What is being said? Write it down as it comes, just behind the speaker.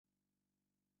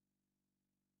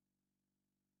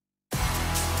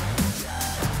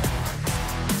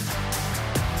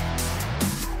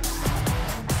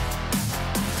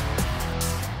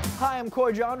am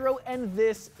Coy Jandro, and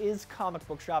this is Comic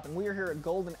Book Shopping. We are here at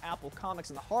Golden Apple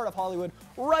Comics in the heart of Hollywood,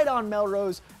 right on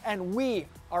Melrose, and we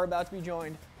are about to be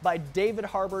joined by David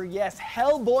Harbour, yes,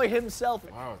 Hellboy himself.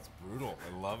 Wow, it's brutal.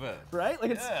 I love it. Right?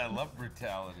 Like yeah, I love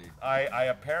brutality. I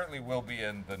apparently will be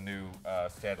in the new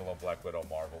standalone Black Widow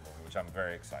Marvel movie, which I'm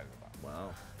very excited about.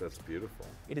 Wow, that's beautiful.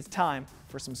 It is time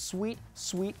for some sweet,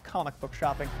 sweet comic book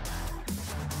shopping.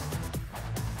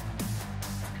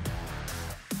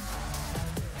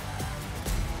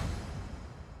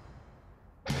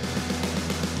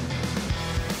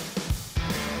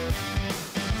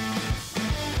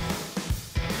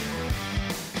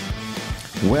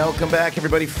 Welcome back,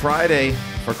 everybody. Friday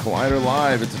for Collider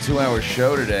Live. It's a 2-hour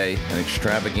show today, an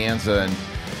extravaganza, and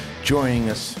joining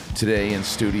us today in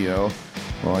studio,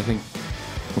 well, I think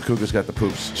Macuga's got the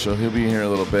poops, so he'll be here in a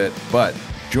little bit, but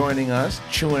joining us,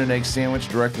 chewing an egg sandwich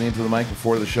directly into the mic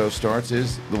before the show starts,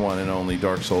 is the one and only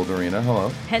Dark Soul Dorina. Hello.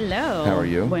 Hello. How are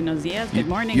you? Buenos dias. Good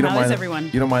morning. How is everyone?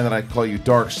 You don't mind that I call you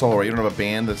Dark Soul, right? You don't have a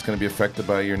band that's going to be affected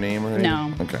by your name or anything?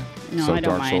 No. Okay. No, so I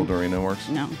don't Dark Soul mind. Dorina works?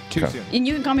 No. Too soon. And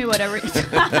you can call me whatever. You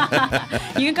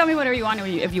can call me whatever you want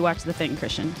if you watch the thing,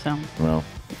 Kristian. So. Well,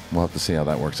 we'll have to see how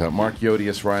that works out. Mark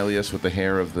Yodius Reillyus with the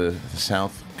hair of the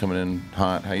South coming in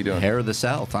hot. How you doing? Hair of the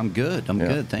South. I'm good. I'm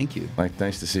good. Thank you.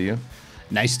 Nice to see you.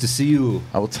 Nice to see you.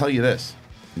 I will tell you this,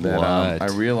 that I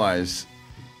realize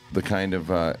the kind of,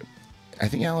 I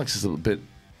think Alex is a little bit,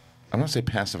 I'm not going to say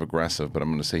passive-aggressive, but I'm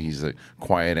going to say he's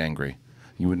quiet angry.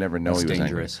 You would never know he was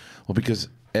dangerous. Angry. Well, because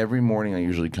every morning I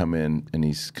usually come in, and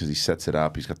because he sets it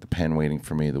up, he's got the pen waiting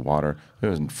for me, the water. There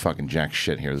wasn't fucking jack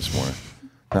shit here this morning.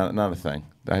 Not a thing.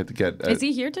 I had to get. Is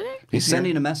he here today? He's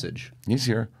sending a message. He's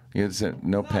here. He has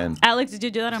no pen. Alex, did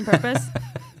you do that on purpose?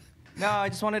 No, I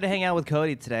just wanted to hang out with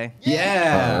Cody today.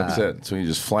 Yeah. That's it. So you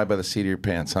just fly by the seat of your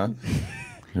pants, huh?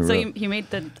 So you made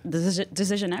the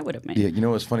decision I would have made. Yeah, you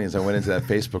know what's funny is I went into that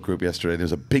Facebook group yesterday. There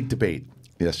was a big debate.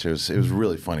 Yesterday it was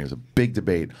really funny. It was a big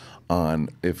debate on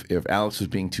if Alex was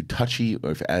being too touchy,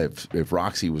 or if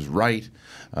Roxy was right,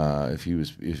 if he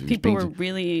was. People were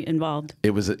really involved.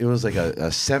 It was like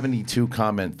a 72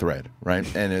 comment thread, right?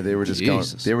 And they were just going.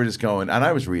 They were just going, and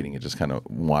I was reading it, just kind of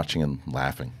watching and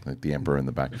laughing, like the emperor in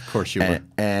the back. Of course you were.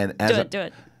 And as do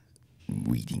it.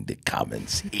 Reading the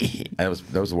comments. that was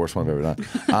the worst one I've ever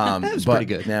done. It was pretty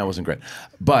good. Nah, it wasn't great.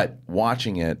 But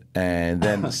watching it and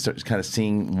then kind of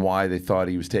seeing why they thought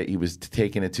he was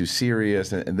taking it too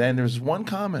serious, and then there was one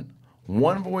comment,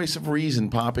 one voice of reason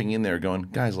popping in there, going,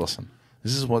 "Guys, listen.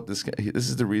 This is what this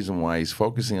is the reason why he's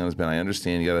focusing on his band. I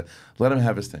understand. You gotta let him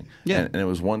have his thing." Yeah. And it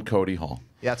was one Cody Hall.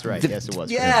 Yeah, that's right. Yes, it was.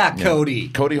 Yeah, Cody.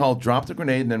 Cody Hall dropped a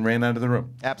grenade and then ran out of the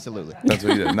room. Absolutely. That's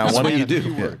what he did. Not That's one, what you do.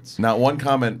 Few words. Not one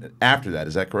comment after that.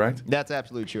 Is that correct? That's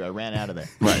absolutely true. I ran out of there.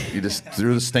 Right. You just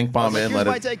threw the stink bomb in. Here's Let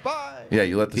my it. take. Bye. Yeah,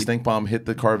 you let the stink bomb hit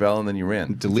the Carvel and then you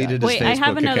ran. Deleted his Wait,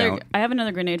 Facebook account. I have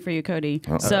another grenade for you, Cody.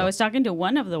 So I was talking to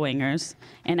one of the wingers,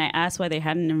 and I asked why they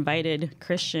hadn't invited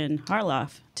Kristian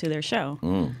Harloff to their show,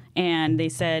 and they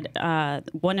said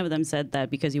one of them said that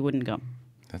because you wouldn't go.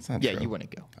 That's not Yeah, true. you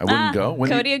wouldn't go. I wouldn't go.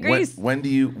 Cody agrees. When do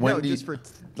you? No, just for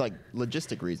like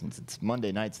logistic reasons. It's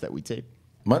Monday nights that we tape.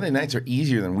 Monday nights are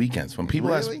easier than weekends. When people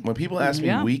Really? ask me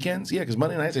Yeah. weekends, yeah, because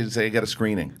Monday nights I just say I got a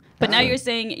screening. But now you're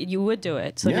saying you would do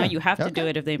it, so Yeah. now you have to do Okay.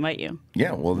 it if they invite you.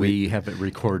 Yeah, well, We have it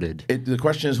recorded. the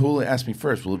question is who will ask me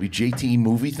first? Will it be JT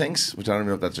Movie Thinks, which I don't even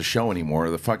know if that's a show anymore, or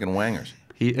the fucking Wangers?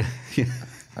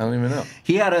 I don't even know.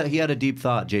 He had a deep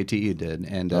thought. JT did,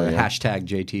 and Oh, yeah? hashtag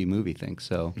JT movie thing.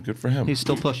 So Good for him. he's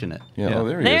still pushing it. Yeah. Oh,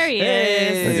 there he There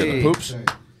is. he Look is. at the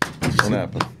poops. What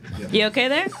happened? You okay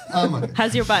there?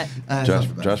 How's your butt? Josh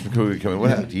Macuga coming. What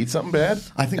happened? Did you eat something bad?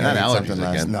 I think Not I ate allergies something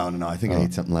last. again. No. I think I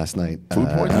ate something last night. Food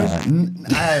poisoning?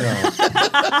 I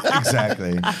don't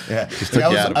exactly. Yeah. Took you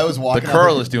out of- I was walking. The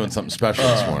curl is doing something special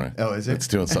this morning. Oh, is it? It's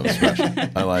doing something special.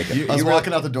 I like it. I was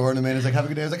walking out the door and the man was like, "Have a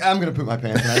good day." I was like, "I'm gonna poop my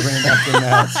pants," and I ran back in the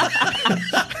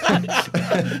house.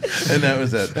 And that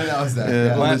was it. And that was that.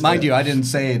 Yeah. Yeah. Mind you, I didn't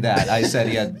say that. I said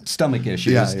he had stomach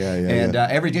issues. Yeah. And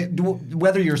every day,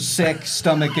 whether you're sick,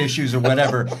 stomach issues, or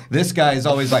whatever, this guy is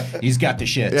always like, he's got the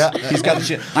shit. Yeah. He's got the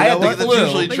shit. I had what? the That's flu.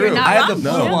 usually But you're true. not I had the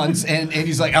wrong. flu No. once, and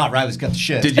he's like, oh, Riley's got the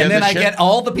shit. Did you and have then the I shit? get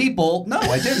all the people. No,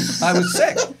 I didn't. I was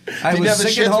sick. I Did you was have the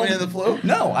sick shits at home. when you had the flu?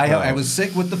 No, I was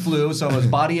sick with the flu, so it was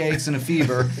body aches and a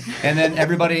fever. And then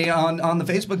everybody on the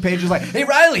Facebook page was like, hey,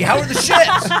 Reilly, how are the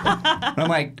shits? And I'm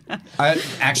like, I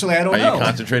don't Are know. you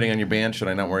concentrating on your band? Should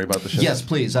I not worry about the shit? Yes,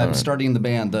 please. I'm starting the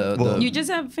band. You just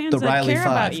have fans the that Reilly care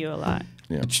 5. about you a lot.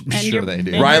 Yeah. And Sure your- they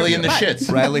do. and Reilly your and the butt.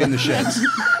 shits. Riley and the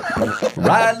shits.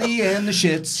 Riley and the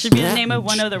shits. Should be the name of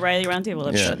one of the Reilly Roundtable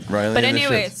episodes. Riley but and the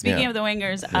anyway, shits. speaking Yeah. of the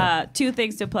Wingers, 2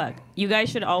 things to plug. You guys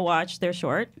should all watch their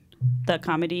short the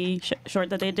comedy short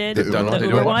that they did, The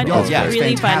Uber one. Oh, It's yeah, it's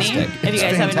really funny. fantastic. If you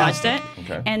guys haven't watched it,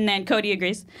 Okay. and then Cody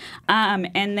agrees. And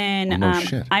then No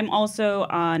shit. I'm also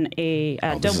on a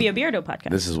Don't Be a Beardo podcast.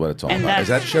 This is what it's all And about. Is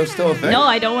that show still a thing? No,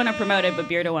 I don't want to promote it, but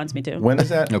Beardo wants me to. When is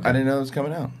that? Okay. I didn't know it was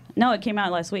coming out. No, it came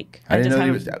out last week. I didn't just know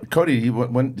he was. haven't- Cody,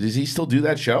 when does he still do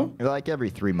that show? Like every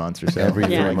 3 months or so. Every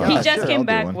Yeah, 3 months. he Yeah, just sure, came I'll do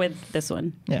back one. with this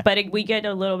one. Yeah. But we get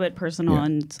a little bit personal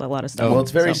and it's a lot of stuff. Well,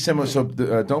 it's very So- similar. So,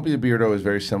 Don't Be a Beardo is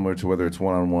very similar to whether it's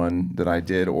one-on-one that I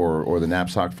did or the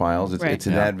Knapsack Files. It's, Right. it's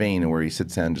in that vein where he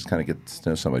sits down and just kind of gets to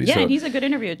know somebody. Yeah, so and he's a good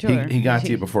interviewer too. he got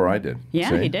to you before I did. Yeah,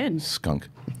 See? he did. Skunk.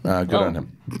 Good Oh. on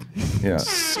him. Yeah.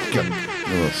 Skunk.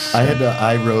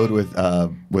 I rode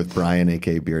with Brian,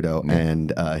 aka Beardo,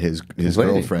 and his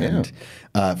lady, girlfriend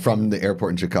from the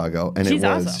airport in Chicago, and She's it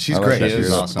was awesome. she's I like great. that. She's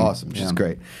She's awesome. She's Yeah.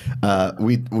 great.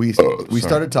 We sorry.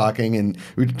 started talking, and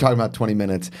we were talking about 20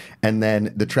 minutes, and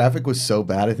then the traffic was so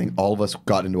bad. I think all of us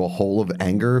got into a hole of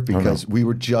anger because we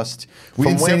were just we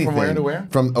From didn't say where- anything from where to where?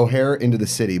 From O'Hare into the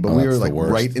city, but Oh, we that's were the like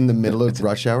worst. right in the middle of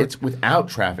rush hour. It's without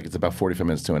traffic. It's about 45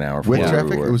 minutes to an hour. from With where we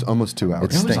traffic, were. it was almost 2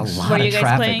 hours. It stinks. Were you guys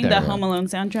traffic playing the there. Home Alone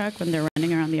soundtrack when they're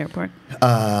running around the airport?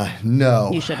 No,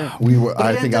 You should've. We were.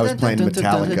 I think I was playing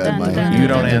Metallica in my. Dun, You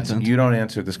dun, don't dun, answer. You don't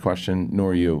answer this question,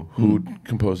 nor you. Who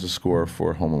composed the score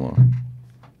for Home Alone?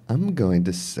 I'm going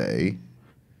to say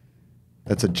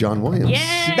that's a John Williams.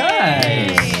 Yay!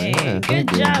 Nice. Good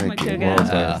job, Thank you.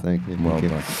 Macuga. Thank you. Well Thank you.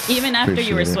 done. Even after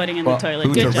you were Appreciate it. sweating in Well, the toilet.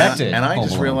 who Good job. directed? And I Home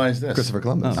just Alone. realized this. Christopher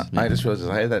Columbus. I just realized this.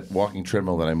 I had that walking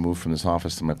treadmill that I moved from this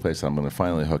office to my place that I'm going to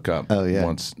finally hook up Oh, yeah.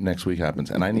 once next week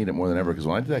happens. And I need it more than ever because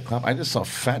when I did that clap, I just saw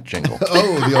fat jingle.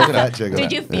 Oh, the old fat jiggle.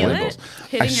 Did you feel Wiggles. it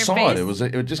hitting I your saw face?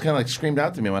 it. It just kind of like screamed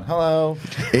out to me. I went, hello.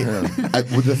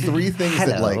 With the three things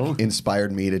that Hello. like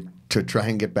inspired me to try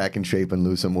and get back in shape and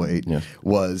lose some weight Yeah.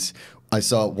 was I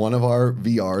saw one of our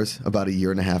VRs about a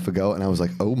year and a half ago, and I was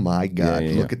like, oh my God,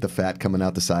 yeah, look yeah. at the fat coming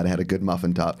out the side. I had a good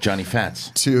muffin top. Johnny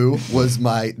Fats. 2 was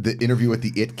the interview with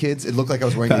the It Kids. It looked like I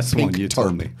was wearing That's a the pink one you tarp.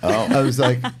 told me. Oh. I was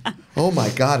like, oh my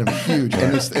God, I'm huge.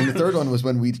 And the third one was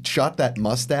when we shot that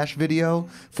mustache video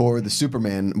for the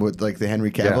Superman with like the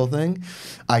Henry Cavill Yeah. thing.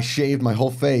 I shaved my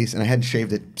whole face, and I hadn't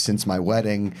shaved it since my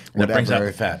wedding. That brings whatever.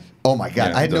 out the fat. Oh my God,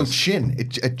 Yeah, I had it no does. chin.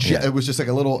 Yeah. It was just like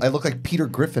a little. I looked like Peter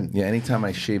Griffin. Yeah, anytime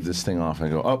I shave this thing off, I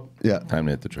go, oh, Yeah. time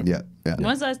to hit the trip. Yeah, yeah,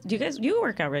 When's the last? Do you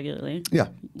work out regularly? yeah.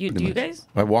 Do pretty you much. guys?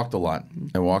 I walked a lot.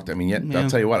 I'll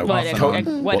tell you what. I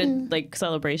What? walked. Like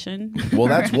celebration? Well,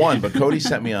 that's one. But Cody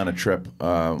sent me on a trip.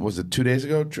 Was it 2 days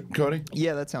ago, Cody?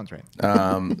 Yeah, that sounds right.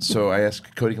 So I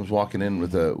asked. Cody comes walking in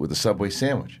with a Subway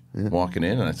sandwich. Walking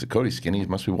in, and I said, "Cody's skinny. He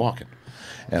must be walking."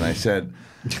 And I said,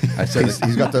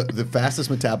 He's got the fastest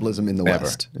metabolism in the ever.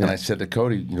 West. And I said to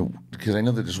Cody, because I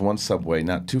know that there's one Subway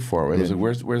not too far away. I was like,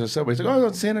 "Where's the Subway?" He's like, "Oh,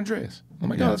 it's San Andreas." I'm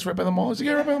like, "Oh, that's right by the mall." He's like,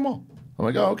 "Yeah, right by the mall." I'm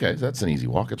like, "Oh, okay, that's an easy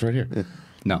walk. It's right here."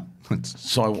 No.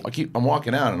 So I'm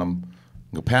walking out, and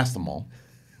I go past the mall.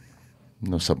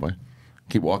 No Subway.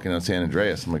 Keep walking down San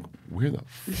Andreas. I'm like, where the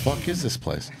fuck is this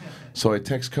place? So I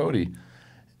text Cody,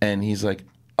 and he's like,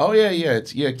 oh yeah,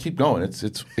 keep going.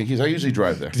 I usually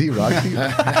drive there. Is he Rocky?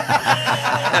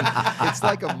 It's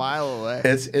like a mile away.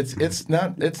 It's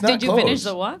not Did you close. finish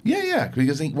the walk? Yeah.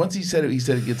 Because once he said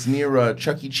it gets near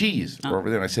Chuck E. Cheese over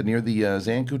there. And I said near the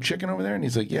Zanku Chicken over there, and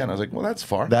he's like, yeah. And I was like, well, that's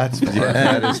far. That's far.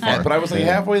 Yeah, that is far. But I was like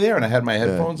halfway there, and I had my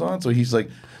headphones on. So he's like.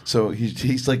 So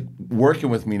he's like working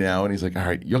with me now, and he's like, all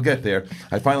right, you'll get there.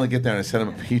 I finally get there, and I send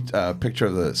him a picture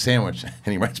of the sandwich, and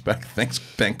he writes back,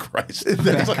 thank Christ.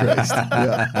 Thanks, Christ.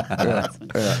 Yeah.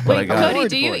 But I Wait, got Cody, it.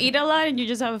 do you eat a lot and you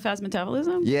just have a fast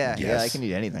metabolism? Yeah, Yes. I can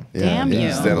eat anything. Damn you.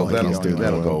 That'll He's doing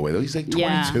go away. Though. He's like 22.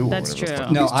 Yeah, or that's whatever the true.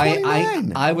 fuck. No, He's I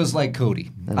 29. was like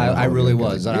Cody. I really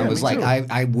was. And Yeah, I was me like,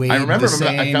 too. I weighed I remember. the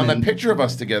same. I found that and- picture of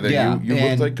us together. Yeah, you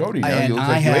looked like Cody. Now you look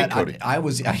like you ate Cody. I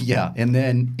was, yeah. And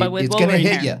then But with it's going to Wolverine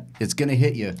hit hair. you. It's going to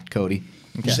hit you, Cody.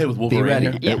 Did you say with Be Wolverine ready.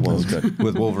 here? Yeah. It was good.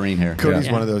 With Wolverine hair. Cody's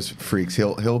Yeah. one of those freaks.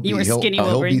 He'll be You were skinny he'll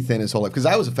be Wolverine? thin his whole life because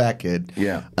I was a fat kid.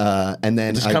 Yeah. And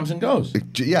then It just comes and goes.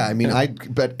 Yeah, I mean,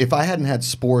 but if I hadn't had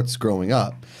sports growing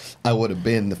up, I would have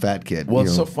been the fat kid. Well, you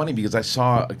it's know? so funny because I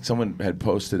saw someone had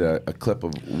posted a clip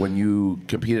of when you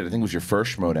competed. I think it was your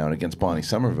first Schmoedown against Bonnie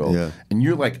Somerville, Yeah. and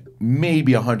you're like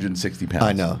maybe 160 pounds.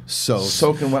 I know, so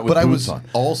soaking wet with but I boots was on.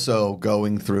 also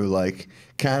going through like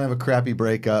kind of a crappy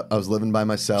breakup. I was living by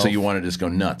myself. So you wanted to just go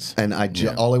nuts. and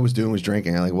all I was doing was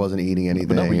drinking. I like wasn't eating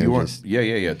anything. No, but you know, weren't. just-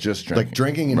 Yeah. Just drinking. like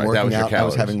drinking and Right, that working was your out. I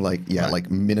was calories. having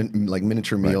like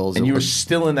miniature meals. And you were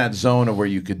still in that zone of where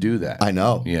you could do that. I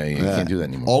know. Yeah, you can't do that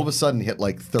anymore. All of a sudden, hit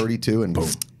like 32 and boom.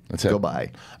 That's it. Go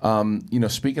by.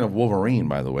 Speaking of Wolverine,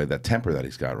 by the way, that temper that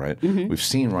he's got, right? We've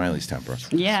seen Reilly's temper.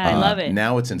 Yeah, I love it.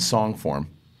 Now it's in song form.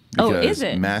 Oh, is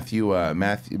it? Matthew,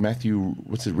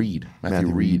 what's it? Reid. Matthew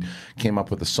Matthew Reid came up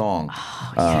with the song,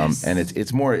 yes. and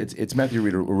it's Matthew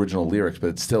Reid original lyrics, but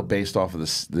it's still based off of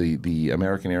the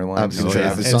American Airlines. I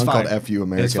have a It's song fire. called "F You It's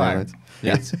American fire. Airlines."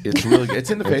 Yeah. It's really good. It's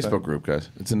in the Facebook group, guys.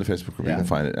 It's in the Facebook group. Yeah. You can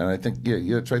find it, and I think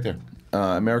yeah, it's right there.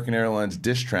 American Airlines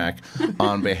diss track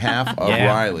on behalf of Yeah.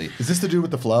 Reilly. Is this to do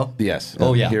with the flow? Yes.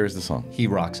 Oh, yeah. Here's the song. He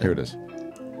rocks it. Here it is.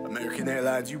 American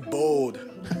Airlines, you bold.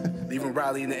 Leaving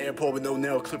Reilly in the airport with no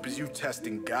nail clippers, you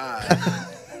testing God.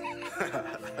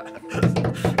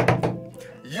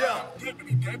 Yeah.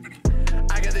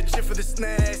 I got the chip for the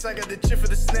snacks, I got the chip for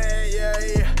the snack, yeah.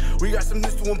 We got some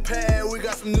news to unpack,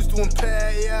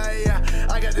 yeah.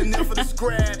 I got the nail for the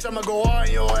scratch, I'ma go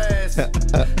on your ass.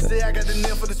 Say I got the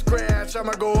nail for the scratch,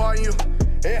 I'ma go on you,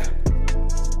 yeah.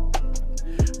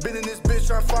 Been in this bitch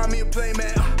trying to find me a play,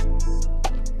 man.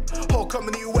 Whole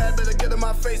company you at, better get in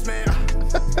my face, man.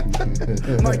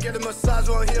 Might get a massage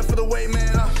on here for the way,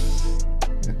 man.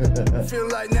 Feel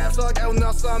like naps like out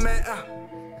outside, man.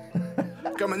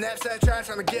 Got my knapsack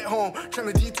trying to get home,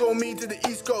 trying to detour me to the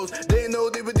East Coast. They didn't know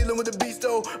they were dealing with the beast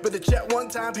though, but the chat one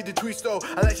time, Peter Tweet though.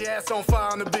 I let your ass on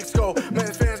fire on the big skull. Man,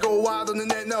 the fans go wild on the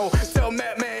net, no. Tell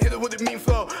Matt, man, hit it with a mean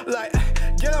flow. Like,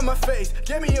 get on my face,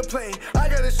 get me a plane. I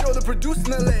gotta show the producer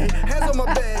in LA. Hands on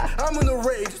my bag, I'm in the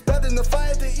rage. It's better than the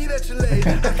fire to eat at your leg.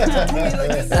 I can't do me like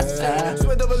this insane.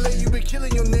 Swear double A, you been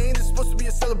killing your name. It's supposed to be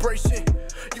a celebration.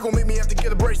 You gon' make me have to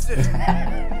get abrasive.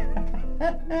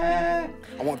 I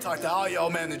want to talk to all y'all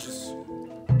managers.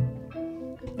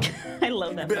 I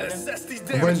love that. Better photo. assess these I'm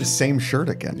wearing the damages. same shirt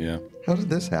again. Yeah. How did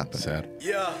this happen? Sad.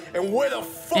 Yeah, and where the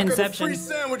fuck Inception. are the free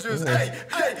sandwiches? Hey,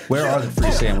 hey. Where are the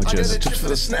free sandwiches? Chips for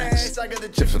the snacks.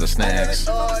 Chips for the snacks.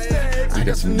 We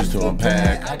got some news to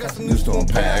unpack. I got some News to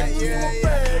unpack.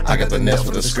 I got the nails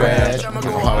for the scratch. I'm gonna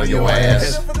go hard on your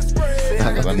ass.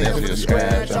 I got the nails for the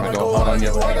scratch. I'm gonna go hard on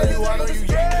your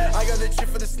ass. I got the chip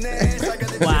for the snacks. I got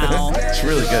the Wow. It's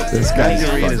really good. This guy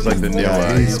Reid is like the new,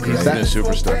 he's the new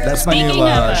superstar. That's my new Speaking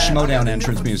of, Schmoedown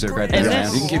entrance music right there, Is man.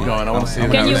 it? You can keep going. I want to see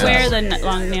Can you how it wear ends. the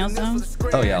long nails though?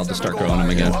 Oh yeah, I'll just start growing them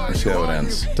again. Let's see how it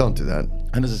ends. Don't do that.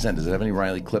 How does this end? Does it have any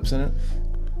Reilly clips in it?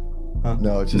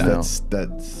 No, it's just No.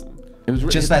 that's It was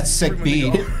Just that sick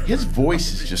beat. His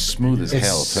voice is just smooth as It's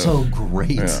hell. Too. so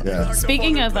great. Yeah. yeah.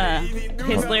 Speaking of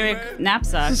his lyric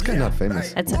knapsack, This guy not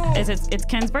famous. it's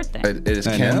Ken's birthday. It is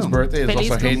I Ken's know. birthday. It's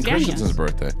Feliz also Hayden cumpleaños. Christensen's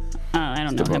birthday. I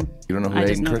don't know him. You don't know who I just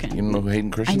Hayden know Christensen? You don't know who Hayden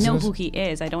I Christensen know is? who he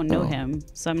is. I don't know him,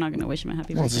 so I'm not gonna wish him a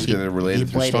happy Well, it's birthday. just they're related He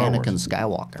through played Star Anakin Wars.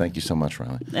 Skywalker. Thank you so much,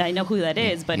 Reilly. I know who that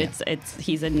is, but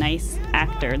he's a nice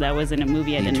actor that was in a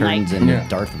movie I He didn't turns like. into Yeah.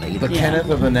 Darth Vader. But Yeah. Kenneth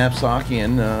of the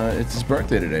Knapsockian, it's his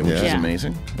birthday today, which is Yeah.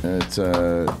 amazing. It's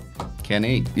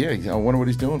Kenny. yeah. I wonder what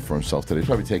he's doing for himself today. He's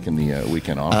probably taking the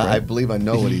weekend off. I Right? believe I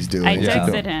know what he's doing. I Yeah.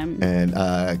 texted him. And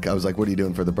I was like, "What are you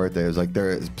doing for the birthday?" I was like, "There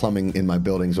is plumbing in my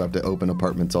building, so I have to open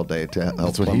apartments all day to help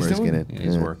That's what he's plumbers doing? get in." Yeah,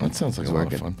 he's working. That sounds like He's a lot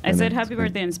working. of fun. I said happy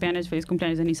birthday in Spanish for his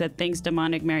cumpleaños, and he said thanks,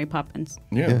 demonic Mary Poppins.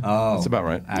 Yeah. Oh, That's about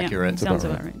right. Accurate. Yeah, sounds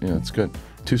about right. Yeah, it's good.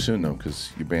 Too soon though, because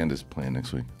your band is playing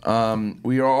next week.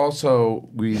 We are also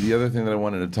the other thing that I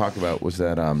wanted to talk about was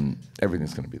that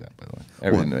everything's going to be that. By the way,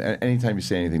 everything. Anytime you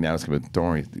say anything now, it's going to be. Don't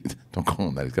worry, don't call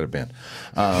him that. He's got a band.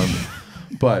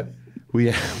 But we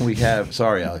have.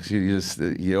 Sorry, Alex,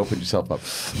 you opened yourself up.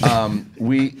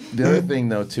 The other thing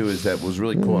though too is that was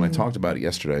really cool, and I talked about it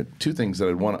yesterday. Two things that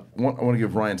I want to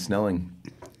give Ryan Snelling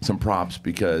some props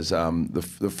because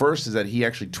the first is that he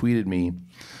actually tweeted me.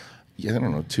 I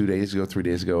don't know, 3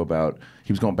 days ago, about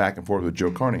he was going back and forth with Joe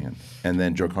Carnahan, and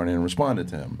then Joe Carnahan responded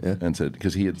to him and said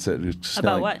because he had said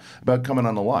About what? About coming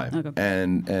on the live, Okay.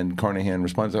 and Carnahan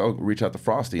responded, "Oh, reach out to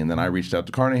Frosty," and then I reached out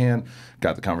to Carnahan,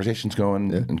 got the conversations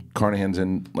going, and Carnahan's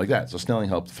in like that. So Snelling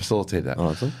helped facilitate that.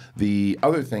 Awesome. The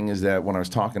other thing is that when I was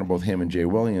talking to both him and Jay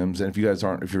Williams, and if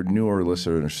you're newer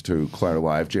listeners to Collider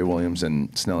Live, Jay Williams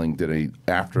and Snelling did a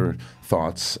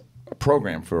afterthoughts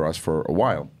program for us for a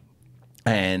while.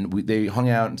 And they hung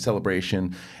out in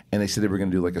celebration, and they said they were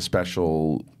going to do like a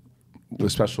special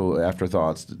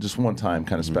afterthoughts, just one time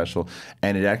kind of special.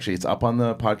 And it's up on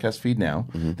the podcast feed now.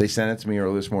 They sent it to me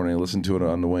early this morning. I listened to it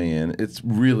on the way in. It's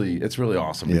really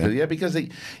awesome. Because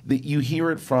you hear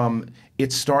it from.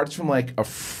 It starts from like a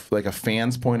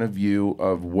fan's point of view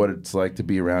of what it's like to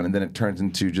be around, and then it turns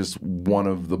into just one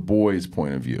of the boys'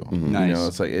 point of view. Nice. You know,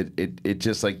 it's like it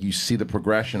just like you see the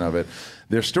progression of it.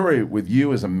 Their story with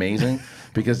you is amazing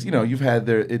because you've had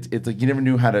it's like you never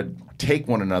knew how to take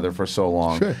one another for so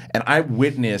long. Sure. And I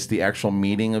witnessed the actual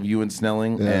meeting of you and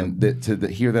Snelling, and to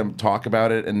hear them talk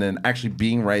about it, and then actually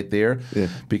being right there. Yeah.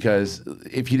 Because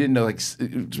if you didn't know, like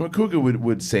Macuga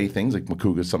would say things like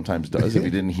Macuga sometimes does if he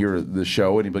didn't hear the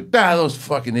show, and he'd be like, those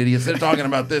fucking idiots, they're talking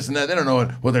about this and that, they don't know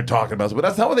what they're talking about. But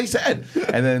that's not what they said.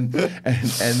 And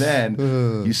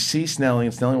then you see Snelling,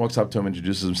 and Snelling walks up to him,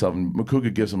 introduces himself, and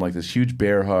Macuga gives him like this huge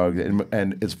bear hug.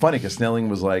 And it's funny because Snelling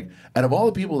was like, out of all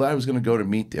the people that I was going to go to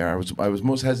meet there, I was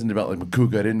most hesitant about like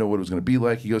Macuga. I didn't know what it was going to be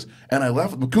like. He goes, and I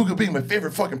left with Macuga being my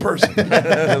favorite fucking person.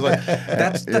 I was like,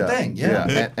 that's the thing.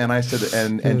 Yeah. And I said,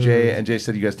 and Jay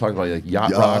said you guys talked about like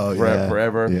yacht rock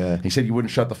forever. Yeah. He said you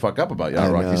wouldn't shut the fuck up about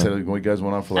yacht rock. He said you guys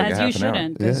went on for like As a half you an hour.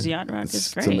 shouldn't, because yacht rock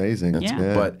is great. It's amazing.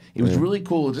 But it was really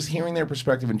cool just hearing their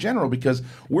perspective in general, because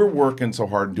we're working so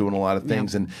hard and doing a lot of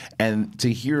things, and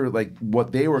to hear like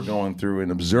what they were going through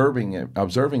and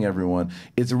observing everyone,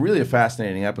 it's really a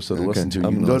fascinating episode to listen to. You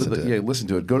can go to listen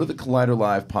to it. Go to the Collider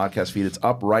Live podcast feed. It's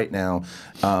up right now.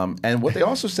 And what they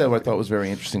also said, what I thought was very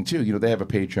interesting too, they have a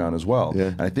Patreon as well. Yeah.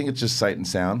 And I think it's just Sight and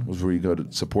Sound was where you go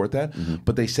to support that.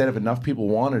 But they said if enough people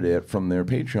wanted it from their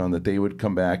Patreon, that they would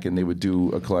come back and they would do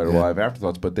a Collider Live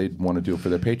Afterthoughts, but they'd want to do it for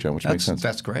their Patreon, which makes sense.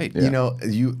 That's great. Yeah.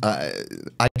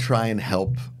 I try and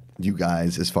help you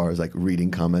guys as far as like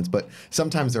reading comments, but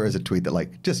sometimes there is a tweet that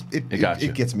like just it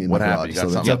gets me in the happened?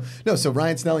 blood. So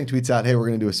Ryan Snelling tweets out, "Hey, we're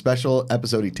going to do a special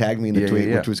episode." He tagged me in the tweet,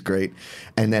 which was great.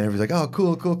 And then everybody's like, "Oh,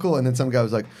 cool." And then some guy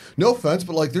was like, "No offense,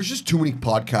 but like there's just too many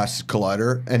podcasts,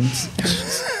 Collider." And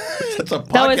it's a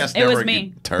podcast it was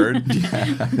me. Turd.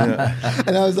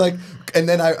 And I was like, and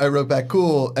then I wrote back,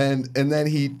 "Cool," and then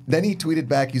he tweeted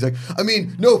back. He's like, "I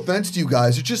mean, no offense to you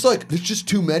guys, it's just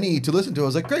too many to listen to." I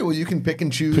was like, "Great, well you can pick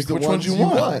and choose the which ones you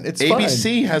want. It's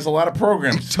ABC has a lot of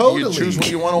programs. Totally, you choose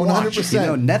what you want to watch.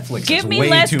 100%. Netflix. Give has me way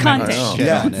less too content. Many shit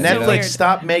Yeah. on it. Netflix,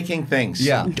 stop making things.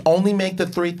 Yeah. Only make the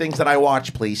 3 things that I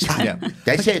watch, please. Yeah.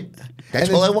 That's it. That's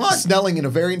and all I then want. Snelling in a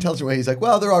very intelligent way. He's like,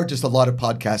 well, there are just a lot of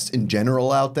podcasts in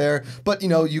general out there, but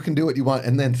you can do what you want.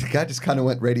 And then the guy just kind of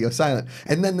went radio silent.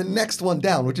 And then the next one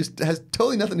down, which has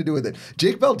totally nothing to do with it.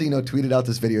 Jake Baldino tweeted out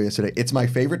this video yesterday. It's my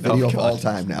favorite video of all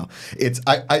time now. It's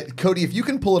Cody, if you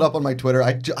can pull it up on my Twitter,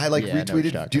 I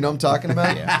retweeted. Do you know what I'm talking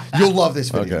about? You'll love this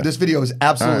video. Okay. This video is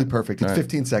absolutely perfect. It's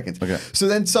 15 seconds. Okay. So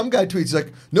then some guy tweets, he's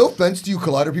like, no offense to you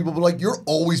Collider people, but like you're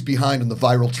always behind on the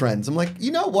viral trends. I'm like,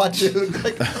 you know what, dude?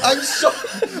 Like, I'm so what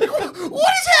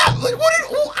is happening? Like,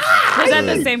 was that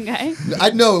the same guy?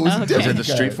 I know it was a Is different it the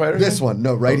guy. Street Fighter? This one,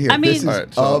 no, right here. I mean, this is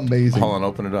Alright, so amazing. Hold on,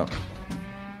 open it up. What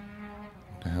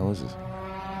the hell is this?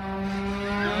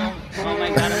 Oh my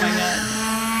god!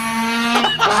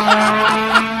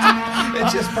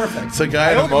 It's just perfect. It's a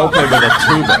guy in a moped with a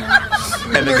tuba.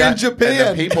 And the We're guy, in Japan.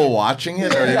 And the people watching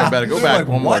it are even better. Go back Like,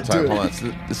 one more what, time. dude? Hold on.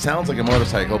 It sounds like a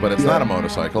motorcycle, but it's not a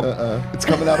motorcycle. It's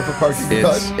coming out of a parking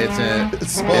lot.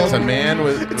 It's a man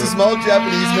with It's a small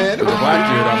Japanese man with a black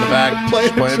dude on the back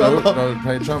playing trumpet.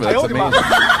 playing trumpet. That's amazing.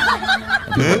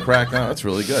 People crack out. That's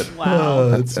really good.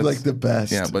 Wow. It's like the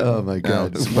best. Yeah, but oh my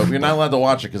god. but we're not allowed to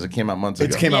watch it because it came out months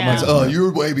ago. It came out Yeah. months. Oh, you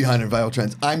were way behind in viral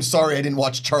trends. I'm sorry I didn't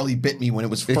watch Charlie Bit Me when it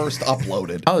was first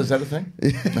uploaded. Oh, is that a thing?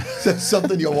 Is that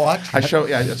something you'll watch?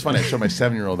 It's funny. I showed my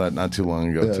 7-year-old that not too long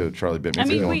ago to Charlie Bit Me. I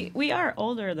mean, we are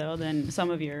older though than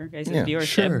some of your guys' viewership,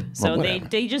 sure. so Well,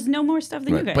 they just know more stuff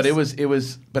than you guys. But it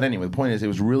was. But anyway, the point is, it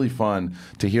was really fun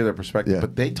to hear their perspective. Yeah.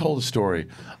 But they told a story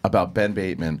about Ben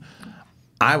Bateman.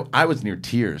 I was near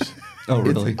tears. Oh,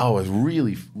 really? It was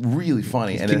really, really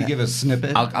funny. Can you give a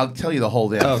snippet? I'll tell you the whole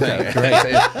damn thing. Great.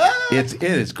 It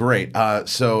is great.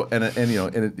 It's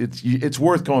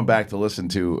worth going back to listen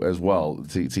to as well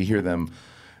to hear them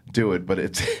do it.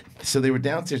 But so they were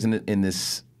downstairs in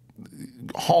this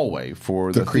hallway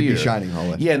for the creepy theater. Shining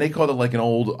hallway. Yeah, and they called it like an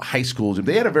old high school gym.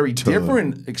 They had a very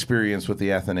different experience with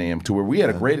the Athenaeum to where we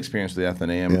had a great experience with the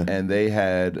Athenaeum, and they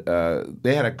had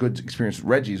a good experience with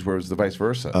Reggie's, where it was the vice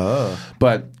versa.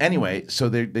 But anyway, so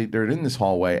they're in this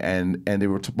hallway, and they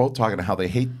were both talking about how they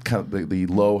hate kind of the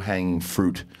low hanging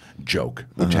fruit joke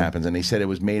which happens, and they said it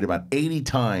was made about 80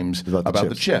 times about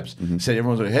the chips. Said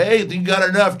everyone's like, "Hey, you got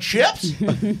enough chips?"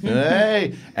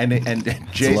 Hey, and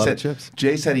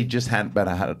Jay said he just hadn't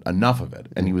had enough of it,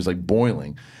 and he was like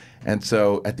boiling. And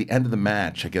so at the end of the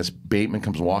match, I guess Bateman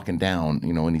comes walking down,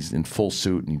 and he's in full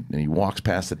suit, and he walks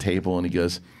past the table, and he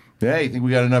goes, "Hey, you think we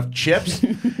got enough chips?"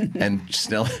 and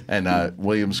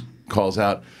Williams calls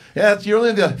out, "Yeah, you're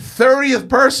only the 30th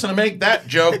person to make that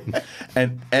joke,"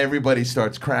 and everybody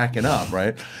starts cracking up,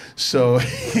 right? So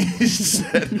he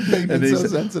said,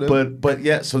 sensitive. But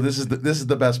yeah, so this is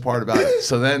the best part about it.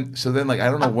 So then like I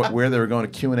don't know where they were going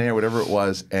to Q&A or whatever it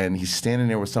was, and he's standing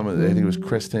there with I think it was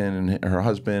Kristen and her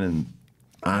husband,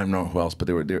 I don't know who else, but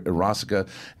they were Rosica.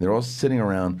 They're all sitting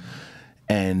around,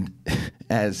 and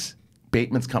as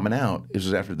Bateman's coming out, it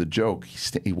was after the joke.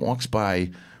 He walks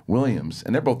by Williams,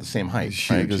 and they're both the same height,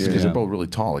 right? Because they're both really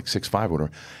tall, like 6'5" or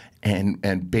whatever.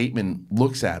 And Bateman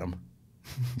looks at him.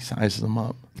 He sizes him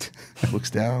up, looks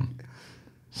down,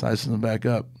 sizes him back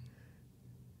up.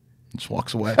 Just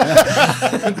walks away.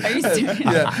 Are you serious?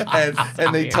 Yeah,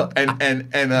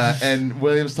 and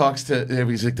Williams talks to him.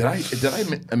 He's like, "Did I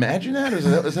imagine that? Or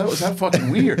was that fucking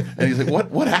weird?" And he's like,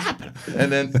 "What happened?"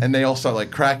 And they all start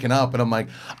like cracking up. And I'm like,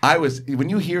 when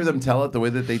you hear them tell it the way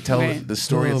that they tell the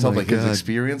story itself, like his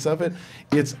experience of it,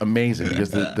 it's amazing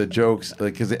because the jokes,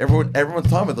 like, because everyone's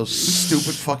talking about those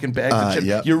stupid fucking bags of chips.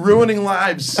 Yep. You're ruining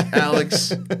lives,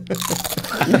 Alex.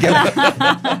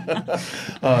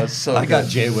 So I got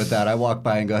Jay with that. I walked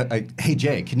by and go, "Hey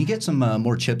Jay, can you get some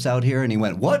more chips out here?" And he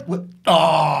went, "What?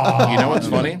 Oh!" You know what's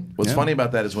funny? What's funny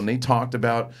about that is when they talked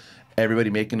about everybody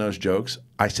making those jokes,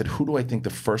 I said, "Who do I think the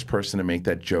first person to make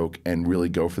that joke and really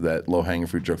go for that low-hanging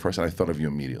fruit joke first?" And I thought of you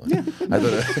immediately. Yeah.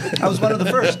 I was one of the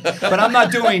first. But I'm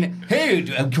not doing, "Hey,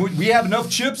 we have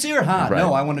enough chips here?" Huh? Right.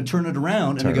 No, I want to turn it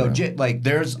around. And I go, Jay, like,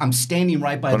 I'm standing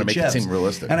right by the make chips. it seem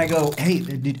realistic. And I go,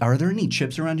 "Hey, are there any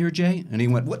chips around here, Jay?" And he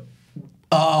went, "What?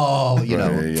 Oh, you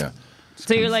know." Yeah.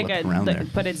 So you're like around there.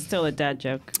 but it's still a dad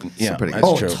joke. Yeah, pretty that's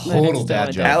good. true. Total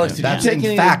dad joke. Alex, did you take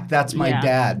any? In fact, that's my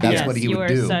dad. That's Yes, what he would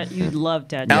do. You love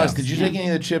dad jokes. Alex, did you take any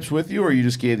of the chips with you, or you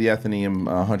just gave the Athenaeum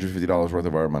 $150 worth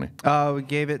of our money? We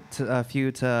gave it a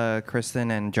few to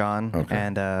Kristen and John,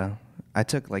 and I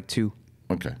took like 2.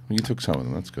 Okay, well, you took some of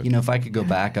them. That's good. You know, if I could go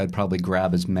back, I'd probably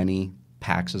grab as many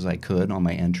packs as I could on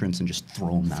my entrance and just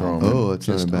throw them out. Oh, that's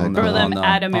not a bad Throw call. them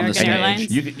at American stage.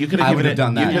 Airlines. You could I have would have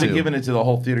done that, You could have too. given it to the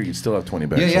whole theater. You'd still have 20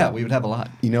 bags. Yeah, we would have a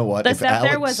lot. You know what? The If staff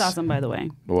there Alex- was awesome, by the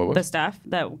way. What was? The staff,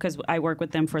 because I work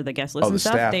with them for the guest list Oh, and the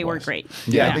stuff. staff They were was. great.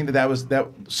 Yeah, I think that was that.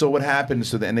 So what happened?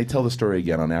 And they tell the story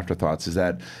again on Afterthoughts is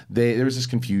that there was this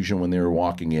confusion when they were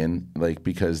walking in, like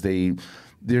because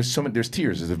there's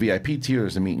tiers. There's a VIP tier,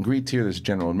 there's a meet and greet tier, there's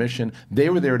general admission. They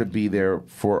were there to be there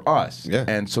for us. Yeah.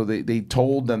 And so they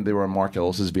told them they were on Mark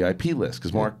Ellis's VIP list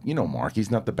because Mark, you know Mark,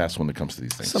 he's not the best when it comes to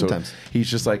these things. Sometimes. So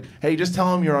he's just like, hey, just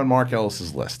tell him you're on Mark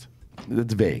Ellis's list.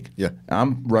 It's vague. Yeah.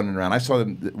 I'm running around. I saw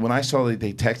them when I saw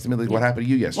they texted me like, what happened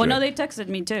to you yesterday? Well, no, they texted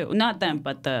me too. Not them,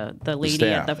 but the lady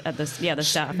staff. at the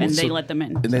staff, and they let them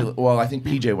in. And well, I think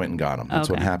PJ went and got them. That's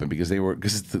what Okay. happened because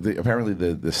apparently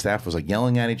the staff was like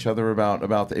yelling at each other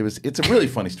about it's a really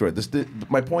funny story.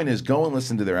 My point is go and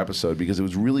listen to their episode because it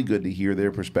was really good to hear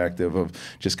their perspective of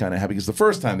just kind of how, because the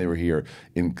first time they were here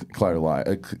in Collider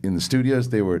Live in the studios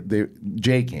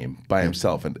Jay came by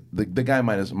himself and the guy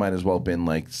might as well have been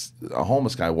like a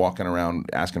homeless guy walking around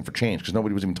asking for change because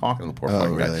nobody was even talking to the poor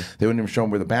fucking guy. really? They wouldn't even show him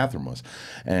where the bathroom was.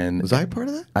 And Was I part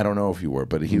of that? I don't know if you were,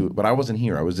 but but I wasn't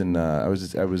here. I was in.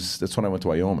 That's when I went to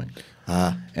Wyoming.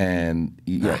 And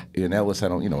in Ellis,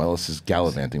 Ellis is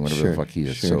gallivanting, whatever the fuck he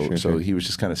is. So he was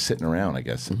just kind of sitting around, I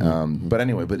guess. But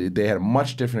anyway, they had a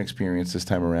much different experience this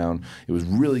time around. It was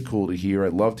really cool to hear. I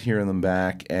loved hearing them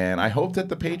back, and I hope that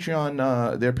their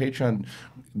Patreon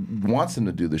wants them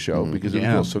to do the show because it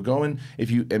was cool. So go in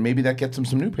and maybe that gets them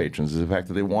some new patrons. Is the fact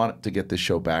that they want to get this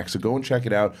show back. So go and check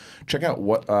it out. Check out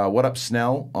what up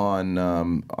Snell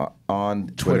on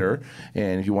Twitter,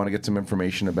 and if you want to get some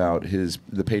information about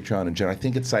the Patreon in general, I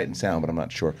think it's Sight and Sound, but I'm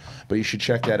not sure. But you should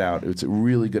check that out. It's a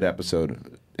really good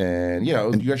episode. And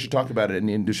you guys should talk about it,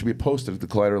 and there should be a post at the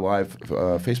Collider Live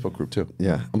Facebook group too.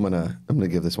 Yeah, I'm gonna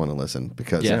give this one a listen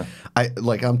because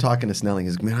I'm talking to Snelling.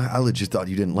 He's like, man, I legit thought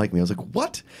you didn't like me. I was like,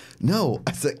 what? No,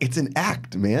 it's an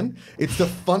act, man. It's the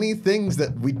funny things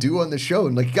that we do on the show,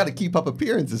 and like you got to keep up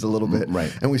appearances a little bit.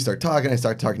 Right. And we start talking. I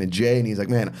start talking to Jay, and he's like,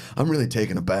 man, I'm really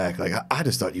taken aback. Like I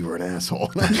just thought you were an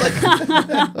asshole. And I'm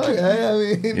like, okay, I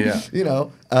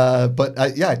mean, but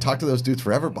I talked to those dudes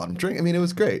forever, bought them drink. I mean, it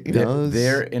was great.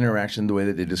 Their interaction, the way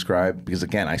that they describe, because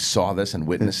again, I saw this and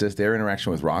witnessed this. Their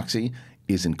interaction with Roxy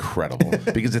is incredible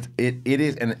because it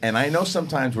is, and I know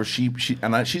sometimes where she's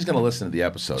going to listen to the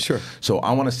episode. Sure. So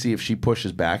I want to see if she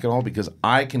pushes back at all because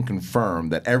I can confirm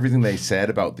that everything they said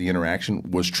about the interaction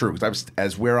was true.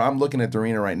 As where I'm looking at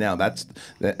Dorina right now,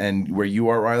 and where you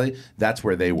are, Reilly, that's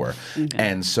where they were. Okay.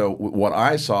 And so what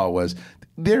I saw was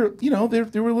they're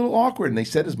they were a little awkward, and they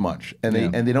said as much, and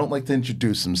they don't like to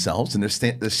introduce themselves, and they're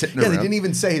sitting around. They didn't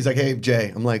even say. He's like, "Hey,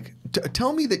 Jay." I'm like,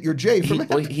 "Tell me that you're Jay."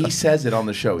 He says it on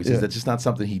the show. He says that's just not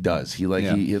something he does. And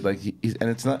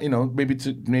it's not maybe it's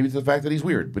the fact that he's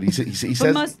weird, but he says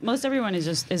most everyone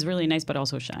is really nice, but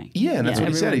also shy. Yeah, and that's what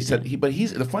he said. He said, but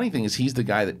the funny thing is, he's the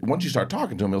guy that once you start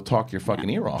talking to him, he'll talk your fucking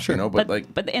ear off. Sure.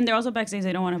 But and they're also backstage.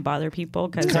 They don't want to bother people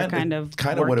because they're kind of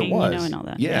working, what it was, and all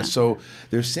that. Yeah, so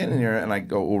they're sitting there, and I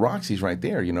go, "Well, Roxy's right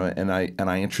there," and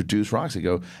I introduce Roxy,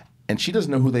 and she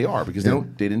doesn't know who they are because they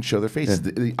didn't show their faces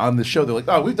on the show. They're like,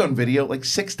 "Oh, we've done video like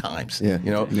 6 times,"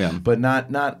 but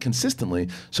not consistently.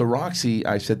 So Roxy,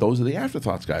 I said, "Those are the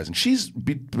Afterthoughts guys," and she's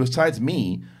besides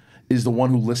me is the one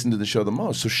who listened to the show the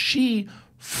most. So she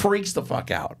freaks the fuck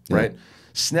out, right?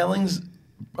 Snelling's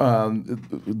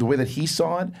the way that he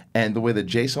saw it and the way that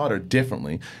Jay saw it are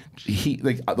differently.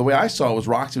 The way I saw it was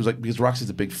Roxy was like, because Roxy's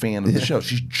a big fan of the show.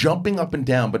 She's jumping up and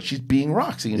down, but she's being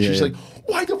Roxy, and she's like,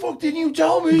 "Why the fuck didn't you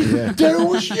tell me that it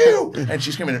was you?" And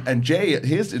she's screaming. And Jay,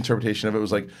 his interpretation of it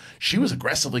was like, she was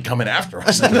aggressively coming after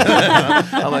us. I'm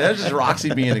like, that's just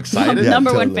Roxy being excited.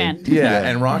 Number one fan. Yeah,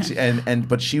 and Roxy,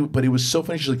 but it was so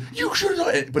funny. She's like, "You should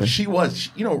have," but she was,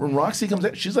 when Roxy comes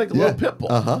in, she's like a little pit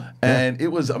bull, and it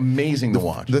was amazing to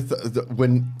watch.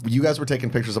 When you guys were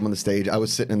taking pictures up on the stage, I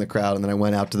was sitting in the crowd, and then I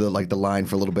went out to the line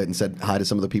for a little bit and said hi to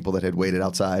some of the people that had waited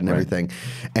outside and everything.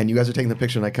 And you guys are taking the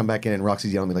picture, and I come back in, and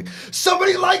Roxy's yelling at me like,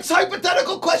 "Somebody likes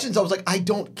hypothetical questions." I was like, "I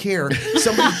don't care.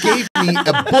 Somebody gave me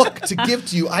a book to give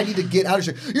to you. I need to get out of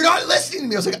here." "You're not listening to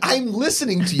me." I was like, "I'm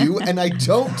listening to you, and I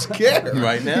don't care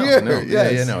right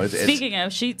now." Speaking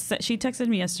of, she texted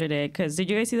me yesterday because did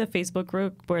you guys see the Facebook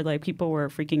group where like people were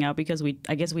freaking out because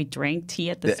I guess we drank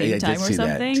tea at the same time or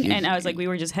something, and I was like, we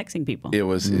were just hexing people. It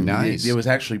was nice. It was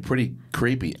actually pretty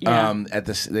creepy. Yeah.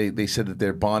 They said that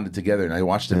they're bonded together, and I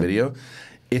watched the video.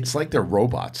 It's like they're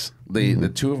robots. The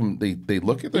two of them, they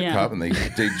look at their cup and they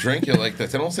drink it like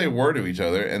this. They don't say a word to each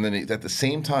other, and then at the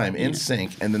same time in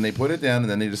sync, and then they put it down,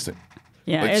 and then they just.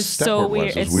 Yeah, it's so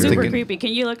weird. It's super creepy. Can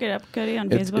you look it up, Cody, on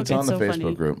Facebook? It's on the so Facebook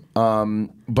funny. group.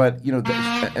 But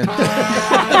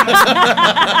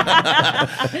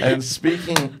and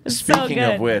speaking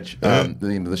of which, the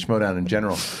Schmoedown in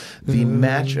general, the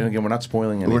match, and again, we're not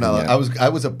spoiling anything. I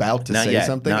was about to say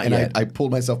something, and I pulled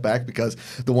myself back because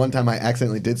the one time I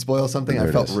accidentally did spoil something,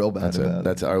 I felt real bad about it.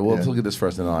 That's all right. Well, let's look at this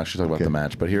first, and then I'll actually talk about the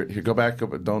match. But here, go back.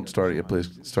 Don't start it yet. Please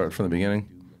start from the beginning.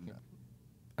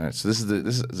 All right, so this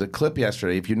is a clip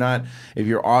yesterday. If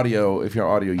you're audio,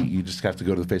 you just have to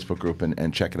go to the Facebook group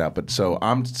and check it out. But so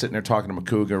I'm sitting there talking to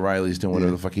Macuga, Reilly's doing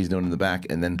whatever the fuck he's doing in the back,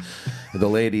 and then the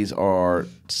ladies are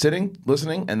sitting,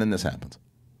 listening, and then this happens.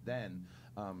 Then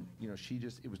it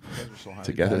was because we're so high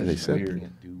together. They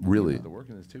said, "Really?" The work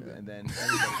in this too, and then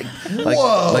look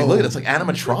at it. It's like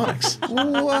animatronics.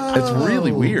 Whoa. It's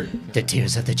really weird. The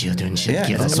tears of the children should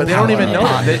give us but they don't even know.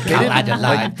 They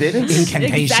didn't.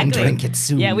 Incantation, drink it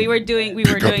soon. Yeah, we were doing a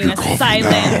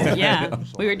silent. Yeah,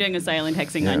 we were doing a silent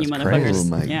hexing on you, motherfuckers. Oh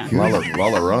my God. La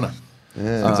Llorona.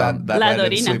 That La why I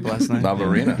didn't sleep last night? La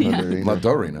Dorina. La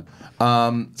Dorina.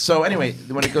 So anyway,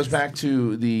 when it goes back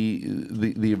to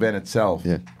the event itself,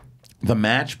 the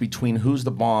match between Who's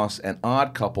the Boss and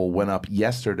Odd Couple went up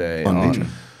yesterday. On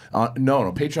Patreon?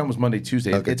 No. Patreon was Monday,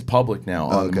 Tuesday. Okay. It's public now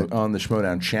on the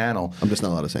Schmoedown channel. I'm just not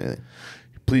allowed to say anything.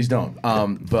 Please don't.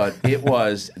 But it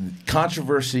was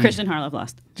controversy. Kristian Harloff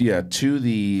lost. Yeah, to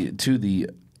the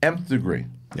nth degree.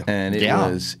 Yeah. And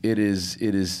it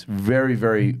is very,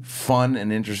 very fun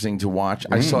and interesting to watch.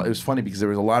 I saw it was funny because there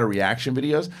was a lot of reaction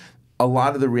videos. A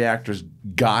lot of the reactors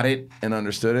got it and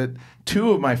understood it.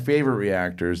 2 of my favorite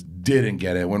reactors didn't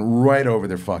get it. Went right over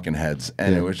their fucking heads,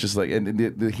 and it was just like,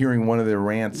 and hearing one of their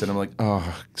rants, and I'm like,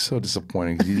 oh, so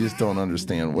disappointing because you just don't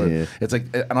understand what it's like.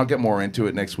 And I'll get more into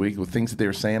it next week with things that they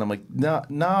were saying. I'm like,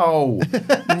 no.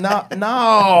 And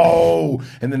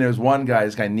then there's one guy,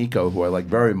 this guy Nico, who I like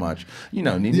very much.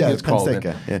 Nico gets called in.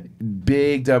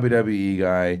 Big WWE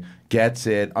guy, gets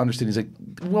it, understands. He's like,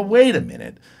 well, wait a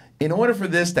minute. In order for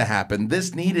this to happen,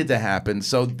 this needed to happen.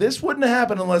 So this wouldn't have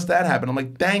happened unless that happened. I'm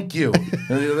like, thank you. And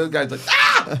the other guy's like,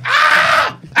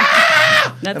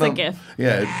 That's a gift.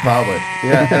 Yeah, probably.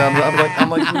 Yeah, and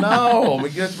I'm like, no. You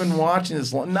guys have been watching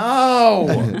this long. No.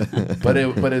 But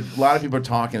a lot of people are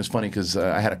talking. It's funny because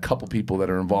I had a couple people that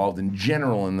are involved in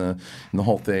general in the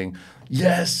whole thing.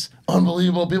 Yes,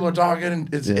 unbelievable. People are talking,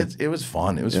 and it was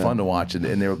fun. It was fun to watch, and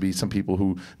there will be some people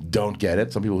who don't get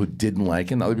it, some people who didn't like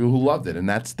it, and other people who loved it, and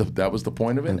that was the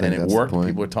point of it, and it worked.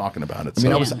 People were talking about it. I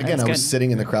mean, I was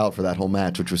sitting in the crowd for that whole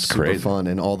match, which was super fun,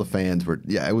 and all the fans were.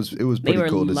 Yeah, it was pretty cool to see. They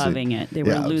were loving it. They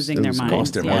were losing their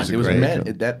minds. It was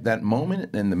meant that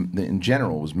moment, and in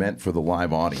general was meant for the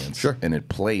live audience. Sure. And it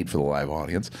played for the live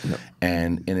audience,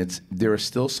 and there are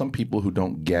still some people who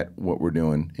don't get what we're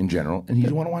doing in general, and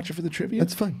you want to watch it for the trivia.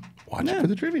 That's fine. Watch it for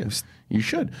the trivia. You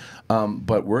should.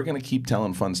 But we're going to keep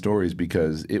telling fun stories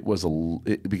because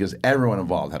because everyone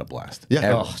involved had a blast.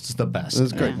 Yeah, it's the best. It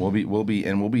was great. We'll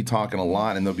be talking a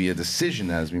lot, and there'll be a decision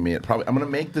that has to be made. Probably I'm going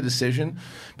to make the decision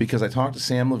because I talked to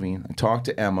Sam Levine, I talked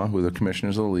to Emma, who are the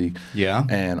commissioners of the league. Yeah.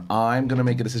 And I'm going to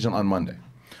make a decision on Monday.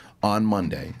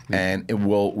 And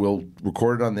we'll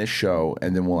record it on this show,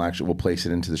 and then we'll place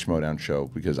it into the Schmoedown show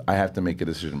because I have to make a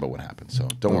decision about what happens. So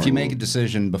don't worry. If you make a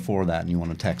decision before that and you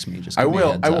want to text me, just I give me a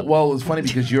will. heads up. Well, it's funny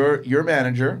because your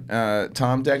manager,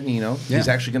 Tom Dagnino, he's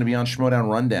actually going to be on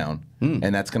Schmoedown Rundown,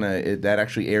 and that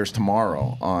actually airs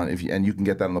tomorrow and you can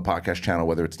get that on the podcast channel,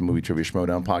 whether it's the Movie Trivia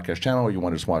Schmoedown podcast channel or you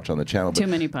want to just watch it on the channel. Too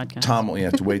many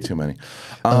podcasts. It's way too many.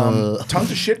 Tons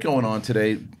of shit going on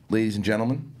today, ladies and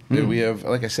gentlemen. We have,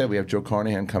 like I said, we have Joe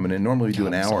Carnahan coming in. Normally we do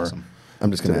an hour. Awesome. I'm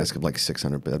just going to ask him like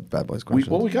 600 Bad Boys questions.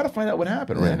 We got to find out what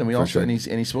happened, right? And we also, and he's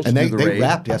supposed to do the raid. They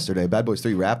rapped yesterday. Bad Boys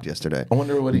 3 rapped yesterday. I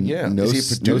wonder what is he a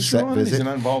producer on? He's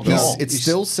not involved at all. It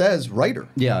still says writer.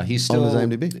 Yeah, he's still on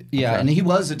his IMDb. Yeah, and he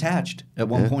was attached at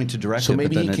one point to direct it. So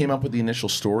maybe he came up with the initial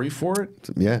story for it.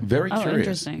 Yeah, very curious.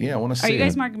 Interesting. Yeah, I want to see. Are you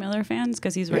guys Mark Miller fans?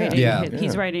 Because he's writing.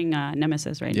 He's writing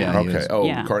Nemesis right now. Okay. Oh,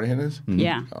 Carnahan is.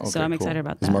 Yeah. So I'm excited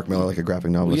about that. Is Mark Miller like a graphic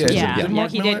novelist? Yeah.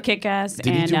 He did Kick-Ass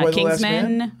and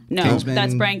Kingsman. No,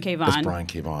 that's Brian K. Vaughan. That's Brian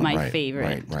K. Vaughan. My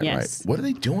favorite. Right. Yes. What are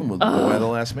they doing with Why the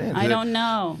Last Man? I don't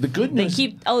know. The good news. They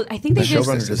keep. I think they just.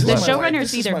 The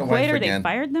showrunners either quit or they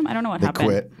fired them. I don't know what happened.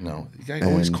 They quit. No, the guy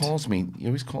always calls me. He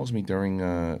always calls me during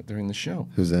the show.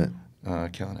 Who's that?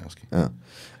 Kalinowski. Oh.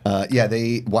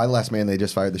 Why the Last Man, they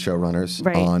just fired the showrunners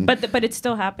on. But it's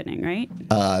still happening, right?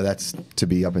 That's to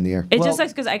be up in the air. It just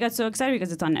sucks because I got so excited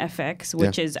because it's on FX,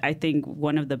 which is, I think,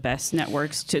 one of the best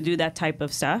networks to do that type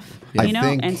of stuff. You know?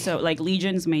 And so, like,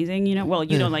 Legion's amazing, you know? Well,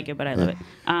 you don't like it, but I love it.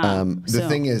 The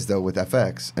thing is, though, with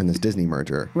FX and this Disney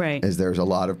merger, is there's a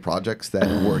lot of projects that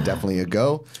were definitely a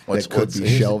go that could be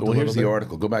shelved. Well, here's the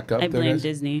article. Go back up. I blame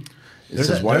Disney. There's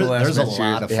a lot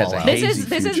of fallout.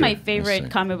 This is my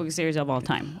favorite comic book series of all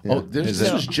time. Oh, this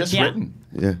was just written.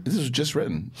 Yeah, this was just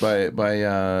written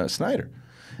by Snyder.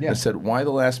 Yeah. It said, Why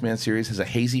the Last Man series has a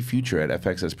hazy future at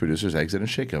FX as producers exit and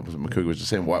shakeup. Macuga was just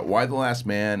saying, why the Last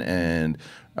Man? And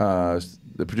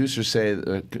the producers say,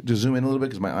 to zoom in a little bit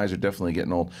because my eyes are definitely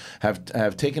getting old,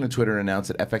 have taken to Twitter and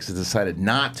announced that FX has decided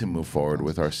not to move forward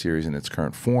with our series in its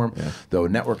current form, though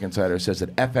Network Insider says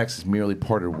that FX has merely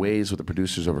parted ways with the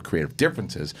producers over creative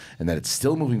differences and that it's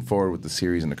still moving forward with the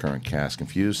series and the current cast.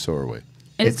 Confused? So are we.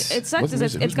 It sucks.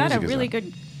 It's got a really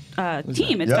good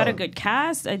team. It's got a good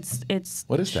cast. It's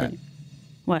What is that?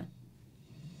 What?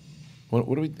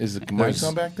 What do we? Is the mic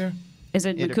on back there? Is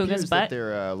it Macuga's butt? That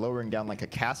they're lowering down like a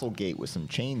castle gate with some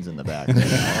chains in the back.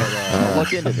 I'll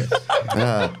look into this.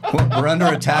 We're under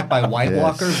attack by White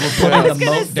Walkers. We're putting the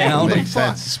moat down. Makes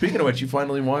sense. Speaking of which, you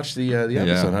finally watched the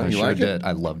episode, huh? You sure like it? it?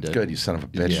 I loved it. Good, you son of a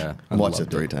bitch. Yeah, I watched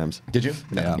it 3 times. Did you?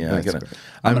 Yeah.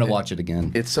 I'm gonna watch it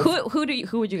again. It's so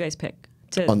who would you guys pick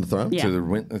on the throne? Yeah.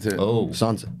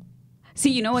 Sansa.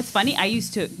 See, you know what's funny? I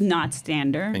used to not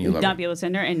stand her, not be able to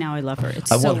stand her, and now I love her.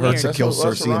 It's I so want her weird. to kill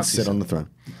Cersei and sit on the throne.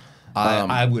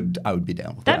 I would be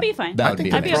down with that. That'd be fine. I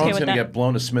think the I'd be throne's okay with going to that. get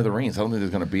blown to smithereens. I don't think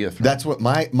there's going to be a throne. That's what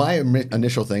my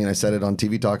initial thing, and I said it on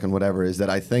TV Talk and whatever, is that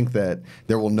I think that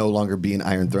there will no longer be an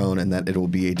Iron Throne and that it will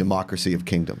be a democracy of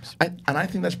kingdoms. And I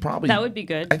think that's probably... That would be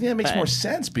good. I think that makes more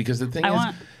sense because the thing is...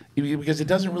 Because it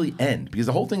doesn't really end. Because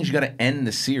the whole thing is you got to end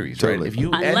the series, right? If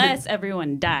you Unless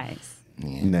everyone dies.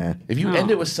 Nah. If you end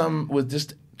it with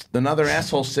just another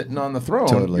asshole sitting on the throne,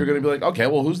 you're going to be like, okay,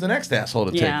 well, who's the next asshole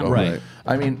to take over? Right.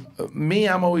 I mean,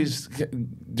 I'm always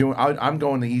I'm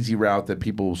going the easy route that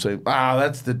people will say,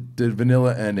 that's the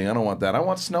vanilla ending. I don't want that. I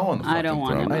want Snow on the fucking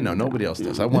throne. I know, nobody else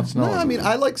does. I want Snow. No, I mean,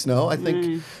 I like Snow. I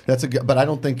think that's a good, but I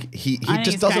don't think he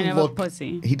just doesn't look.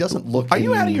 He doesn't look. Are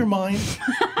you out of your mind?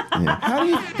 How do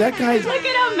you? That guy's. Look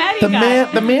at how mad he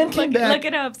got. The man came back. Look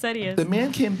at how upset he is. The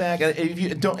man came back. And if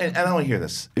you don't, and I don't hear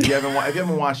this. If you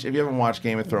haven't watched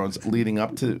Game of Thrones leading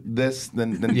up to this,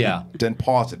 then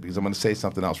pause it because I'm going to say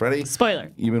something else. Ready?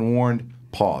 Spoiler. You've been warned.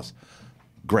 Pause.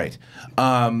 Great.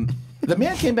 The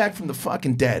man came back from the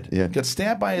fucking dead. Yeah. Got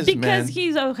stabbed by his men. Because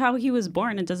he's how he was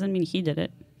born. It doesn't mean he did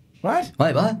it. What?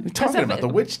 What? You're talking about the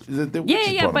witch. The witches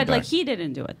brought him but like back. he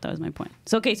didn't do it. That was my point.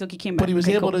 So okay, so he came back. But he was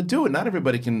Okay, able cool. to do it. Not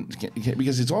everybody can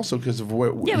because it's also because of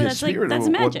what Yeah, but his that's like spirit. that's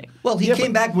or what- magic. Well, he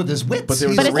came back with his wits. But there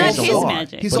was But a it's not reason his why.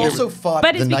 magic. He's But also fought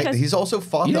but the it's night. because- He's also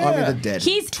fought the Army of the Dead.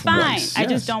 He's fine. twice. I Yes.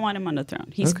 just don't want him on the throne.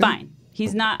 He's Okay. fine.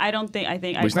 He's not. I don't think. I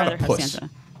think I'd he's not a rather have puss. Sansa.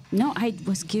 No, I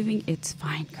was giving. It's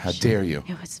fine. How Christian. dare you?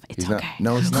 It's He's not- okay.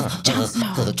 no, it's not. Jon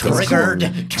Snow. Triggered.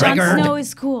 Jon Triggered. Snow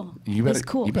is cool. You better, He's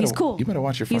cool. You better, He's cool. You better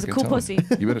watch your He's a fucking cool tone. pussy.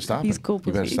 You better stop He's it. a cool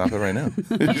You better pussy. stop it right now.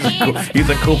 He's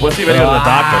a cool pussy. You better go to the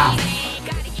doctor.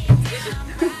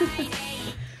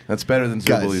 That's better than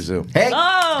Guys. Zoobly Zoo. Hey.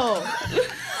 Oh.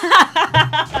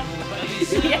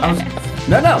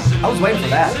 No. I was waiting for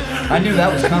that. I knew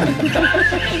that was coming.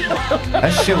 That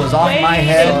shit was off my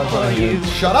head.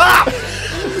 Shut up!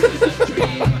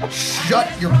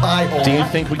 Shut your pie hole. Do you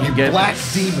think we can get Black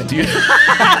demon. Do you,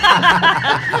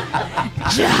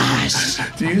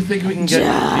 Josh. do you think we can get? Do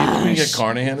you think we can get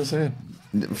Carnahan to say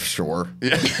it? Sure.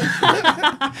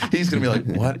 He's gonna be like,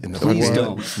 "What in the Please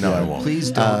world?" don't. No, I won't.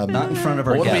 Please don't. Not in front of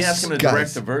our What if we guests. ask him to Guys.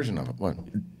 direct a version of it? What?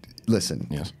 Listen.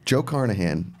 Yes. Joe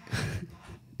Carnahan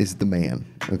is the man.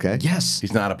 Okay. Yes.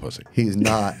 He's not a pussy. He's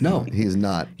not. No. he is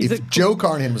not. He's If Joe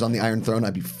Carnahan was on the Iron Throne,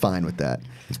 I'd be fine with that.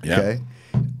 Yeah. Okay.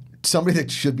 Somebody that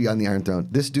should be on the Iron Throne.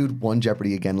 This dude won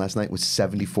Jeopardy again last night with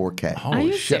 74K. Holy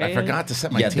you shit! I serious? forgot to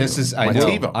set my Yeah, TiVo. this is. I my know.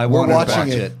 TiVo. I We're wanted to watching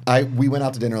watch it. We went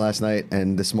out to dinner last night,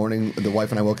 and this morning the wife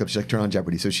and I woke up. She's like, "Turn on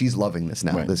Jeopardy." So she's loving this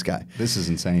now. Right. This guy. This is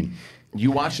insane. You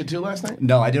watched it too last night?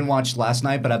 No, I didn't watch last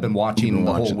night, but I've been watching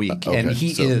the whole watching- week, okay, and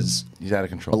he so- is. He's out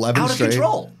of control. 11 Out of straight.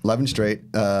 control. 11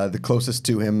 straight. The closest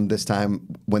to him this time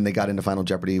when they got into Final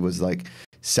Jeopardy was like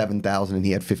 7,000, and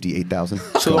he had 58,000.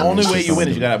 So the only way you win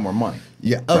is you gotta have more money.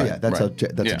 Yeah. Oh Right, yeah. That's right.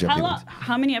 how Yeah. Jeopardy wins.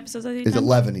 How many episodes has he Is done?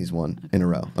 11 he's won in a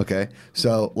row. Okay.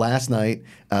 So last night,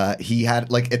 he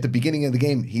had, like, at the beginning of the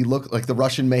game, he looked like the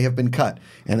Russian may have been cut.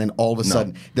 And then all of a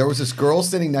sudden, there was this girl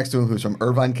sitting next to him who's from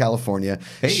Irvine, California.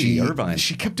 Hey, Irvine.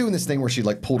 She kept doing this thing where she,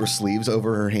 like, pulled her sleeves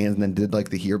over her hands and then did, like,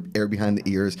 the hair behind the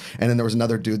ears. And then there was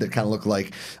another dude that kind of looked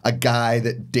like a guy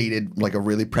that dated, like, a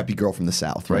really preppy girl from the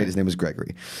South, right? His name was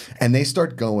Gregory. And they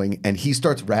start going, and he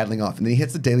starts rattling off. And then he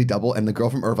hits the Daily Double, and the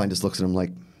girl from Irvine just looks at him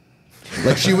like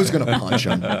she was gonna punch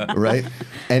him, right?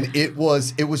 And it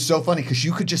was so funny because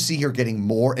you could just see her getting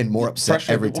more and more upset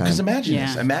every time. Because imagine Yeah.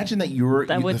 this. Imagine that you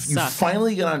would suck.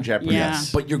 finally get on Jeopardy, Yeah.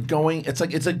 Yes. but you're going. It's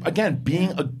like again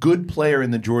being a good player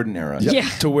in the Jordan era. Yeah.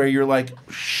 To where you're like,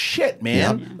 shit,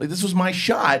 man. Yep. Like this was my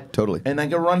shot. Totally. And I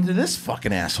got run into this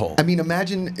fucking asshole. I mean,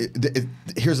 imagine.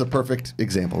 Here's a perfect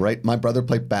example, right? My brother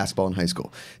played basketball in high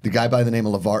school. The guy by the name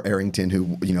of LeVar Arrington, who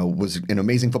was an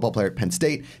amazing football player at Penn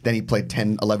State. Then he played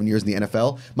 10, 11 years in the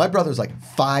NFL. My brother's like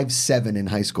 5'7" in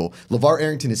high school. LeVar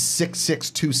Arrington is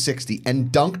 6'6", 260,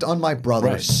 and dunked on my brother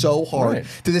Right. so hard. Right.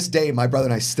 To this day, my brother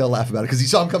and I still laugh about it because he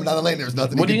saw him coming down the lane. There's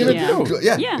nothing What he are could you do. gonna do?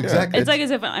 Yeah, Yeah, exactly. It's like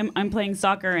as if I'm playing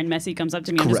soccer and Messi comes up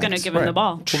to me. I'm just Correct. gonna give him the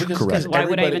ball. Well, because Correct. Why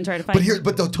would I everybody- even try to fight?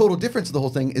 But the total difference of the whole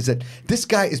thing is that this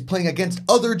guy is playing against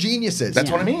other geniuses. That's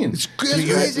what I mean. It's So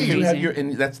you crazy. You have your,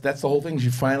 and that's the whole thing. Is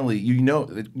you finally,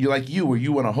 you're like where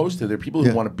you want to host it. There are people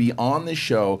who want to be on this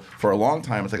show for a long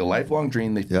time. It's like a lifelong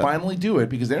dream. They finally do it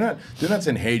because they're not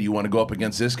saying, hey, do you want to go up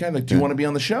against this guy? Like, do you want to be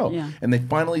on the show? Yeah. And they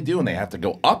finally do, and they have to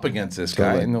go up against this guy,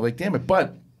 Totally. and they're like, damn it.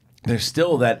 But there's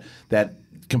still that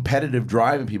competitive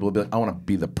drive, and people will be like, I want to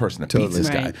be the person that beats this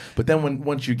guy. Right. But then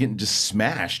once you're getting just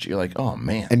smashed, you're like, oh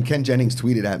man. And Ken Jennings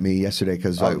tweeted at me yesterday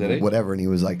because did he? whatever, and he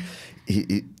was like,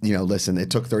 listen, it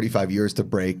took 35 years to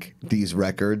break these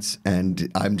records, and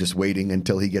I'm just waiting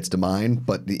until he gets to mine.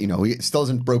 But he still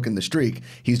hasn't broken the streak.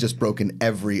 He's just broken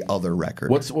every other record.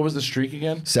 What was the streak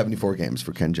again? 74 games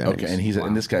for Ken Jennings. Okay,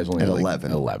 and this guy's only At like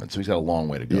 11. 11, so he's got a long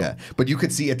way to go. Yeah, but you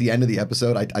could see at the end of the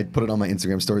episode, I put it on my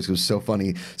Instagram stories because it was so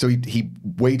funny. So he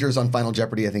wagers on Final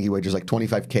Jeopardy. I think he wagers like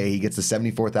 $25K. He gets the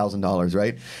 $74,000,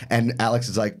 right? And Alex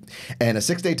is like, and a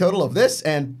 6-day total of this,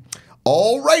 and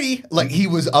alrighty, like he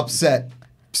was upset.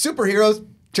 Superheroes.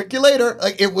 Check you later.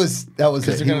 Like that was it. Because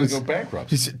they're going to go bankrupt.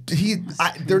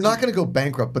 They're not going to go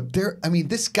bankrupt, but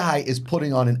this guy is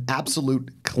putting on an absolute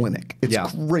clinic. It's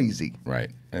crazy. Right.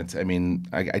 I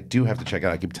do have to check it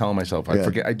out. I keep telling myself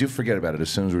I do forget about it as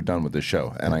soon as we're done with the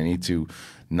show, and I need to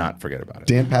not forget about it.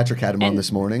 Dan Patrick had him on this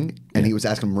morning, and he was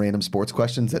asking him random sports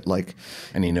questions that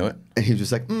and he knew it. And he was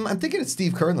just like, I'm thinking it's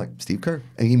Steve Kerr. And like, Steve Kerr.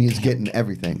 And he means getting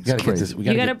everything. We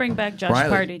got to bring back Josh Riley,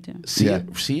 Party too. See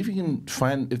if you can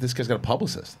find if this guy's got a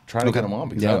publicist. Try to get him on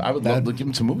because I would love to give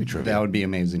him some movie trivia. That would be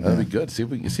amazing. That'd be good. See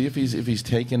if he's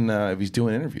taking if he's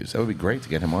doing interviews. That would be great to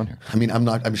get him on here. I mean,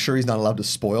 I'm sure he's not allowed to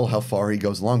spoil how far he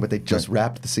goes along, but they just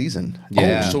wrapped the season.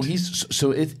 Yeah. Oh,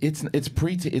 so it's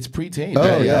pre-taped.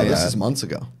 Oh yeah, this is months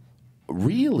ago.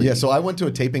 Really? Yeah, so I went to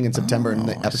a taping in September, and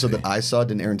the episode that I saw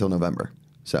didn't air until November.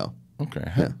 So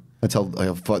okay, yeah, that's how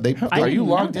far they. Are you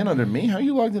logged in under me? How are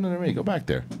you logged in under me? Go back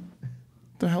there.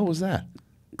 What the hell was that?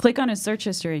 Click on his search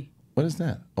history. What is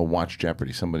that? Oh, watch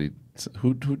Jeopardy. Somebody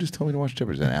who just told me to watch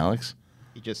Jeopardy. Is that Alex?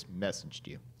 He just messaged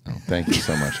you. Oh, thank you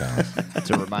so much, Alex.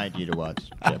 To remind you to watch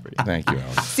Jeopardy. Thank you,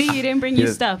 Alex. See, you didn't bring you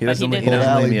stuff, but he did. He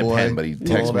doesn't leave me a boy. pen, but he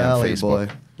texts me on Valley Facebook.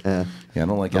 boy. Yeah. Yeah, I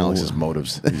don't like Alex's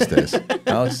motives these days.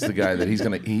 Alex is the guy that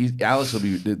Alex will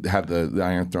have the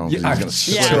Iron Throne because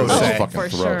he's going to slit his fucking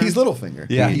throat. Sure. He's Littlefinger.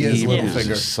 Yeah, he is He's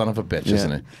Littlefinger. a son of a bitch,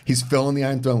 isn't he? He's filling the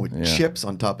Iron Throne with chips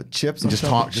on top of chips. Just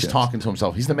talking to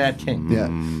himself. He's the Mad King.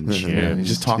 Yeah. He's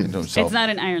just talking to himself. It's not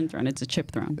an Iron Throne; it's a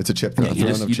chip throne. It's a chip throne.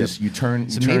 You turn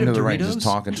to the right, just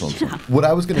talking to himself. What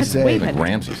I was going to say, Like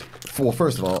Ramses. well,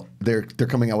 first of all, they're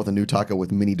coming out with a new taco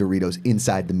with mini Doritos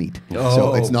inside the meat.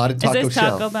 So it's not a taco Is this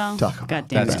shell. Taco Bell? Taco. God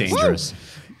damn That's it. dangerous.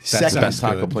 That's the Second, best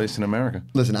taco place in America.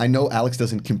 listen, I know Alex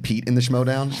doesn't compete in the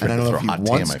Schmoedown, and I don't know Throw if he hot tea in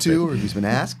wants my to face. or if he's been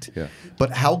asked. Yeah.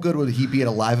 But how good would he be at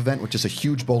a live event with just a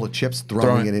huge bowl of chips,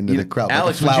 throwing it into the crowd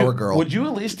Alex, like a flower girl? Would you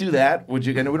at least do that? Would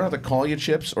you? And we don't have to call you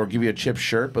chips or give you a chip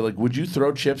shirt, but like, would you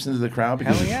throw chips into the crowd?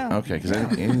 Because Hell yeah. Okay, because I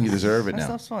think you deserve it That now.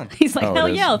 stuff's fun. He's like, Oh, hell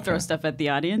it is? yeah, I'll throw Okay. stuff at the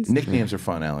audience. Nicknames are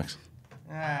fun, Alex.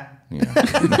 Ah. Yeah.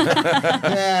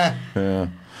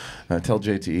 Tell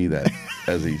JTE that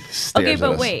as he stares Okay, at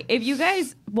but us. wait. If you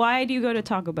guys, why do you go to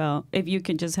Taco Bell if you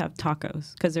can just have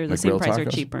tacos? Because they're the Like same real price or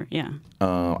tacos? cheaper. Yeah.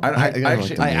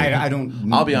 I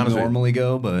don't I'll be honest with you. normally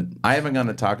go, but I haven't gone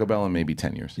to Taco Bell in maybe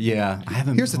 10 years. yeah, I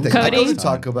haven't. Here's the thing. Cody? I go to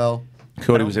Taco Bell.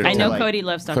 Cody was there. I know like- Cody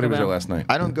loves Taco Cody was there Bell. last night.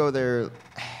 I don't go there.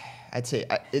 I'd say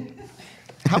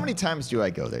how many times do I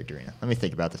go there, Dorina? Let me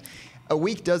think about this. A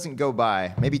week doesn't go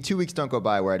by. Maybe 2 weeks don't go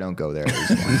by where I don't go there at least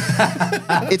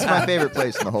once. It's my favorite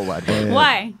place in the whole wide world.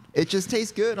 Why? It just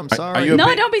tastes good. I'm sorry. Are you a No,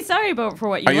 big- don't be sorry for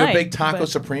what you Are you like. a big Taco but-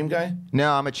 Supreme guy?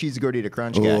 No, I'm a cheesy gordita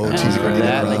crunch guy. Oh, cheesy gordita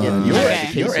That, crunch. like, you Your, know, Okay.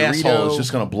 the your asshole quesarito. is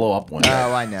just going to blow up one day.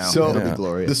 Oh, I know. So It'll be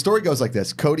glorious. the story goes like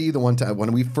this: Cody, the one time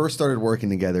when we first started working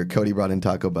together, Cody brought in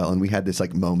Taco Bell, and we had this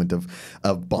like moment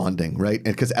of bonding, right?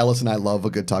 And because Ellis and I love a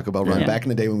good Taco Bell run. Yeah. Back in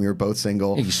the day when we were both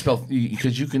single, Yeah,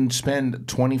 because you can spend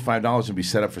 $25 and be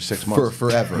set up for 6 months. for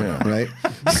forever, Yeah. right?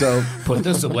 So Put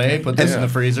this away. Put this in the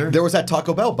freezer. there was that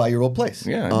Taco Bell by your old place,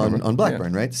 Yeah, I on remember.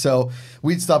 Blackburn, Yeah. right? So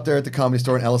we'd stop there at the Comedy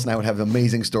Store, and Ellis and I would have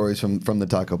amazing stories from the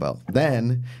Taco Bell.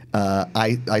 Then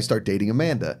I start dating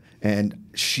Amanda, and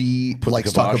she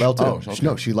likes Taco Bell too. Oh, okay.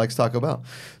 No, she likes Taco Bell.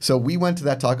 So we went to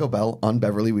that Taco Bell on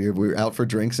Beverly. We were out for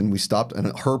drinks, and we stopped,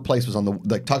 and her place was on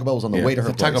the Taco Bell was on the Yeah. way to her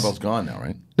The Taco place. Bell's gone now,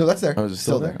 right? No, that's there. Oh, is it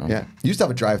still there? Okay. Yeah. Used to have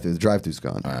a drive-through. The drive-through's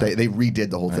gone. They redid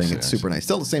the whole thing. see, It's I super see. nice.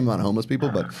 Still the same amount of homeless people,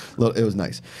 but it was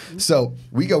nice. So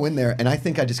we go in there, and I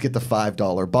think I just get the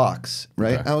 $5 box,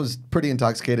 right? Okay. I was pretty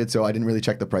intoxicated, so I didn't really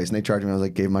check the price, and they charged me. I was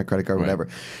like, gave my credit card, Right. whatever.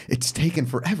 It's taken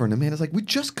forever, and Amanda's like, we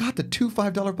just got the two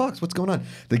 $5 box. What's going on?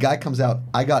 The guy comes out.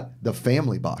 I got the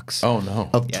family box. Oh, no.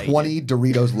 Of 20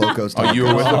 Doritos Locos. Oh, you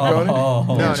were with him, Cody? no,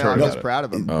 I was it. proud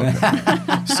of him.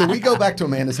 So we go back to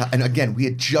Amanda's house, and again, we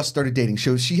had just started dating.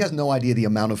 So she has no idea the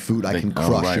amount of food I can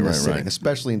crush in this sitting,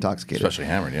 especially intoxicated. Especially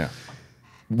hammered, yeah.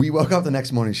 We woke up the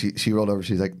next morning. She rolled over.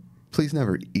 She's like, "Please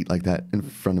never eat like that in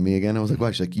front of me again." I was like,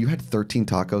 "Why?" She's like, "You had 13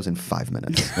 tacos in 5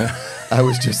 minutes." I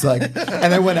was just like,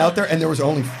 and I went out there, and there was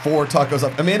only 4 tacos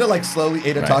up. Amanda like slowly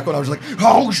ate a taco, and I was just like,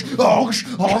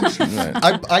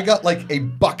 I got like a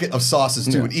bucket of sauces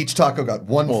too, and each taco got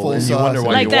one full and sauce. you wonder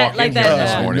why Like you that- walk like in here that,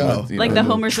 this morning no. with, you Like know, the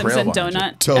Homer trail Simpson behind you.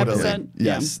 donut Totally. episode.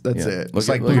 Yes, that's Yeah. it. It's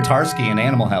like Blutarski in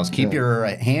Animal House. Keep your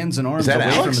hands and arms that away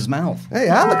Alex? from his mouth. Hey,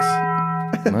 Alex.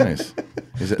 Nice.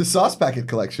 Is it? The sauce packet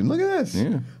collection. Look at this.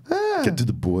 Yeah. Ah. Get to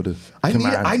the border. I Come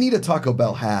need on. I need a Taco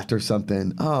Bell hat or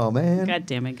something. Oh man. God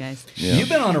damn it, guys. Yeah. You've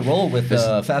been on a roll with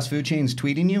fast food chains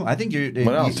tweeting you. I think you're.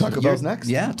 What else? Taco Bell's next?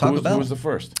 Yeah, Who Taco was, Bell. who was the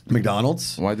first?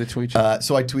 McDonald's. Why'd they tweet you?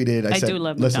 So I tweeted. I I said, do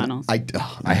love "Listen, McDonald's.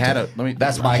 I had a. Let me.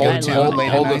 That's my hold, go-to hold,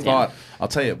 late hold at the night. thought. I'll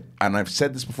tell you, and I've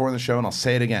said this before in the show, and I'll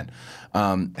say it again.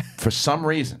 For some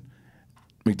reason,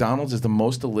 McDonald's is the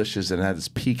most delicious, and it had this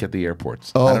peak at the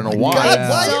airports. I don't know why. God,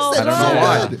 why is that I don't know so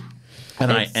why. good?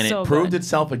 And It's it so proved good.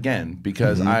 itself again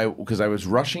because I was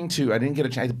rushing to. I didn't get a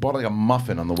chance. I bought like a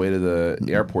muffin on the way to the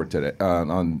airport today.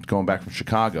 On going back from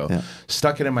Chicago,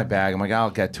 stuck it in my bag. I'm like, I'll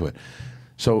get to it.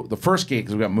 So the first gate,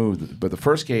 because we got moved, but the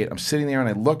first gate, I'm sitting there and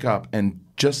I look up and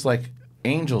just like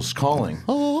angels calling.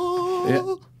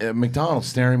 McDonald's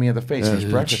staring me in the face. It was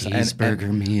breakfast.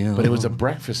 Cheeseburger meal. But it was a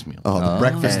breakfast meal. Oh, the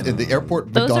breakfast at the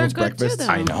airport Those McDonald's are good too, breakfast.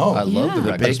 though. I know. I love the The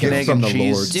breakfast. bacon, egg, from and the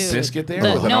cheese Lords. biscuit there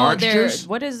The- with an no, orange they're juice.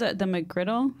 what is it? The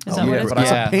McGriddle? Is Oh, that yeah, what it's but called?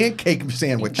 It's Yeah. a pancake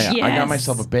sandwich. Yeah, I got Yes.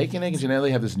 myself a bacon, egg, and now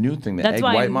they have this new thing, the That's egg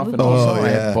why I white muffin. moved- Also, Oh, I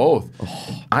yeah. had both.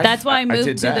 That's why I moved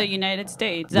did to that. the United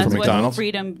States. That's what McDonald's?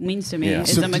 freedom means to me. Yeah.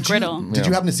 Is So a McGriddle. Did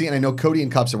you happen to see it? And I know Cody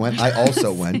and Copster went. I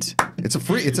also went. It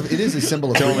is a symbol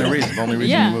of It's the only freedom. reason. you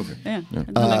Yeah, moved here. yeah. The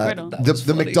McGriddle.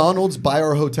 The McDonald's by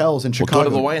our hotels in Well, Chicago. go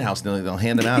to the White House and they'll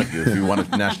hand them out if you want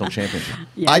a national championship.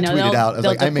 Yeah, I no, tweeted they'll- out. I was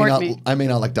they'll like, I deport me. may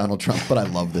not like Donald Trump, but I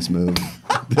love this move.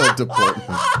 They'll deport me.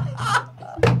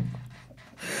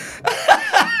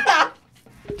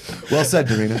 Well said,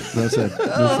 Dorina. Well said.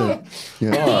 Well said.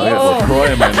 Yeah. Oh, I got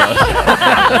LaCroix in my nose.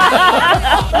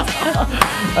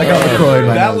 I got LaCroix in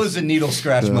my That nose. was a needle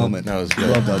scratch moment. That was good.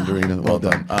 Well done, Dorina. Well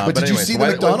done. But did you anyway, see so the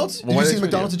why- McDonald's? why- Did why you did see they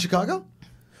McDonald's in Chicago?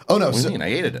 Oh no, What do you mean? I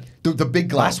ate it. the big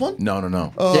glass one?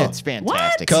 No. Yeah, it's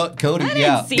fantastic. Cody, I didn't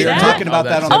yeah, see they were that. talking about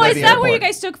that on the Oh, way is to the that where you airport.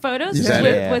 guys took photos Is that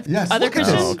it? with Yes, other look at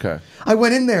Christians? this. Oh, okay. I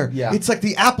went in there. Yeah. It's like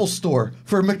the Apple store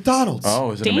for McDonald's.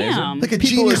 Oh, is it Damn. amazing? Like a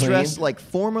People are genius. dressed like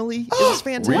formally. It was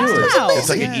fantastic. Really? Wow. It's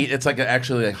like Yeah. it's like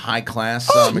actually a high class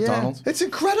Oh, McDonald's. It's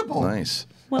incredible. Nice.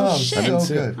 Well, Oh, shit.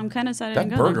 so good. I'm kind of sad I That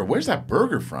didn't go burger. there. Where's that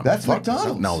burger from? That's Fuck.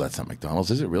 McDonald's. No, that's not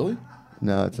McDonald's. Is it really?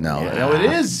 No, it's No, no,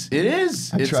 it is. It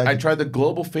is. tried- I tried the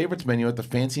global favorites menu at the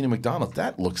Fancy New McDonald's.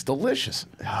 That looks delicious.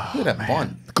 Look at that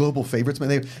bun. Global favorites, man.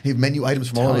 They have menu items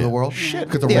from all over you. the world. Shit.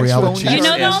 Look at the Yeah, Royale so cheese. You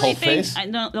know the Asshole only thing. face.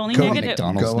 The only Go negative.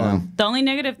 McDonald's Go now. on. The only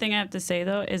negative thing I have to say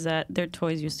though is that their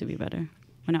toys used to be better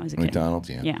when I was a kid. McDonald's,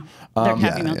 yeah. Yeah, their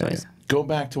Happy yeah, Meal yeah, toys. Go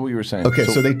back to what you were saying. Okay,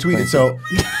 so they tweeted. So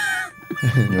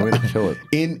You're way to kill it.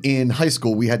 in high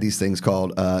school, we had these things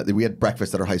called we had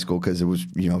breakfast at our high school because it was,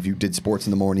 you know, if you did sports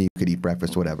in the morning, you could eat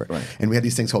breakfast, whatever. Right. And we had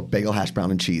these things called bagel, hash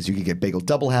brown, and cheese. You could get bagel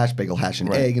double hash, bagel hash and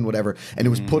Right. egg, and whatever. And it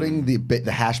was putting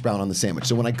the hash brown on the sandwich.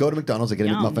 So when I go to McDonald's, I get a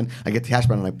Yum. McMuffin, I get the hash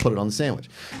brown, and I put it on the sandwich.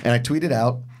 And I tweeted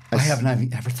out. I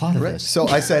haven't ever thought of this. So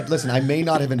I said, listen, I may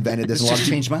not have invented this. This A lot just of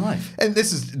changed my life. And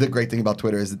this is the great thing about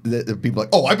Twitter is that the people are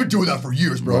like, oh, I've been doing that for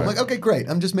years, bro. I'm Right. like, okay, great.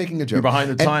 I'm just making a joke. You're behind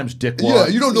the And- times, dickwad. Yeah,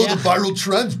 you don't know Yeah. the viral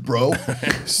trends, bro.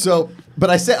 So, but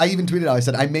I even tweeted out, I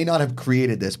said, I may not have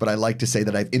created this, but I like to say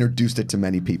that I've introduced it to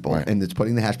many people. Right. And it's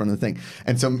putting the hash brown on the thing.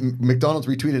 And so McDonald's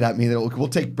retweeted at me that we'll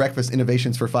take breakfast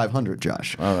innovations for 500,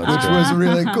 Josh. Oh, that's which good. was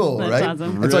really cool, That's right?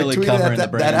 awesome. And so I Really tweeted covering that the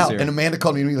that brands out. here. And Amanda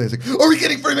called me immediately. She's like, are we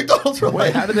getting free McDonald's for Wait,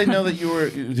 life? how did they know that you were?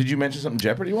 Did you mention something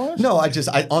Jeopardy was? No, on They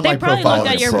my probably profile. looked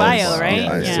at it your says- bio, right?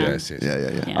 I see. Yeah. I see. Yeah.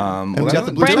 Yeah. And well, we got that's-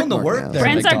 the We're check doing the mark work now. there.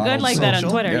 Friends are McDonald's good like that on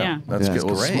social. Twitter. Yeah. That's Yeah, good.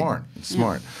 Well, it's great. smart.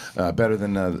 Smart. Better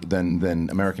than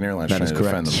American Airlines That trying is to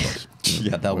correct. defend themselves.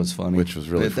 Yeah, that was funny. Which was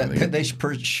really funny. They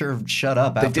sure shut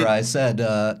up after did- I said,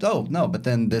 "Oh no," but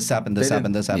then this happened, this They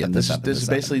happened, didn't- this happened, yeah, this happened. This is this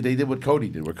basically they did what Cody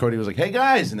did, where Cody was like, "Hey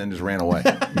guys," and then just ran away.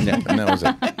 Yeah, and that was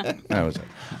it. That was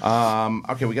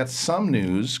it. Okay, we got some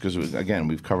news because again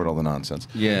we've covered all the nonsense.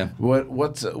 Yeah.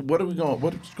 What's are we going?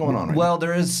 What's going on right Well,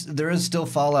 there is still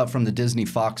fallout from the Disney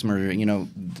Fox merger. You know,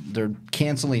 they're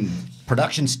canceling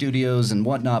production studios and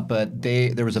whatnot, but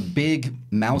there was a big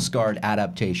Mouse Guard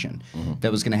adaptation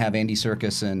that was going to have Andy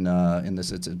Serkis in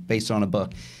this. It's based on a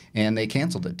book, and they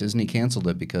canceled it. Disney canceled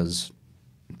it because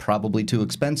probably too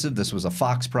expensive. This was a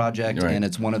Fox project, Right. and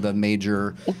it's one of the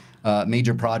major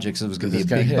projects. It was going to be a This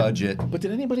guy big hit. budget. But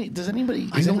does anybody?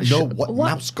 I don't know what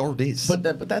Mouse Guard is. But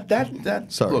that.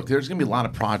 Sorry. Look, there's gonna be a lot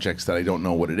of projects that I don't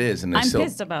know what it is, and they I'm still.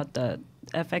 pissed about the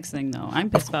FX thing though. I'm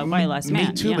pissed about Why Last Me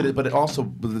Man. too, yeah. but it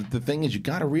also the thing is you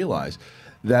got to realize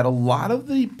that a lot of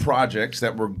the projects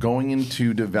that were going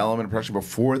into development and production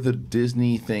before the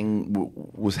Disney thing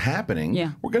was happening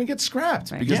were going to get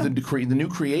scrapped because the new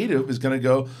creative is going to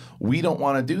go, we don't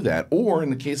want to do that, or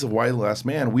in the case of Why Last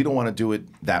Man, we don't want to do it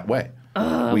that way.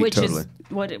 Which totally. is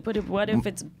what if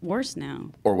it's worse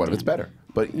now? Or what if it's better?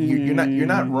 But you're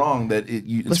not wrong that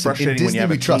it's Listen, frustrating in Disney when you have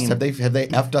we a trust. team. Have they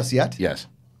effed us yet? Yes.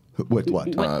 With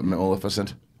what?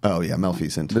 Maleficent. Oh yeah,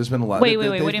 Maleficent. There's been a lot. Wait.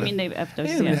 What do you mean they've effed us?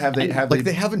 Yeah, yet?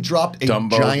 They haven't dropped a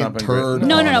Dumbo's not giant been great. turd.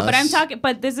 No, on but I'm us. talking.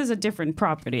 But this is a different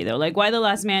property though. Like Why the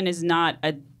Last Man is not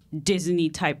a Disney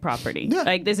type property. Yeah.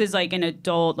 Like this is like an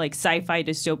adult, like sci-fi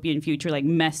dystopian future, like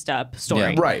messed up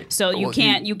story. Yeah, right. So you Well,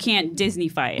 can't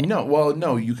Disney-fy it.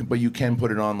 No, you can, but you can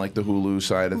put it on like the Hulu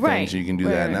side of Right. things. And you can do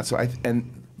Right, that, and right. that's why.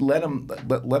 Let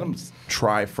them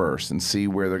try first and see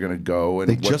where they're going to go. And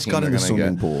They what just team got in they're the gonna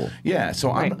swimming get. pool. Yeah,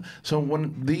 so Right. so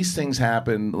when these things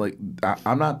happen, like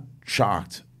I'm not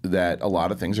shocked that a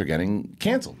lot of things are getting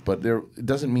canceled. But it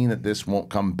doesn't mean that this won't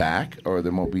come back or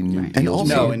there won't be new deals.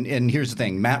 No, and here's the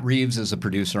thing. Matt Reeves is a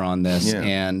producer on this,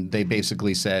 and they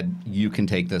basically said, you can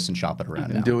take this and shop it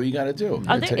around now. Do what you got to do.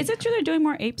 Is it true they're doing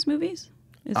more Apes movies?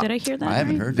 Did I hear that? I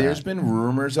haven't heard that. There's been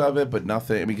rumors of it, but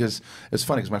nothing. Because it's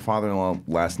funny, because my father-in-law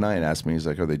last night asked me, he's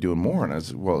like, are they doing more? And I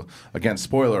said, well, again,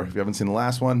 spoiler, if you haven't seen the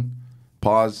last one,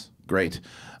 pause, great.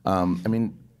 I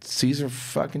mean, Caesar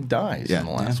fucking dies in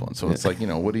the last one. So it's like,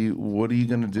 what are you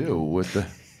going to do with the...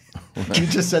 You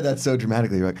just said that so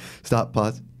dramatically. You're like, stop,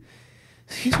 pause.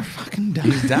 He's fucking done.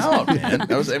 He's down, man.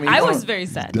 I was very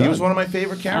sad. He was one of my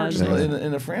favorite characters in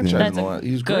the franchise. That's a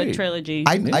He's good great. trilogy.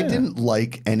 I didn't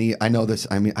like any. I know this.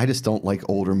 I mean, I just don't like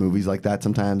older movies like that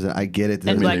sometimes, and I get it.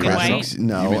 And black and white?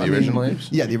 No, You mean the original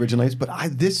Apes? Yeah, the original Apes.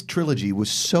 But this trilogy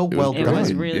was so well done. It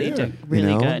was really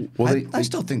good. Well, I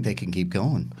still think they can keep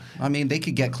going. I mean, they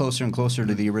could get closer and closer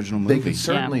to the original movie. They could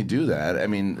certainly do that. I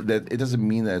mean, it doesn't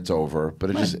mean that it's over,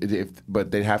 but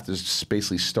but they have to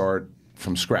basically start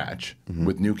from scratch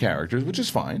with new characters, which is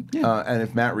fine. And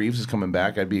if Matt Reeves is coming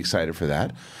back, I'd be excited for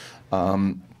that.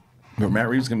 But Matt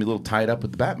Reeves is going to be a little tied up with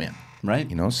the Batman, right?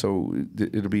 So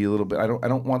it'll be a little bit. I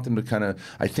don't want them to kind of.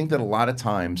 I think that a lot of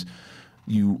times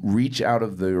you reach out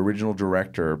of the original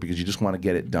director because you just want to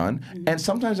get it done, and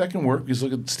sometimes that can work. Because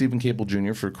look at Stephen Cable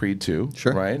Jr. for Creed 2,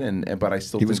 right? But I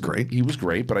still he was great. He was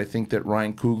great, but I think that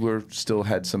Ryan Coogler still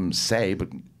had some say,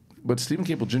 But Stephen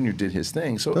Cable Jr. did his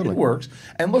thing, so it works.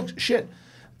 And look, shit,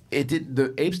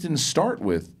 the Apes didn't start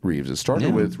with Reeves. It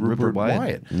started with Rupert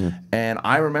Wyatt. Yeah. And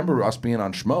I remember us being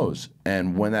on Schmoes,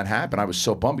 and when that happened, I was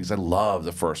so bummed because I loved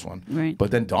the first one. Right.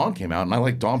 But then Dawn came out, and I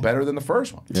like Dawn better than the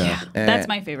first one. Yeah. That's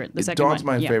my favorite. The second Dawn's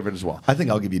one. my favorite as well. I think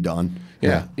I'll give you Dawn.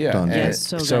 Yeah. Dawn.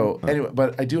 So anyway,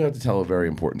 but I do have to tell a very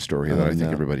important story that I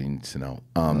think everybody needs to know.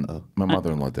 My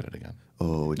mother-in-law did it again.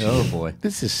 Oh boy.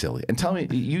 This is silly. And tell me,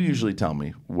 you usually tell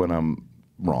me when I'm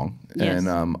wrong. Yes.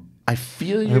 And I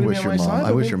feel you're going to be on my side.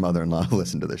 I wish your mother-in-law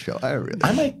listened to the show.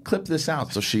 I might clip this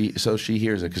out so she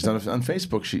hears it, because on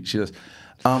Facebook she does.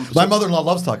 My mother-in-law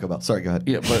loves Taco Bell. Sorry, go ahead.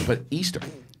 Yeah, but Easter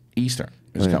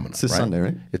is coming. It's this Sunday,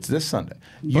 right? It's this Sunday.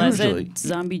 Blessed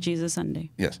Zombie Jesus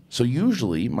Sunday. Yes. So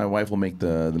usually my wife will make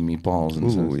the meatballs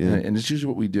and it's usually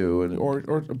what we do, or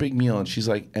a big meal. And she's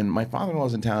like, and my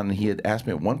father-in-law's in town, and he had asked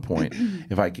me at one point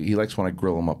if he likes when I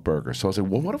grill him up burgers. So I said,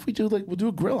 well, what if we'll do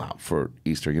a grill out for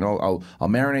Easter? I'll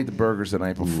marinate the burgers the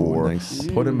night before. Nice.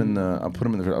 I'll put them in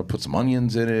I'll put some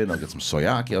onions in it. I'll get some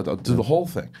soyaki. I'll do the whole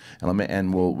thing.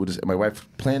 And we'll just, my wife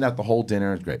planned out the whole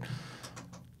dinner. It's great.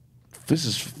 This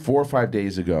is 4 or 5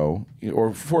 days ago,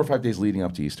 or 4 or 5 days leading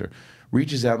up to Easter.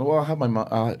 Reaches out,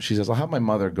 well, she says, I'll have my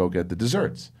mother go get the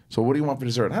desserts. So what do you want for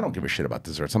dessert? I don't give a shit about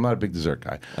desserts. I'm not a big dessert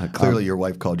guy. Clearly, your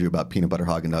wife called you about peanut butter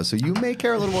Haagen-Dazs, so you may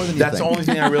care a little more than you think. That's the only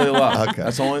thing I really love. Okay.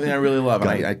 That's the only thing I really love.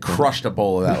 And I crushed a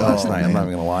bowl of that last night. I'm not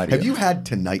even going to lie to you. Have you had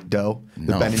Tonight Dough?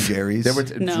 No. The Ben and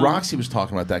Jerry's? No. Roxy was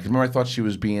talking about that, because remember I thought she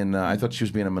was being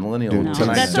a millennial. No.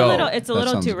 Tonight That's Dough. it's a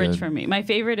little too rich good. for me. My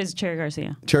favorite is Cherry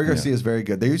Garcia. Cherry Garcia is very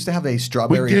good. They used to have a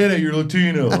strawberry. We get it, you're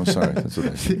Latino. Oh, sorry. That's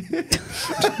what they said.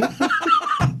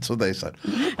 That's what they said.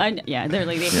 They're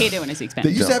like, they hate it when I speak They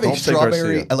Spanish. used to have a Don't say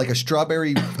Garcia.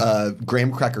 strawberry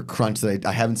graham cracker crunch that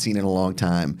I haven't seen in a long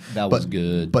time. That was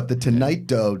good. But the Tonight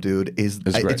Dough, dude,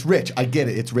 it's rich. I get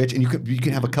it. It's rich, and you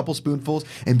can have a couple spoonfuls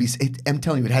and be. I'm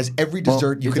telling you, it has every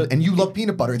dessert and you love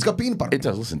peanut butter. It's got peanut butter. It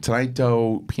does. Listen, Tonight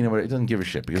Dough, peanut butter. It doesn't give a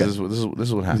shit, because this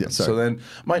is what happens. Yeah, so then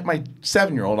my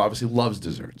 7-year-old obviously loves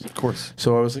desserts. Of course.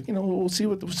 So I was like, we'll see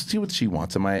what she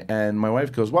wants. And my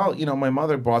wife goes, well, my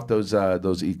mother bought those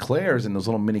éclairs and those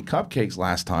little mini cupcakes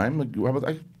last time.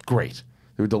 Great.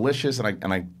 They were delicious,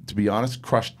 and I to be honest,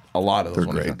 crushed a lot of those.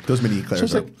 They're great. Those mini éclairs. So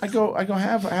it's like I go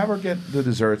have her get the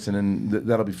desserts, and then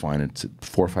that'll be fine. It's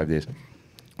 4 or 5 days.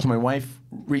 So my wife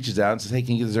reaches out and says, hey,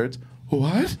 can you get desserts?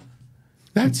 What?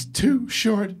 That's too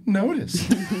short notice.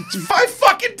 It's 5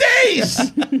 fucking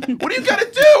days. What do you got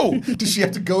to do? Does she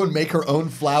have to go and make her own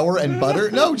flour and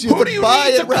butter? No, she has Who to do you buy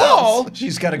need it to call?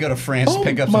 She's got to go to France to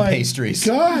pick up some pastries.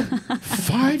 God,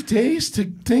 5 days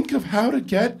to think of how to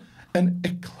get an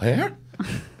éclair?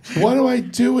 What do I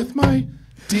do with my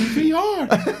DVR?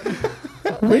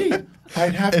 Wait,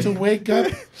 I'd have to wake up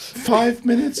 5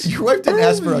 minutes. Your wife didn't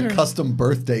ask for a custom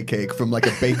birthday cake from like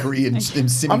a bakery in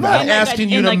Simi I'm not Valley. asking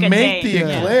you to make the day.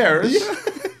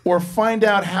 éclairs or find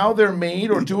out how they're made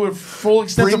or do a full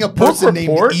extensive Bring a book person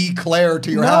report. named Eclair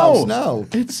to your house. No.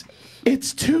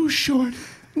 It's too short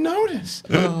notice.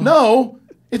 No,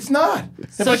 it's not.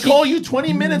 If I call you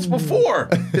 20 minutes before,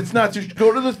 it's not. Just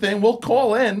go to the thing. We'll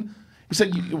call in. We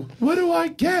said, what do I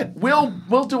get? We'll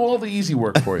do all the easy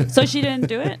work for you. So she didn't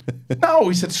do it? No,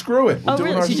 we said, screw it. We'll do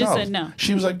it really? She just ourselves. said no.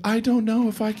 She was like, I don't know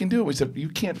if I can do it. We said, you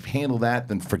can't handle that,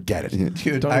 then forget it.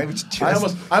 Dude, I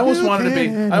almost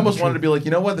wanted to be like,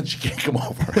 you know what? Then she can't come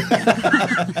over.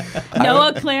 No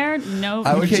eclair, no.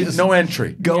 No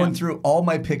entry. Going through all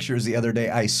my pictures the other day,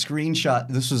 I screenshot.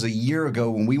 This was a year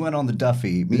ago when we went on the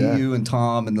Duffy, me, you, and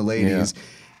Tom, and the ladies. Yeah.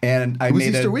 And I it was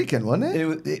made Easter weekend, wasn't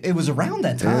it? It was around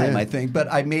that time, I think.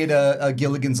 But I made a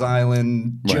Gilligan's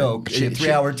Island joke, a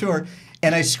 3-hour tour.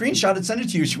 And I screenshot it, sent it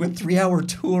to you. She went 3-hour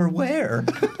tour where?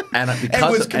 And it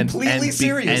was completely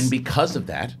serious. And because of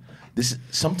that,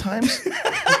 sometimes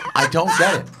I don't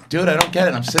get it. Dude, I don't get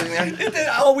it. I'm sitting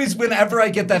there. Always, whenever I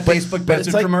get that Facebook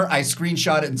message from her, I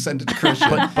screenshot it and send it to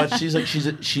Kristian. But she's like,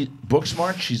 she's book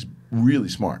smart. She's really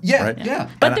smart. Yeah, right? Yeah.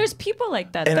 But there's people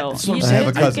like that, though. I have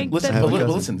a cousin.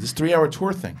 Listen, this 3-hour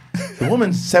tour thing. The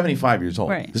woman's 75 years old.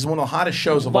 Right. This is one of the hottest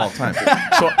shows of all time.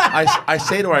 So I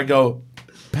say to her, I go,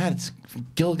 Pat, it's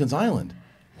Gilligan's Island.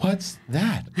 What's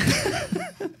that?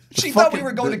 She thought we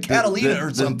were going to Catalina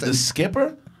or something. The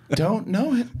skipper? Don't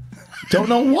know it. Don't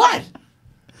know what?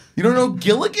 You don't know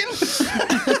Gilligan?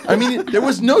 I mean, there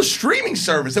was no streaming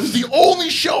service. It was the only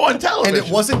show on television. And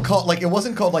it wasn't called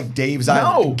like Dave's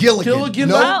Island. No, Gilligan.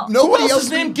 Nobody else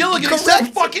is named Gilligan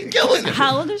except fucking Gilligan.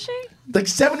 How old is she? Like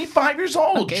 75 years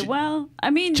old. Okay, well,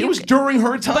 I mean, she was during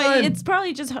her time. But it's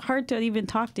probably just hard to even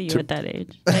talk to you at that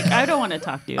age. Like, I don't want to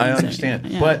talk to you. I understand,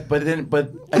 but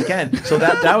again, so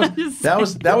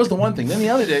that was the one thing. Then the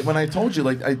other day when I told you,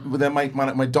 then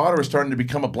my daughter was starting to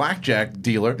become a blackjack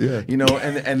dealer, you know,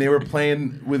 and they were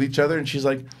playing with each other, and she's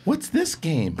like, "What's this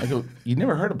game?" I go, "You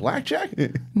never heard of blackjack?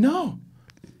 No.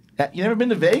 You never been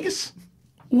to Vegas?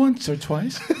 Once or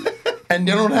twice." And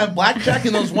you don't have blackjack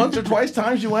in those once or twice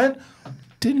times you went?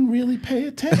 Didn't really pay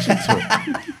attention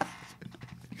to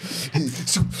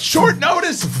it. Short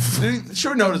notice.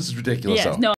 Short notice is ridiculous.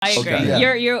 Yes, though. no, I agree. Okay.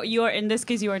 Yeah. You are in this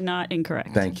case. You are not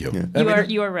incorrect. Thank you. Yeah.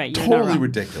 You are right. You're totally not wrong.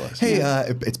 ridiculous. Hey,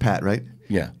 it's Pat, right?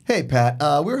 Yeah. Hey, Pat,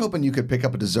 we were hoping you could pick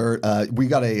up a dessert. We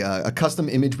got a custom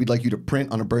image we'd like you to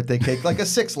print on a birthday cake, like a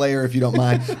 6-layer if you don't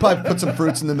mind. Probably put some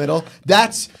fruits in the middle.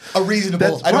 That's a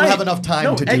reasonable. I don't have enough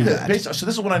time to do that. So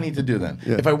this is what I need to do then.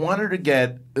 Yeah. If I want her to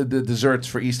get the desserts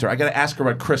for Easter, I got to ask her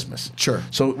about Christmas. Sure.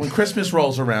 So when Christmas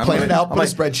rolls around, plan it out. Put a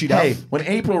spreadsheet out. Hey, when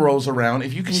April rolls around,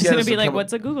 if you can She's get gonna us be like,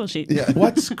 "What's a Google sheet? Yeah.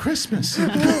 What's Christmas?"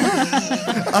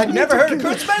 I never heard of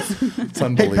Christmas. It's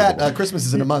unbelievable. Hey, Pat, Christmas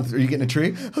is in a month. Are you getting a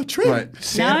tree? A tree. Right.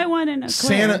 Now I want to know.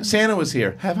 Santa was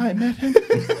here. Have I met him?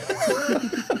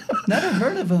 Never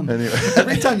heard of him. Anyway.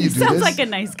 Every time you do this, sounds like a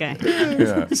nice guy.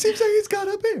 Yeah. It seems like he's got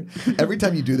up here. Every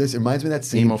time you do this, it reminds me of that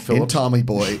scene Emo in Phillips? Tommy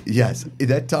Boy. Yes,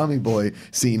 that Tommy Boy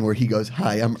scene where he goes,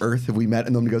 "Hi, I'm Earth. Have we met?"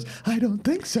 And then he goes, "I don't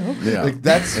think so." Yeah. Like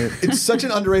it's such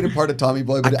an underrated part of Tommy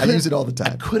Boy, but I use it all the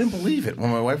time. I couldn't believe it when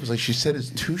my wife was like, she said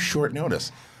it's too short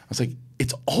notice. I was like,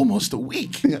 it's almost a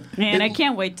week. Man, I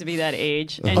can't wait to be that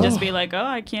age and just be like, "Oh,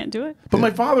 I can't do it." But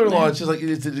my father-in-law is just like,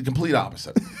 it's the complete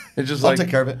opposite. It's just I'll like, take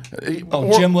care of it.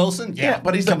 Jim Wilson? Yeah,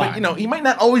 but he's like, you know, he might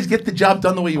not always get the job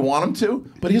done the way you want him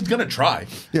to, but he's gonna try.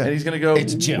 Yeah. And he's gonna go,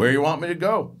 it's Jim. Where you want me to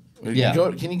go? Yeah.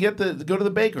 Can you go to the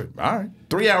bakery? All right.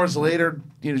 3 hours later,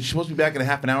 you know, she's supposed to be back in a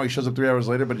half an hour. He shows up 3 hours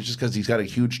later, but it's just because he's got a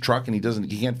huge truck and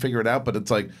he can't figure it out. But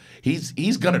it's like he's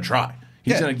gonna try.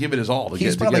 He's going to give it his all.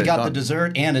 He's probably got the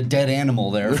dessert and a dead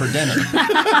animal there for dinner.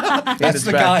 That's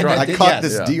the guy. I caught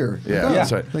this deer. Yeah,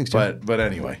 that's right. Thanks, Joe. But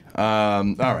anyway,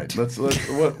 all right. Let's is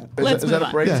that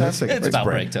a break time? It's about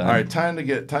break time. All right, time to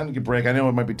get break. I know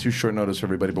it might be too short notice for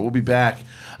everybody, but we'll be back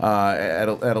at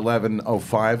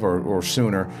 11:05 or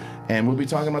sooner, and we'll be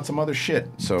talking about some other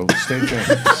shit. So stay tuned.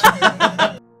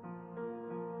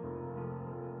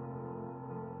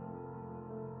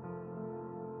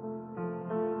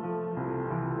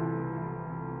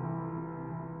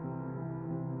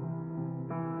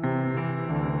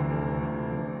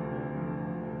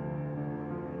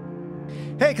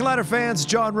 Hey, Collider fans,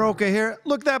 John Roca here.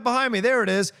 Look that behind me. There it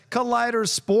is, Collider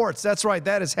Sports. That's right,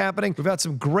 that is happening. We've got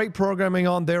some great programming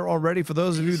on there already. For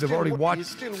those of you that have already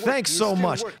watched, thanks so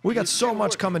much. We got so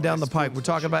much coming down the pipe. We're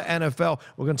talking about NFL.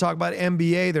 We're going to talk about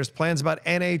NBA. There's plans about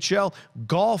NHL.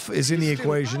 Golf is in the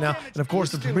equation now. And, of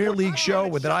course, the Premier League show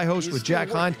that I host with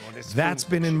Jack Hind, that's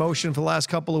been in motion for the last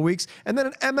couple of weeks. And then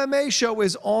an MMA show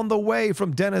is on the way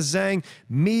from Dennis Zhang,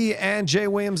 me, and Jay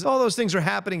Williams. All those things are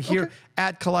happening here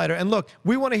at Collider. And look,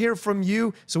 we want to hear from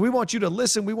you, so we want you to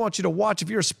listen. We want you to watch. If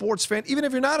you're a sports fan, even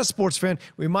if you're not a sports fan,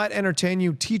 we might entertain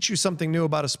you, teach you something new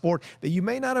about a sport that you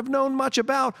may not have known much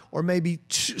about, or maybe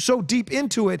so deep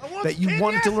into it that you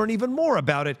wanted to learn even more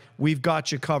about it. We've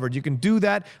got you covered. You can do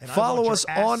that. Follow us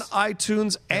on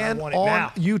iTunes and on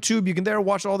YouTube. You can there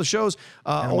watch all the shows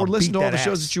or listen to all the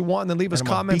shows that you want, and then leave us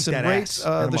comments and rate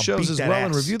the shows as well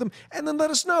and review them. And then let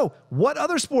us know what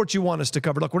other sports you want us to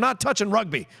cover. Look, we're not touching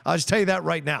rugby. I'll just tell you that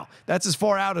right now. That's as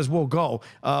far out as we'll go,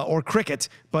 or cricket.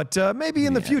 But maybe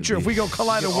in the future, if we go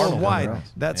Collider worldwide,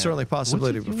 that's certainly a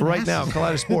possibility. But for right now,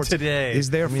 Collider Sports is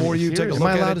there for you. Take a look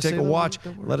at it, take a watch.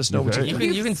 Let us know what you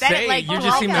think. You can say it. You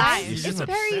just seem it's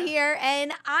Perry here,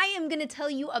 and I am going to tell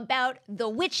you about The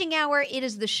Witching Hour. It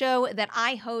is the show that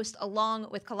I host along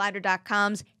with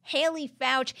Collider.com's Haley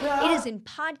Fouch. It is in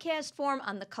podcast form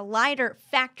on the Collider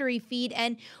Factory feed,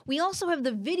 and we also have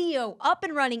the video up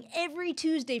and running every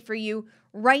Tuesday for you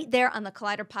right there on the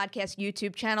Collider Podcast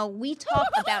YouTube channel. We talk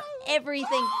about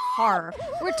everything horror.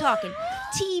 We're talking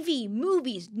TV,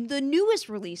 movies, the newest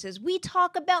releases. We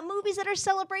talk about movies that are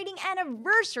celebrating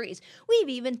anniversaries. We've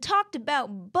even talked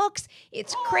about books.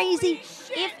 It's crazy.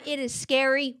 If it is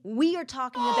scary, we are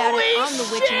talking about it on The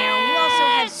Witching Hour. We also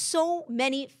have so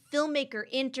many filmmaker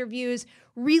interviews,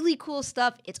 really cool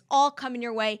stuff. It's all coming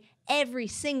your way every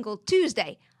single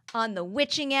Tuesday on The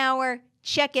Witching Hour.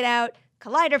 Check it out.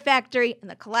 Collider Factory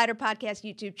and the Collider Podcast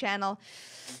YouTube channel.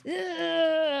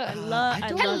 Hello,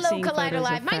 Collider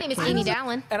Live. My name is Amy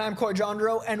Dallin. And I'm Coy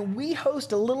Jandro, and we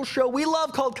host a little show we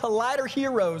love called Collider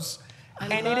Heroes.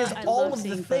 And it is all of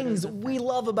the things we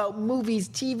love about movies,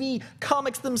 TV,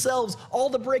 comics themselves, all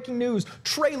the breaking news,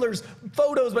 trailers,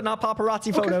 photos, but not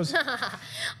paparazzi photos.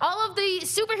 All of the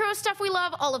superhero stuff we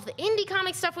love, all of the indie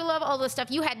comic stuff we love, all the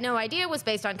stuff you had no idea was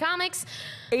based on comics.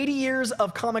 80 years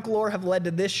of comic lore have led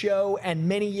to this show, and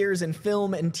many years in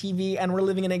film and TV, and we're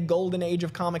living in a golden age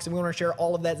of comics, and we want to share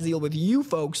all of that zeal with you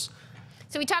folks.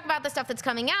 So we talk about the stuff that's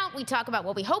coming out. We talk about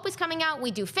what we hope is coming out.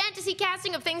 We do fantasy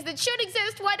casting of things that should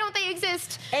exist. Why don't they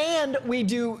exist? And we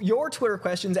do your Twitter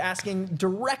questions asking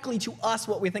directly to us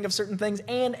what we think of certain things.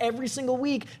 And every single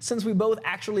week, since we both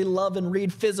actually love and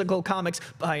read physical comics,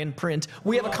 buy and print,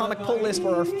 we have a comic pull list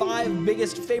where our 5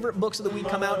 biggest favorite books of the week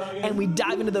come out, and we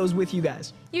dive into those with you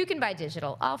guys. You can buy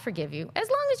digital. I'll forgive you. As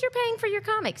long as you're paying for your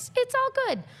comics. It's all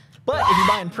good. But if you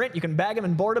buy in print, you can bag them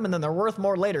and board them, and then they're worth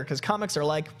more later, because comics are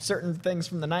like certain things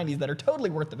from the 90s that are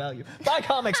totally worth the value. Buy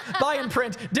comics, buy in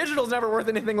print. Digital's never worth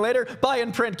anything later. Buy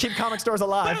in print. Keep comic stores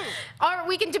alive. Or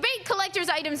we can debate collector's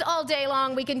items all day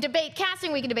long. We can debate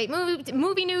casting. We can debate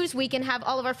movie news. We can have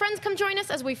all of our friends come join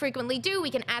us, as we frequently do. We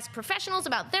can ask professionals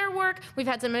about their work. We've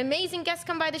had some amazing guests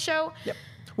come by the show. Yep.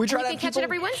 We try to have catch it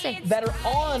every Wednesday. That are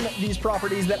on these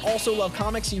properties that also love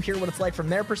comics. You hear what it's like from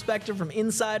their perspective, from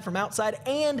inside, from outside,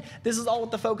 and this is all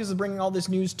with the focus of bringing all this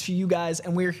news to you guys,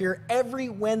 and we're here every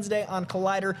Wednesday on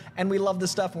Collider, and we love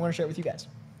this stuff and want to share it with you guys.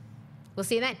 We'll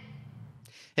see you then.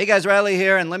 Hey guys, Reilly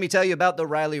here, and let me tell you about the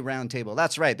Reilly Roundtable.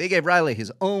 That's right, they gave Reilly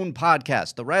his own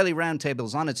podcast. The Reilly Roundtable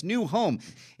is on its new home.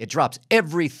 It drops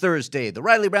every Thursday. The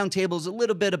Reilly Roundtable is a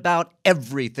little bit about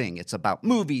everything. It's about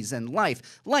movies and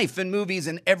life and movies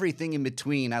and everything in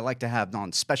between. I like to have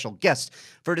on special guests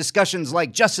for discussions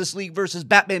like Justice League versus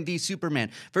Batman v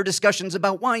Superman, for discussions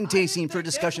about wine tasting, for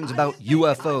discussions about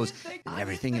UFOs, and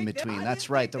everything in between. That's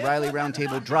right, the Reilly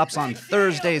Roundtable drops on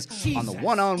Thursdays on the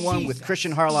One-on-One with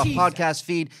Kristian Harloff podcast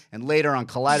feed, and later on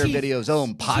Collider Video's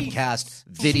own podcast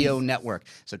video network.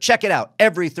 So check it out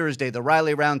every Thursday, the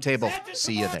Reilly Roundtable.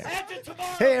 See you there.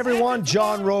 Hey everyone,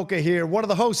 John Roca here, one of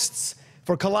the hosts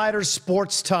for Collider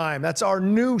Sports Time. That's our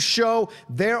new show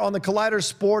there on the Collider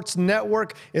Sports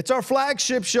Network. It's our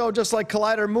flagship show, just like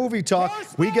Collider Movie Talk.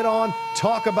 We get on,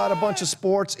 talk about a bunch of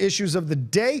sports issues of the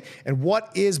day and what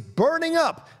is burning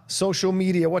up social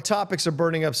media, what topics are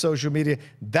burning up social media.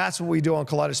 That's what we do on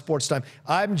Collider Sports Time.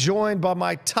 I'm joined by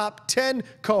my top 10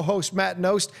 co-host, Matt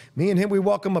Nost. Me and him, we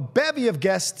welcome a bevy of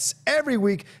guests every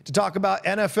week to talk about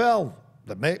NFL,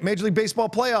 the Major League Baseball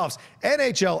playoffs,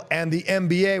 NHL, and the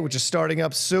NBA, which is starting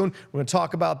up soon. We're going to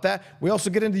talk about that. We also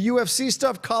get into UFC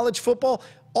stuff, college football,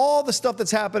 all the stuff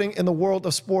that's happening in the world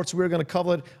of sports. We're going to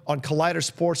cover it on Collider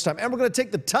Sports Time. And we're going to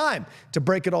take the time to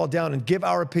break it all down and give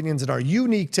our opinions and our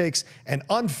unique takes and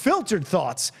unfiltered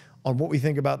thoughts on what we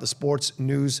think about the sports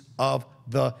news of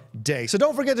the day. So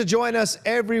don't forget to join us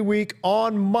every week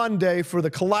on Monday for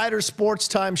the Collider Sports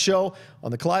Time show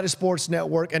on the Collider Sports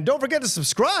Network. And don't forget to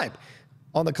subscribe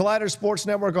on the Collider Sports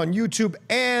Network on YouTube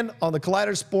and on the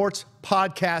Collider Sports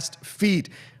podcast feed.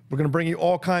 We're going to bring you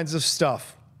all kinds of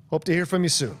stuff. Hope to hear from you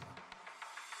soon.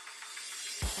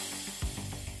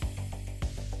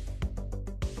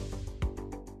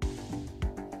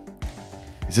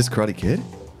 Is this Karate Kid?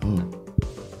 Oh.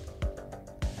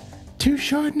 Too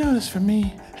short notice for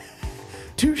me.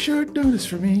 Too short notice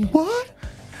for me. What?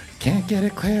 Can't get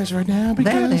éclairs right now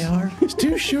because There they are. It's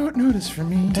too short notice for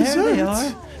me. There they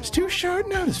are. It's too short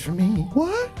notice for me.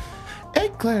 What?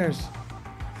 Éclairs.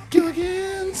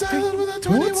 Gilligan salad with a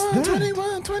 21,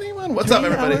 21, 21. What's up,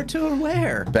 everybody? Hour tour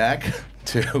where? Back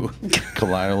to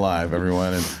Collider Live,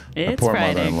 everyone, and It's poor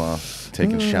Friday. mother-in-law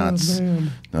taking shots.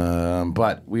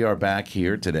 But we are back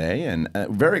here today, and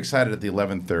very excited at the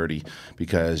 11:30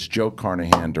 because Joe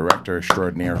Carnahan, director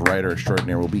extraordinaire, writer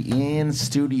extraordinaire, will be in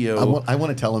studio. I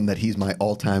want to tell him that he's my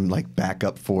all-time like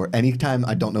backup for anytime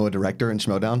I don't know a director in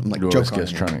Schmoedown. I'm like, Joe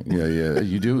Carnahan. Yeah,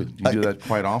 you do that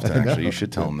quite often. Actually, you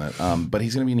should tell him that. But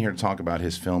he's going to be in here to talk about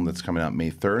his film that's coming out May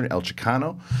 3rd, El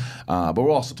Chicano. But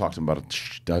we'll also talk to him about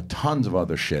tons of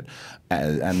other shit.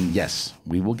 And yes,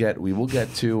 we will get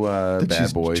to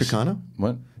Bad Boys. Chicano?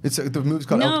 What? It's the movie's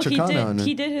called El Chicano.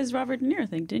 He did his Robert De Niro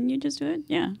thing. Didn't you just do it?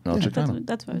 Yeah. El Chicano.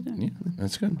 That's what I did. Yeah,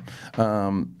 that's good.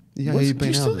 Yeah, you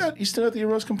still got the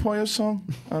Arroz con Pollo song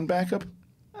on backup?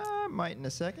 Might in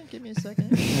a second. Give me a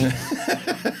second.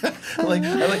 He's like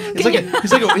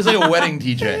a wedding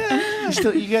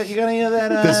DJ. You got any of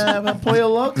that Pollo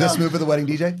Loco? This move of the wedding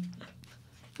DJ?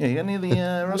 Yeah, you got any of the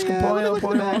Arroz con Pollo Loco?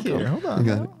 Hold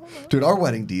on. Dude, our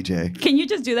wedding DJ. Can you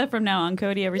just do that from now on,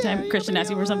 Cody, every time Kristian asks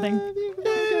you for something?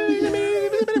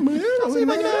 I'll see if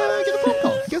I can get a phone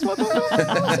call. Guess what?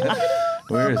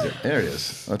 Where is it? There it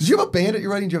is. Did you have a band at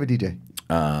your wedding? Did you have a DJ?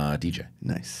 DJ.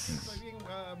 Nice.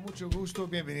 Mucho gusto,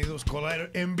 bienvenidos Collider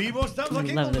en vivo. Estamos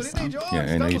aquí Love con this Dorina y song. yo. Yeah,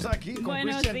 I know you Estamos aquí con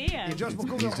Buenos Kristian días. y Josh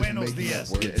Macuga. Buenos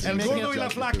días. El making gordo it y la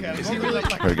up? flaca. El Is he gordo y la really-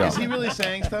 flaca. There we go. Is he really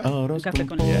saying stuff? Arroz Café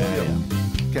con con pollo.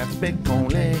 Café con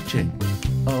leche.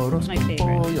 Arroz My con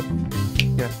favorite. pollo.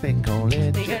 Café con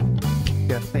They leche. good.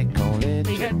 Café con They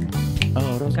leche. good.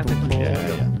 Arroz Café con con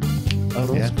pollo.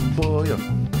 Arroz con pollo.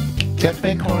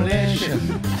 Café con leche.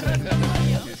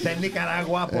 Está en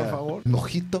Nicaragua, por favor.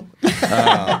 Mojito.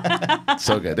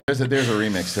 So good. There's a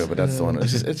remix to it, but that's the one.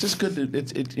 It's just good.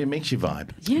 It makes you vibe.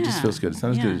 Yeah. It just feels good. It's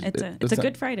not as Yeah, good. it's a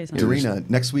good Friday song. Dorina,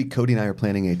 next week Cody and I are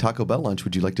planning a Taco Bell lunch.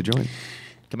 Would you like to join?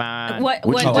 Come on. What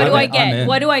Which- do I'm I in. get?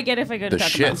 What do I get if I go to The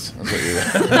Taco Bell? shits.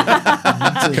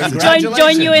 That's what you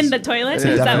Join you in the toilet? Is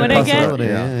that what I get? Possibility,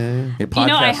 yeah. You're You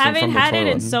know, I podcasting haven't from the had it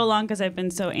toilet. in so long because I've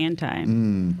been so anti.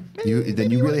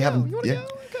 You really haven't. Yeah.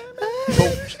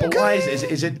 But why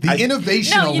is it The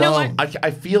innovation No, you know alone.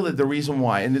 I feel that the reason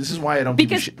why, and this is why I don't give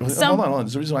you Because shit. some- Hold on. This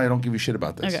is the reason why I don't give you shit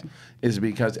about this. Okay. Is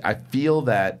because I feel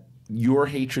that your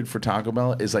hatred for Taco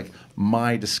Bell is like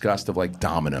my disgust of like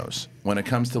Domino's. When it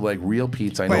comes to like real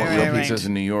pizza, I know what real pizza is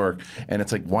in New York, and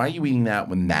it's like, why are you eating that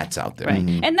when that's out there? Right.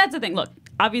 And that's the thing. Look,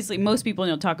 obviously, most people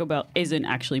know Taco Bell isn't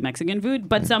actually Mexican food,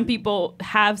 but some people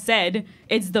have said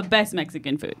it's the best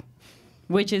Mexican food,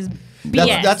 which is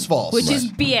BS. That's false. Which is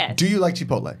BS. Do you like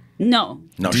Chipotle? No.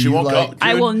 No, Do she you won't like- go.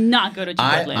 I Dude, will not go to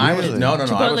Chipotle. I was no.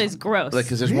 Chipotle I was, is gross. Like,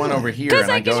 because there's one over here, Because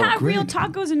and I I go. can have real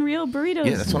tacos and real burritos.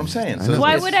 Yeah, that's what I'm saying. So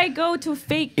Why it's- would I go to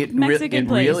fake It Mexican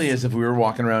place? really is if we were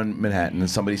walking around Manhattan and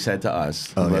somebody said to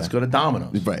us, let's go to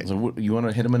Domino's. Right. So you want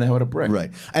to hit them in the head with a brick. Right.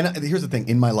 And here's the thing.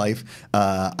 In my life,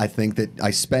 I think that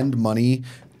I spend money.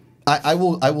 I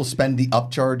will spend the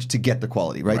upcharge to get the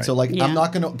quality, right? Right. So like Yeah. I'm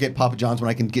not going to get Papa John's when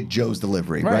I can get Joe's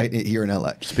delivery, Right. right? Here in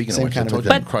LA. Speaking Same of which, kind I told of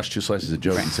you a I crushed 2 slices of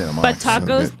Joe's in Santa But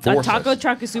Monica. tacos, Four a taco slices.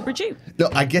 truck is super cheap. No,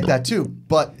 I get that too,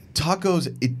 but tacos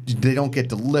they don't get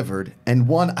delivered. And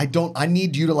one, I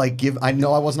need you to like give. I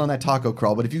know I wasn't on that taco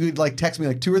crawl, but if you could like text me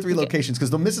like 2 or 3 locations, because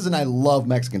the missus and I love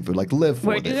Mexican food, like live for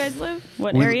Where it. do you guys live?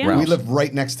 What we, area? We live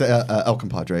right next to El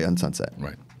Compadre on Sunset.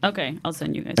 Right. Okay, I'll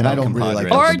send you guys. And I don't really like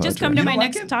El Or Compadre. just come to You my don't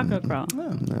like next it? taco crawl.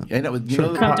 Yeah, no, you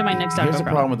know the Come to my next taco Here's the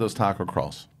crawl. problem with those taco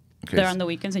crawls. Okay, They're on the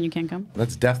weekends and you can't come?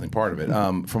 That's definitely part of it.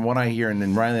 From what I hear, and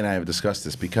then Reilly and I have discussed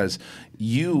this, because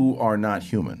you are not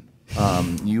human.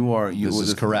 This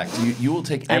is correct. You will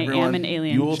take I everyone. am an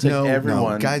alien. You will take No,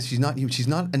 everyone. no, guys, she's not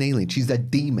an alien. She's a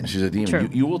demon. She's a demon. True.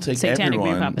 You will take Satanic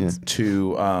Mary everyone Poppins.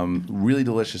 to really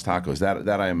delicious tacos.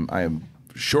 That I am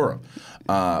sure of.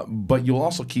 But you'll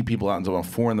also keep people out until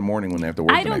 4 in the morning when they have to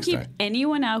work I the don't next keep day.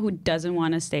 anyone out who doesn't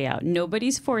want to stay out.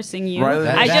 Nobody's forcing you. Riley,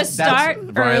 I that- just start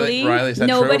early. Riley, is that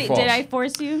true or Nobody false? did I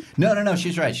force you? No,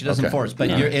 she's right. She doesn't Okay. force, but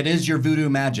Yeah. it is your voodoo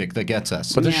magic that gets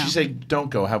us. But does Yeah. she say, "Don't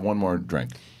go, have one more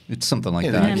drink"? It's something like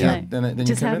Yeah, that. then, Yeah. like, then you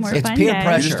just have convince more her. It's fun, peer guys.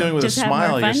 pressure. You're just doing it with Just a have more smile.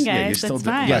 fun, you're guys. you're That's still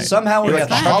fine. Yeah, somehow we're You're at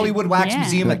the like, Hollywood Wax Yeah.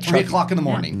 Museum at 3 o'clock in the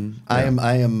morning. I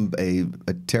am a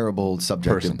terrible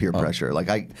subject Person. of peer Oh. pressure. Like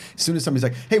as soon as somebody's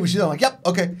like, "Hey, we should," I'm like, "Yep,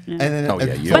 okay." And then Oh, yeah,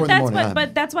 at you- 4 But in the that's morning, what.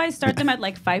 But that's why I start them at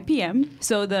like 5 p.m.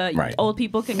 so the Right. old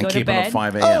people can and go to keep it bed. at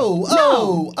 5 a.m.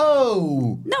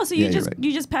 oh. No, so Yeah, you you're just right.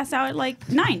 you just pass out at like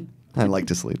 9. I like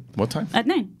to sleep. What time? At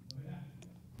 9.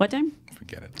 What time?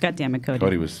 Forget it. God damn it, Cody.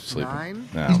 Cody was sleeping. 9?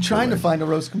 No, He's trying to find a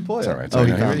roast con pollo. It's all right. Oh,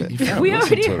 he found it. We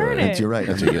already heard it. You're right.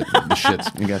 That's what you get. The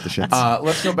shits. You got the shits.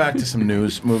 Let's go back to some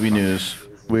news, movie news.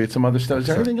 We had some other stuff. Is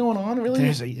there anything going on, really?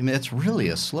 It's really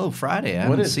a slow Friday. I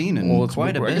What haven't is- seen in well, it's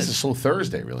quite a I bit. guess it's slow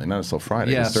Thursday, really, not a slow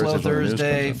Friday. Yeah, 'cause slow Thursday's when the news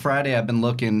Thursday. comes out. Friday, I've been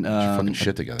looking. Fucking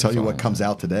shit together. Tell you That's what all. comes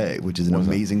out today, which is an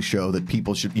amazing show that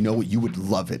people should. You know what? You would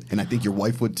love it, and I think your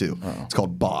wife would too. It's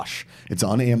called Bosch. It's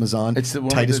on Amazon. It's the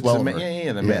one. Titus it's the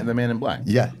Welliver. the man in black.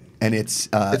 Yeah, and it's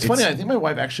funny. I think my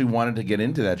wife actually wanted to get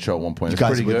into that show at one point. You It's guys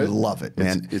pretty would good. love it,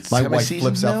 man. It's My how many wife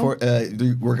seasons flips out now?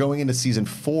 for. We're going into season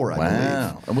 4, I believe.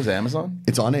 Wow. And was it Amazon?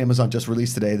 It's on Amazon. Just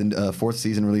released today. The 4th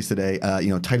season released today.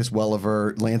 Titus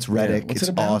Welliver, Lance Reddick. What's It's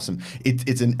it about? awesome.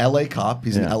 It's an LA cop.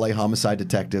 He's an Yeah. LA homicide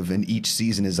detective, and each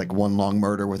season is like one long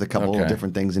murder with a couple of Okay.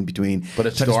 different things in between. But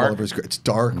it's Titus dark? Welliver's great. It's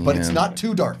dark, but it's Yeah. not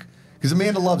too dark because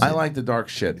Amanda loves it. I like the dark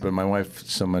shit, but my wife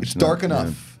so much. It's dark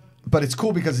enough. But it's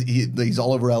cool because he's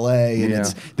all over LA, and Yeah.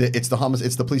 it's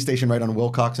the police station right on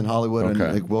Wilcox in Hollywood, and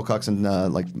Okay. like Wilcox and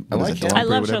like I what is like it, it. Dump I or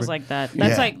love whatever? shows like that.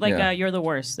 That's Yeah. You're the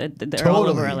worst. They're all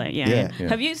over LA. Yeah. Yeah.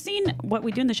 Have you seen What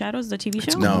We Do in the Shadows, the TV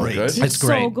show? No, Great. good. It's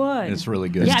great. so good. It's really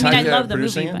good. Yeah, I mean, I Taika love the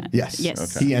producing movie. it? But Yes,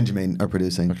 yes. He and Jermaine are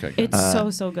producing. Okay. It's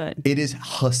so good. It is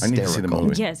hysterical. I need to see the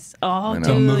movie. Yes. Oh, I know.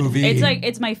 dude. The movie.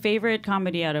 It's my favorite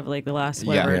comedy out of like the last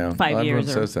whatever, 5 Everyone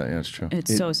years. says that. Yeah, it's true.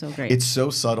 It's so great. It's so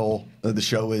subtle. The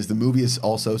show is. The movie is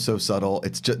also so subtle.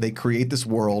 It's just they create this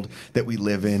world that we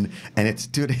live in, and it's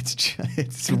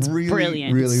really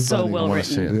brilliant. really It's so funny. well I want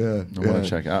to see it. Yeah, I want to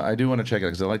check it. I do want to check it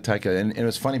because I like Taika, and it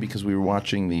was funny because we were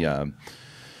watching the.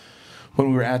 When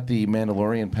we were at the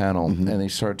Mandalorian panel, and they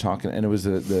started talking, and it was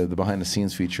the behind the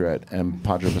scenes featurette, and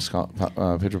Pedro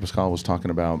Pascal was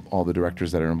talking about all the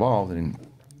directors that are involved, and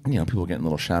people were getting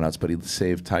little shout outs, but he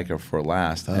saved Taika for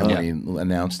last, and when he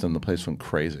announced him, the place went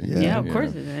crazy. Yeah, of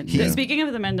course it did. Speaking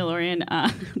of The Mandalorian,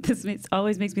 this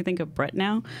always makes me think of Brett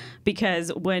now,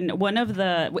 because when it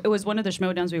was one of the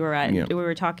Schmoedowns we were at, we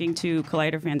were talking to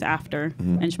Collider fans after,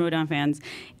 and Schmoedown fans,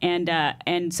 and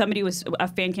a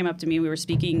fan came up to me, and we were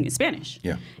speaking Spanish.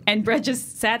 Yeah. And Brett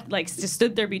just just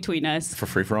stood there between us. For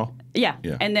free for all? Yeah.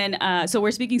 And then, so we're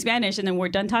speaking Spanish, and then we're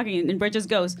done talking, and Brett just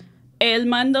goes, El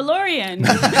Mandalorian.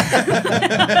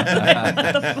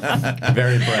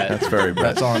 Very Brett. That's very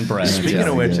Brett. That's on Brett. Speaking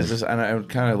of which,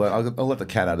 I'll let the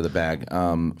cat out of the bag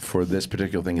for this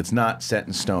particular thing. It's not set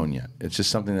in stone yet. It's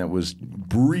just something that was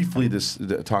briefly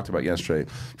talked about yesterday.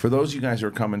 For those of you guys who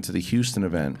are coming to the Houston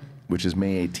event, which is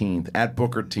May 18th at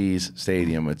Booker T's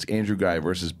Stadium, it's Andrew Guy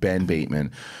versus Ben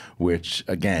Bateman, which,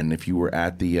 again, if you were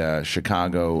at the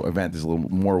Chicago event, there's a little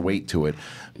more weight to it.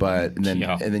 But and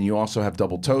then you also have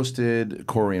Double Toasted,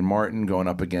 Corey and Martin going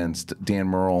up against Dan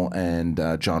Murrell and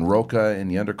John Roca in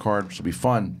the undercard, which will be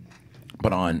fun.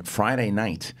 But on Friday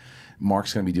night,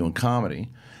 Mark's going to be doing comedy,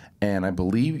 and I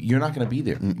believe you're not going to be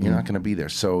there. You're not going to be there.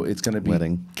 So it's going to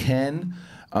be Ken.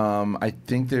 I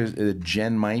think there's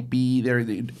Jen might be there.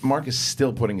 Mark is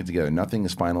still putting it together. Nothing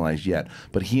is finalized yet.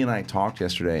 But he and I talked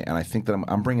yesterday, and I think that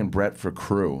I'm bringing Brett for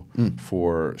crew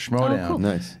for Schmoedown. Oh, cool.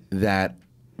 Nice. That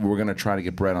we're going to try to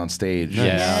get Brett on stage for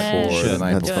Yes. the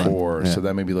night That's fun. before. Yeah. So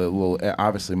that may be a little.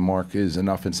 Obviously, Mark is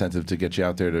enough incentive to get you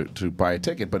out there to buy a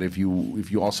ticket. But if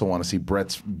you also want to see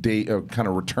Brett's kind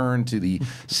of return to the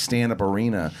stand-up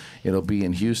arena, it'll be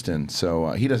in Houston.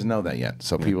 So he doesn't know that yet.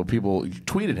 So people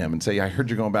tweeted him and say, "I heard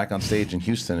you're going back on stage in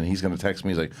Houston," and he's going to text me.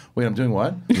 He's like, "Wait, I'm doing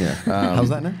what?" Yeah. How's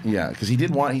that now? Yeah, because he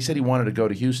said he wanted to go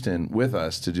to Houston with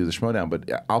us to do the Schmoedown, but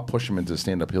I'll push him into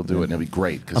stand-up. He'll do it, and it'll be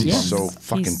great because he's so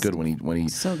fucking good when he.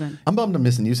 So good. I'm bummed I'm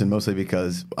missing Houston mostly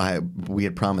because we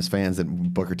had promised fans that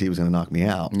Booker T was going to knock me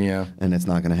out. Yeah. And it's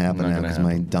not going to happen now because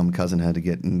my dumb cousin had to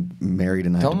get married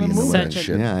and I had to be in the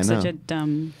wedding. Yeah, I know. Such a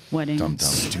dumb wedding. Dumb.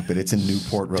 Stupid. It's in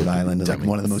Newport, Rhode Island. It's like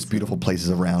one of the most beautiful places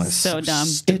around. It's So dumb.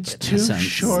 It's too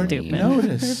short stupid.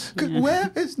 notice.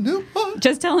 Where is Newport?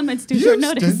 Just tell him it's too short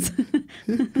notice.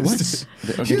 What's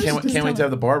Okay, can't wait to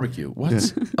have the barbecue.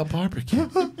 What's a barbecue?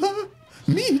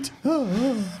 meat?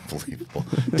 Unbelievable.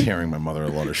 Tearing my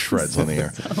mother-in-law to shreds on the air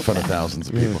in front of thousands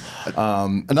of people.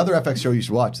 Another FX show you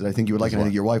should watch that I think you would like and I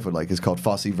think your wife would like is called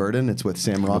Fosse Verdon. It's with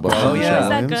Sam Rockwell. Oh, and yeah. Michelle Is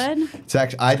that Williams. good? It's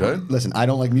actually, listen, I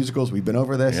don't like musicals. We've been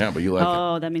over this. Yeah, but you like it.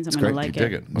 Oh, that means I'm great. going to like You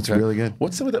dig it. it. It's really good.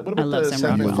 What about love the Sam Seth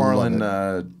Rockwell.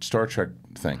 MacFarlane Star Trek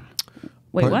thing?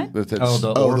 Wait, what? Oh, the Oh,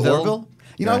 the Orville? Orville?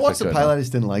 You know, I watched the good. pilot. I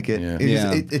just didn't like it.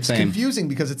 Yeah. It's same. confusing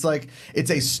because it's like it's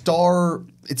a star.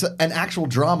 It's an actual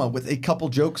drama with a couple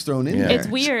jokes thrown in there. It's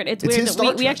weird. It's weird. his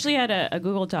Star We Trek. actually had a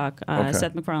Google Talk.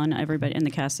 Seth MacFarlane, everybody in the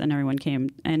cast, and everyone came,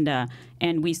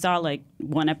 and we saw like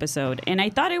one episode, and I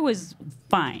thought it was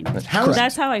fine.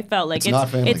 That's how I felt. Like It's not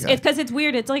Family Guy. it's because it's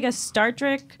weird. It's like a Star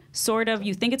Trek sort of.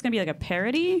 You think it's gonna be like a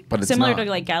parody, But it's similar not. to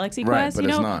like Galaxy Right, Quest, but you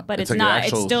it's know? not. But It's it's like an not. It's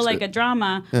actual- still like a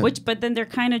drama. But then they're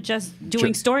kind of just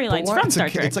doing storylines why- from it's Star a-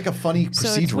 Trek. it's like a funny So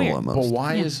it's procedural weird. almost. But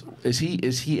why is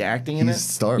he acting in He's it?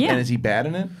 starving. Yeah. And is he bad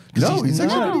in it? No, he's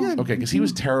actually not. pretty good. Okay, because he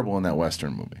was terrible in that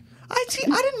Western movie. I didn't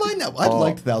mind that. I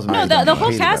liked 1,000 No, Miles. the whole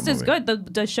hated cast that is movie.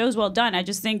 good. The show's well done. I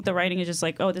just think the writing is just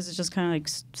like, oh, this is just kind of like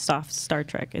soft Star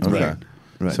Trek. It's Okay. weird.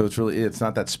 Right. So it's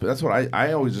not that. That's what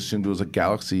I always assumed it was a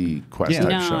Galaxy Quest type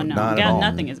No, show. no, Not at all.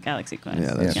 nothing is Galaxy Quest.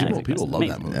 Yeah, that's Galaxy People Quest love is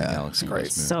that movie. Yeah, Galaxy it's great.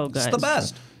 Quest, man. So good. It's the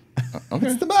best. Okay.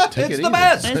 It's the best. Take It's it the easy.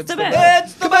 best. It's the best.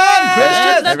 It's the best,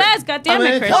 Christian. It's the best. God damn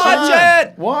it, Christian. Watch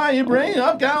it. Why are you bringing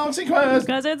up Galaxy Quest?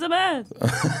 Because it's the best.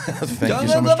 Thank you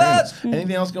so much.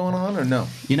 Anything else going on or no?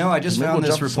 You know, I just Maybe found we'll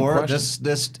this jump to some report. questions.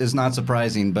 This is not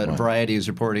surprising, but Variety is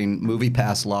reporting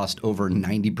MoviePass lost over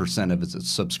 90% of its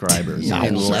subscribers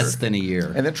in less than a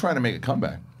year. And they're trying to make a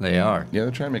comeback. They are. Yeah,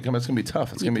 they're trying to make a comeback. It's gonna be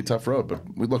tough. It's gonna be a tough road. But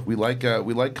we like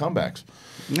comebacks.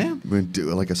 Yeah. We're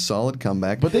doing like a solid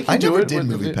comeback. But they can I do never it did with-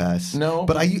 Movie Pass. No.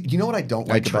 But you know what I don't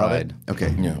like about it? tried.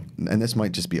 Okay. Yeah. And this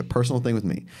might just be a personal thing with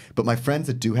me. But my friends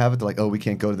that do have it, they're like, oh, we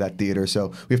can't go to that theater,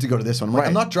 so we have to go to this one. I'm like, Right.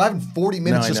 I'm not driving 40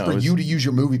 minutes I just know. for It was- you to use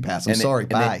your Movie Pass. I'm sorry.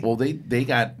 Bye. They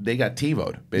got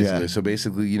TiVo'd basically. Yeah. So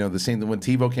basically, you know, the same thing when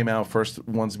TiVo came out, first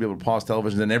ones to be able to pause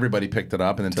television, then everybody picked it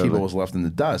up, and then Totally. TiVo was left in the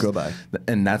dust. Goodbye.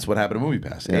 And that's what happened to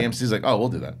MoviePass. Yeah. AMC's like, oh, we'll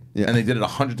do that. Yeah. And they did it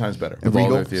 100 times better. And with all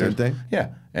Regal, their theaters. same thing? Yeah.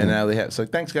 And now they have. It's like,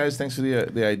 thanks guys, thanks for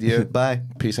the idea. Bye.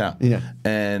 Peace out. Yeah.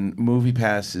 And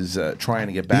MoviePass is trying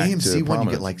to get The back AMC to one, you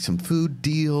prominence. get like some food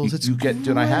deals. You get,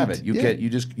 dude, I have it. great.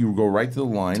 Yeah. You go right to the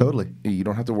line. Totally. You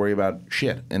don't have to worry about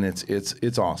shit, and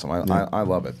it's awesome. I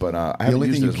love it. But I The haven't only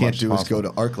used thing it you as can't much do as is go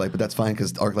possible. to ArcLight, but that's fine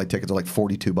because ArcLight tickets are like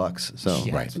 $42. So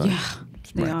Right. it's fine. Yeah,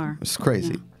 they are. It's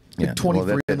crazy. Yeah, 20 well,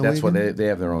 free in the that's why weekend. they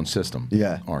have their own system.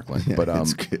 Yeah. ArcLight. Yeah, But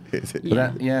it's good. but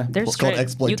that, yeah. They're It's called straight. You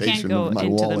exploitation can't go of my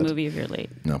into the wallet. movie if you're late.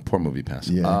 No, poor MoviePass.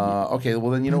 Yeah. Okay,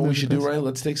 well then you know what we should do, right?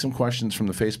 Let's take some questions from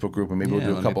the Facebook group, and maybe we'll Yeah,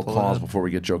 do a let me couple pull calls it up. before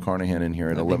we get Joe Carnahan in here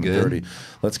at That'd be 11:30.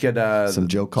 Let's get Some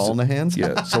Joe Carnahans?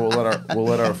 Yeah, so we'll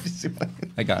let our.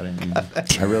 I got it.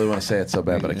 I really want to say it so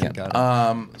bad, but I can't.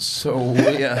 Got So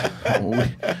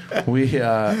we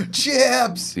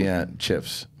Chips! yeah,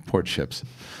 chips, poor chips.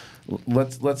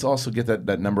 Let's also get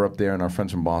that number up there, and our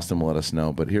friends from Boston will let us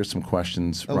know. But here's some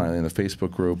questions, Reilly, in the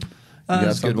Facebook group. You got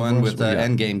That's a good something one for us? with What do you got?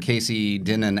 Endgame. Casey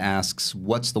Dinnan asks,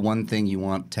 what's the one thing you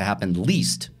want to happen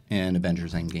least in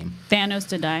Avengers Endgame? Thanos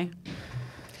to die.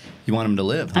 You want him to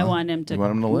live, I huh? want him to You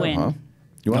want him to live, win. huh?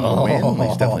 You want him to win? Well,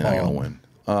 he's definitely not going to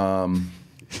win.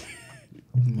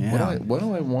 Yeah. What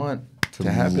do I want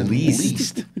to happen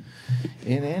least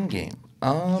in Endgame?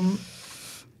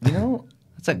 You know,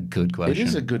 That's a good question. it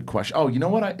is a good question. Oh, you know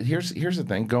what? Here's the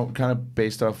thing. Go kind of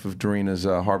based off of Dorina's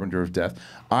Harbinger of Death.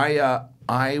 I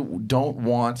don't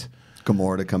want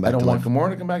Gamora to come back. I don't to want life. Gamora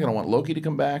to come back. I don't want Loki to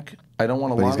come back. I don't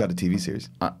want a But lot. he's got a TV series.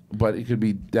 But it could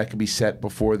be set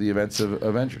before the events of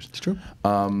Avengers. It's true.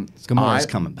 Gamora's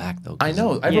coming back, though. I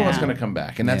know everyone's Yeah. going to come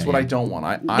back, and that's what I don't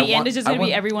want. The end is just going to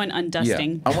be everyone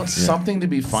undusting. Yeah, I want something to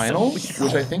be final, which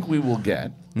I think we will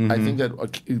get. I think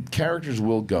that characters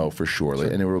will go for sure,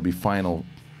 and it will be final.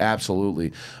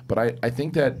 Absolutely, but I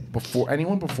think that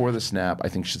anyone before the snap, I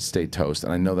think should stay toast,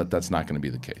 and I know that that's not going to be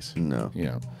the case. No. You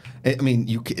know, I mean,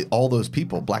 all those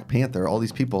people, Black Panther, all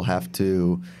these people have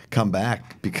to come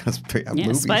back because they have Yeah,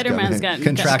 movies Spider-Man's coming.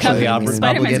 got Contractually Spider-Man's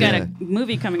got a obligated.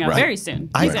 movie coming out Right. very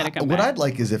soon. He's got to come What back. I'd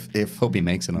like is if Hope he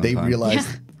makes it on they time. realize,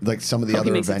 like some of the Hope he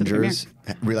other makes it to the Avengers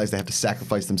realize they have to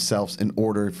sacrifice themselves in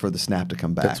order for the snap to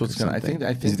come back. that's what's or going to. something.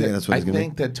 I think that's what I it's gonna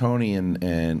think that Tony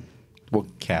and well,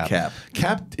 Cap.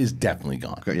 Cap is definitely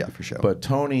gone. Okay, yeah, for sure. But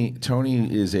Tony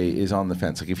is on the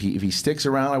fence. Like if he sticks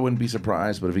around, I wouldn't be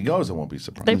surprised. But if he goes, I won't be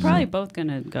surprised. They're probably both going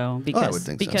to go because would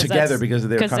think so. because Together that's- because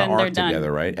they're kind then of they're arc done. together,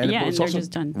 right? Yeah, and it's they're also-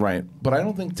 just done. Right, but I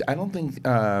don't think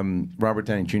Robert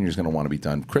Downey Jr. is going to want to be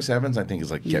done. Chris Evans, I think,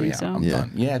 is like, You yeah, think yeah, so? I'm Yeah.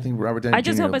 done. Yeah, I think Robert Downey. I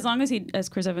just Jr. hope as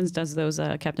Chris Evans does those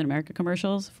Captain America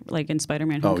commercials, like in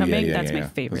Spider-Man Oh, Homecoming, yeah, that's yeah, my yeah.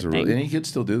 favorite Those are thing. really- and he could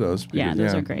still do those. Yeah,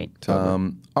 because- those are great.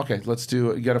 Okay, let's do.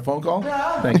 You got a phone call?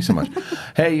 Thank you so much.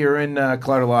 Hey, you're in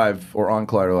Collider Live or on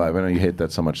Collider Live. I know you hate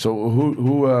that so much. So who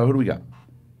do we got?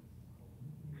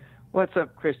 What's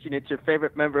up, Kristian? It's your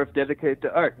favorite member of Dedicated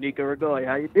to Art, Nico Rigoli.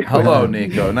 How you doing? Hello,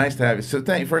 Nico. Nice to have you. So,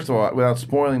 first of all, without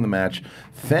spoiling the match,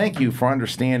 thank you for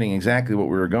understanding exactly what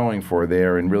we were going for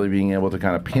there and really being able to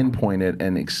kind of pinpoint it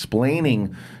and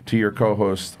explaining to your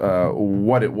co-host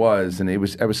what it was. And I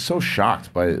was so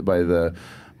shocked by the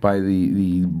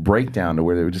breakdown to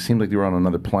where it just seemed like they were on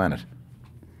another planet.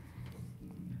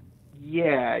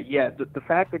 Yeah. The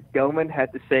fact that Doman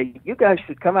had to say, you guys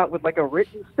should come out with like a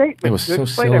written statement It was to so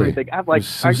explain silly. everything. I'm like,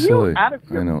 so are silly. you out of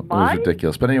your I know. mind? It was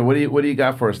ridiculous. But anyway, what do you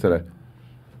got for us today?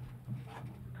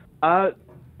 I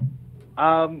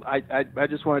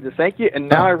just wanted to thank you, and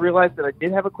now I realize that I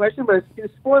did have a question, but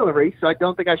it's spoilery, so I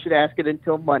don't think I should ask it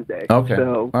until Monday. Okay.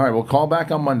 So, all right. We'll call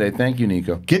back on Monday. Thank you,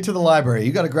 Nico. Get to the library.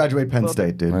 You got to graduate Penn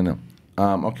State, dude. I know.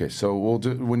 Okay, so we'll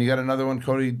do. When you got another one,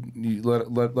 Cody, you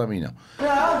let me know.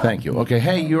 Thank you. Okay,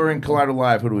 hey, you're in Collider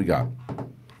Live. Who do we got?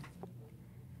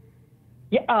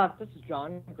 Yeah, this is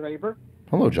John Graber.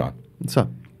 Hello, John. What's up?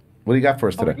 What do you got for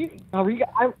us today?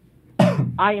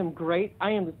 I am great. I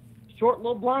am the short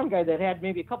little blonde guy that had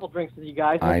maybe a couple drinks with you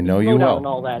guys. I know you Schmoedown well. And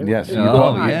all that. Yes,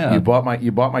 Yeah. you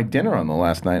bought my dinner on the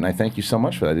last night, and I thank you so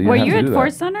much for that. Were you at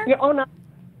Force Center? Yeah, oh, no.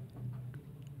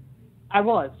 I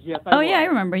was, yes. Oh, yeah, I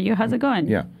remember you. How's it going?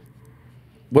 Yeah.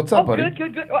 What's up, buddy?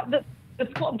 Good.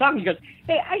 It's cool. I'm talking to you guys.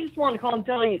 Hey, I just wanted to call and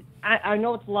tell you, I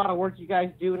know it's a lot of work you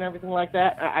guys do and everything like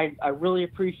that. I really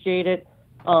appreciate it.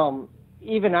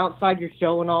 Even outside your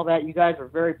show and all that, you guys are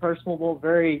very personable,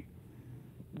 very,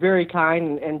 very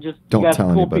kind, and just Don't you guys tell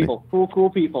are cool anybody. people. Cool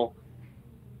people.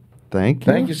 Thank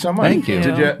you. Thank you so much. Thank you.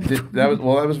 That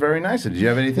was very nice. Did you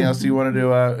have anything else you wanted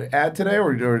to add today,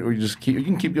 or you just you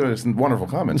can keep giving us wonderful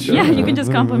comments? Yeah, you can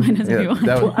just compliment us if you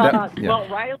want.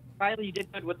 Well, Reilly, you did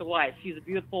good with the wife. She's a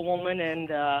beautiful woman, and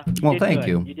Well, did thank good.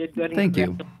 you. You did good. Thank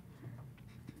you.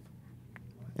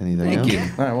 Anything Thank else? you.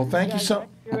 All right. Well, thank you so.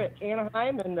 Here at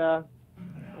Anaheim, and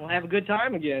we'll have a good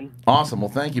time again. Awesome. Well,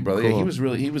 thank you, brother. Yeah, Cool. he was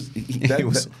really. He was. Your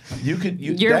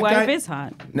that wife guy, is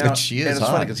hot. Now, She is and it's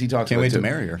hot. funny because he talks. Can't about wait it to too.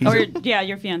 marry her. He's Or a- yeah,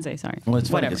 your fiance. Sorry. Well, it's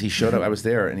funny Whatever. because he showed up. I was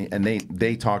there, and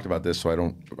they talked about this, so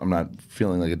I'm not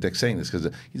feeling like a dick saying this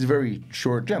because he's a very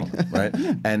short gentleman, right?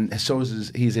 And so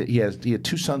is he had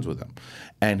two sons with him,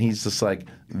 and he's just like,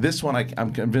 this one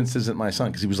I'm convinced isn't my son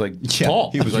because he was like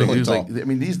tall. he was really tall. Like, I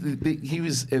mean, he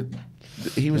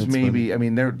was maybe funny. I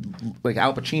mean, they're like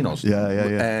Al Pacino's. Yeah.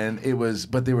 And it was,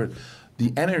 but they were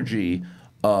the energy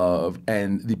of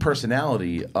and the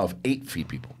personality of 8 feet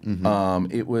people.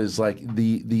 It was like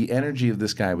the energy of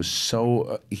this guy was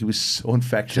so he was so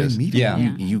infectious. Yeah.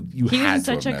 you He was had in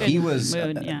such to a have good met him. He was.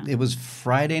 mood, yeah. It was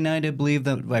Friday night, I believe,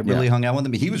 that I really hung out with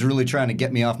him. He was really trying to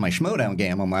get me off my Schmoedown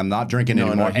game. I'm not drinking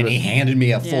anymore, and he handed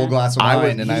me a full glass of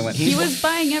wine, and I went. He was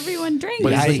buying everyone drinks.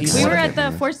 But he's We like- were at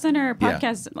the Force Center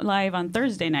podcast live on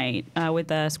Thursday night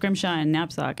with Scrimshaw and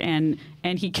Knapsack, and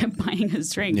he kept buying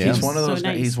us drinks. Yeah. He He's was one of those so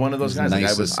guys. nice. He's one of those He's guys. Like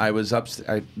nicest.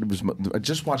 I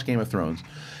just watched Game of Thrones,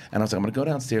 and I was like, I'm gonna go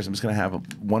downstairs. I'm just gonna have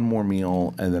one more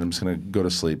meal, and then I'm just gonna go to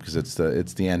sleep because it's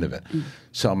the end of it.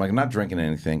 So I'm like, I'm not drinking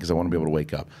anything because I want to be able to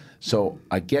wake up. So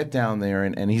I get down there,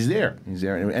 and he's there. He's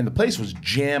there, and the place was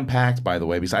jam packed, by the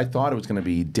way, because I thought it was gonna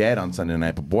be dead on Sunday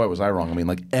night, but boy, was I wrong. I mean,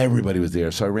 like everybody was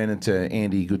there. So I ran into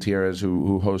Andy Gutierrez,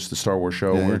 who hosts the Star Wars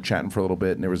show. We were chatting for a little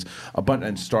bit, and there was a bunch.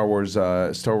 And Star Wars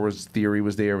Theory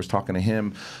was there. I was talking to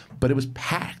him. But it was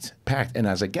packed. And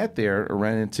as I get there, I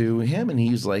ran into him, and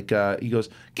he's like, he goes,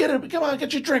 come on,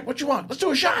 get your drink. What you want? Let's do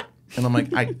a shot. And I'm like,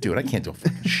 dude, I can't do a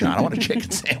fucking shot. I want a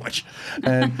chicken sandwich.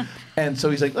 And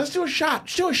so he's like, let's do a shot.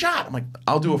 Let's do a shot. I'm like,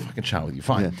 I'll do a fucking shot with you.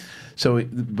 Fine. Yeah. So,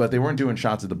 but they weren't doing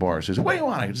shots at the bar. So he's like, what do you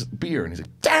want? I go, just beer. And he's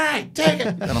like, dang, take it.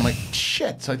 And I'm like,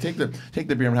 shit. So I take the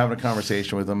beer. I'm having a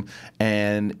conversation with him,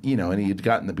 and and he had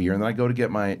gotten the beer, and then I go to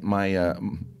get my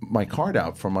card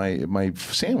out for my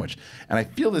sandwich, and I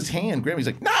feel this hand grab me. He's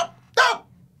like, no,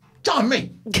 it's on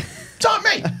me. It's on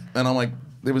me. And I'm like,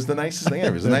 it was the nicest thing ever.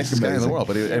 It was the nicest guy in the world.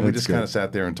 But we just kind of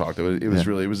sat there and talked. It was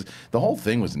really, the whole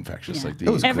thing was infectious. Like, it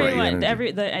was Everyone, great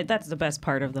energy. that's the best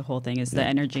part of the whole thing is the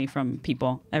energy from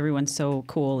people. Everyone's so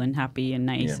cool and happy and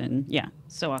nice and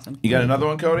so awesome. You got another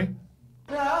one, Cody?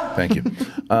 Thank you.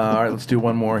 All right, let's do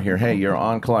one more here. Hey, you're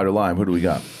on Collider Live. Who do we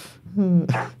got?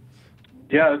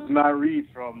 Yeah, it's Matt Reid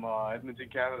from Edmonton,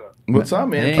 Canada. What's up,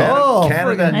 man? Hey.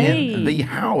 Canada Hey. in the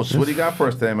house. What do you got for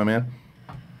us today, my man?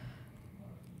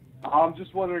 I'm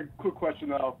just wondering, quick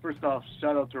question. First off,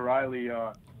 shout out to Reilly.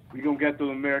 We gonna get the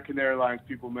American Airlines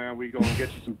people, man. We gonna get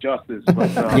you some justice. But,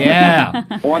 Yeah.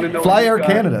 I want to know. Fly if you Air guys-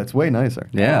 Canada. It's way nicer.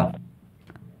 Yeah.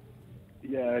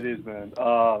 Yeah, it is, man.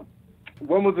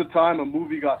 When was the time a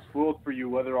movie got spoiled for you,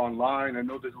 whether online? I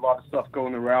know there's a lot of stuff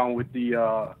going around with the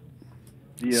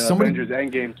the Avengers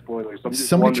Endgame spoilers. So I'm just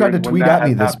somebody tried to wondering tweet when that at me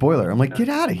has the happened. spoiler. I'm like, get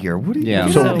out of here. What are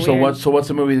you doing? So what's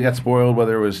the movie that got spoiled,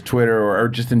 whether it was Twitter or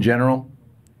just in general?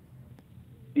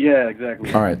 Yeah,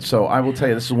 exactly. All right, so I will tell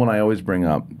you, this is one I always bring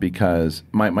up because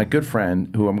my good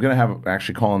friend, who I'm going to have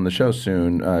actually call on the show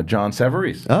soon, John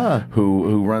Severis,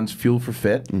 who runs Fuel for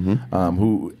Fit,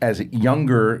 who as a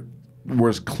younger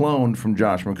was cloned from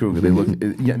Josh Macuga. They look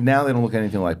now they don't look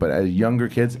anything alike, but as younger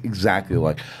kids, exactly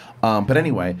alike. But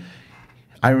anyway,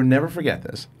 I will never forget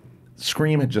this.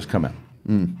 Scream had just come out.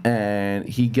 And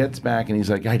he gets back and he's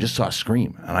like, I just saw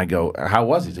Scream. And I go, how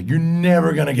was he? He's like, you're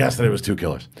never going to guess that it was two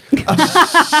killers. And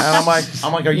I'm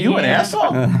like, are you an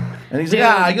asshole? And he's like,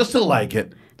 yeah, you'll still like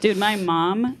it. Dude, my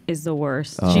mom is the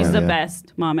worst. Oh, she's the yeah.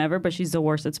 best mom ever, but she's the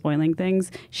worst at spoiling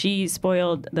things. She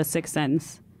spoiled The Sixth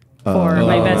Sense for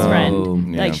my best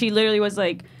friend. Yeah. Like, she literally was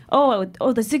like, oh,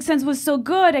 The Sixth Sense was so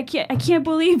good. I can't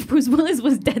believe Bruce Willis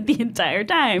was dead the entire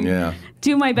time. Yeah.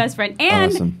 To my best friend.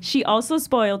 And Awesome. she also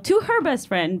spoiled to her best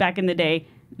friend back in the day,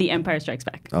 The Empire Strikes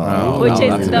Back. Which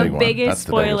is the biggest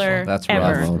spoiler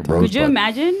ever. Could you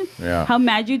imagine how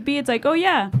mad you'd be? It's like, oh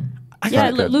yeah.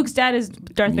 Luke's dad is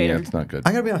Darth Vader. Yeah, it's not good.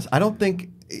 I gotta be honest. I don't think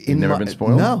You've never been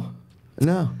spoiled? No.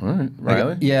 All right,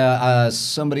 Reilly?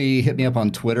 Somebody hit me up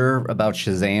on Twitter about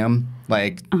Shazam,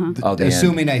 like Oh, the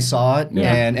assuming I saw it,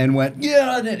 Yeah. and went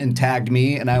and tagged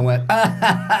me, and I went,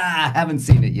 haven't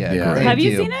seen it yet. Yeah. Thank Have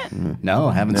you seen it?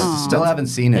 No, still haven't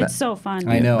seen it. It's so fun.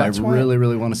 I know. I That's why-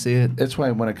 really want to see it. That's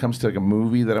why when it comes to like a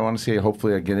movie that I want to see,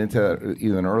 hopefully I get into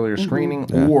either an earlier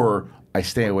screening or I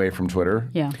stay away from Twitter.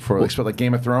 Yeah. For like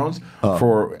Game of Thrones.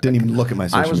 Didn't even look at my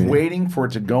social I was media. waiting for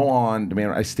it to go on.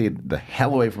 I stayed the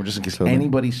hell away from it just in case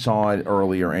anybody saw it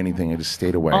early or anything. I just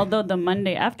stayed away. Although the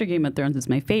Monday after Game of Thrones is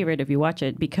my favorite if you watch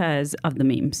it because of the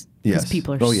memes. Because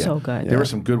people are so good. There were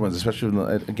some good ones, especially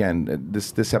again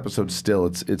this episode still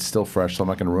it's still fresh, so I'm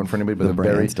not going to ruin for anybody. But The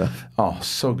very brand stuff. Oh,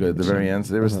 so good. The very end.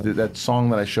 There was that song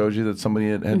that I showed you that somebody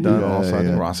had done. Also, I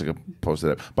think Rosica posted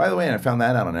it. By the way, and I found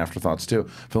that out on Afterthoughts too.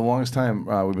 For the longest time,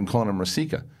 we've been calling him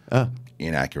Rosica.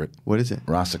 Inaccurate. What is it?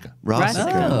 Rosica.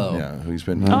 Oh. Yeah, who's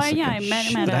been. Oh, yeah, I met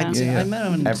him at I met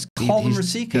him and called him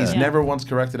Rosica. He's never once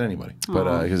corrected anybody,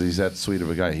 but because he's that sweet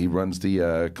of a guy. He runs the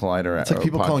Collider. It's like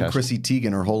people podcast. calling Chrissy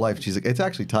Teigen her whole life. She's like, it's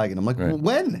actually Teigen. I'm like, well,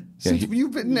 when? Since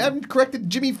haven't corrected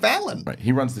Jimmy Fallon. Right.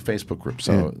 He runs the Facebook group.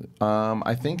 So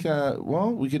I think,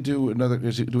 we could do another.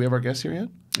 Do we have our guests here yet?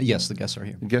 Yes, the guests are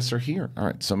here. The guests are here. All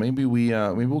right. So maybe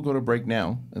we'll go to break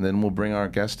now, and then we'll bring our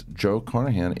guest Joe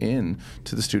Carnahan in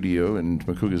to the studio, and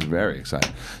Macuga's very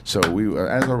excited. So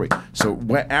as are we. So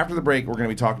after the break, we're going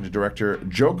to be talking to director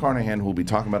Joe Carnahan, who will be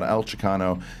talking about El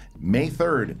Chicano May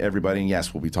 3rd. Everybody, and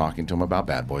yes, we'll be talking to him about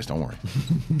Bad Boys. Don't worry.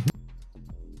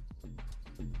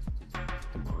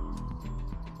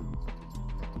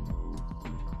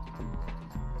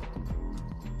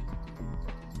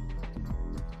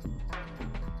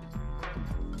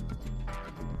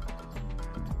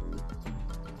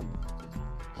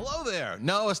 Hello there.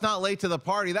 No, it's not late to the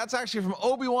party. That's actually from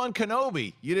Obi-Wan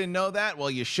Kenobi. You didn't know that?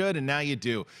 Well, you should, and now you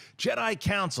do. Jedi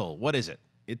Council. What is it?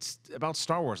 It's about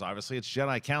Star Wars, obviously. It's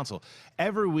Jedi Council.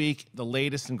 Every week, the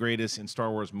latest and greatest in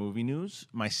Star Wars movie news.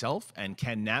 Myself and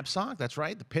Ken Knapsack, that's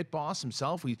right, the pit boss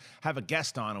himself. We have a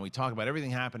guest on, and we talk about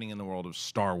everything happening in the world of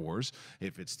Star Wars.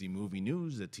 If it's the movie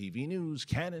news, the TV news,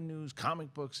 canon news,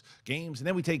 comic books, games, and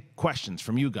then we take questions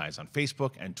from you guys on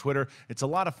Facebook and Twitter. It's a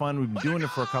lot of fun. We've been doing it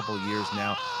for a couple of years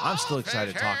now. I'm still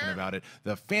excited talking about it.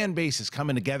 The fan base is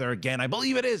coming together again. I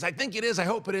believe it is. I think it is. I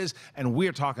hope it is. And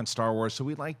we're talking Star Wars, so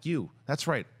we'd like you. That's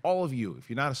right, all of you. If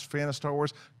you're not a fan of Star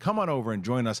Wars, come on over and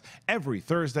join us every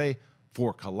Thursday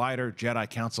for Collider Jedi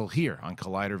Council here on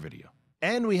Collider Video.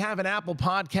 And we have an Apple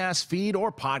Podcast feed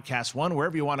or Podcast One,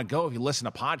 wherever you want to go if you listen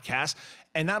to podcasts.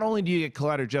 And not only do you get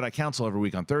Collider Jedi Council every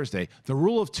week on Thursday, The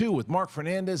Rule of Two with Mark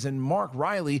Fernandez and Mark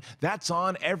Reilly, that's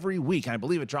on every week. I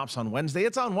believe it drops on Wednesday.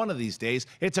 It's on one of these days.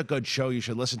 It's a good show. You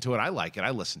should listen to it. I like it. I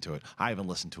listen to it. I haven't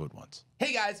listened to it once.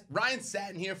 Hey guys, Ryan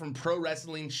Satin here from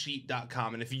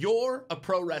ProWrestlingSheet.com. And if you're a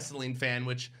pro wrestling fan,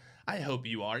 which I hope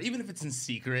you are, even if it's in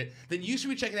secret, then you should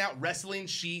be checking out Wrestling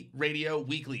Sheet Radio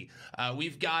Weekly.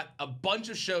 We've got a bunch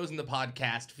of shows in the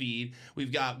podcast feed.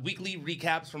 We've got weekly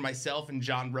recaps from myself and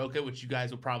John Roca, which you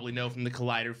guys will probably know from the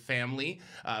Collider family.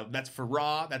 That's for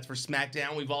Raw, that's for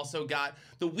SmackDown. We've also got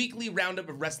the weekly roundup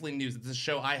of wrestling news. It's a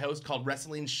show I host called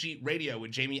Wrestling Sheet Radio with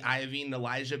Jamie Iovine and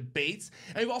Elijah Bates.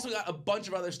 And we've also got a bunch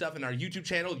of other stuff in our YouTube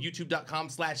channel,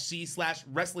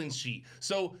 youtube.com/c/wrestling sheet.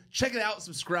 So check it out,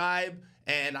 subscribe,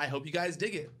 and I hope you guys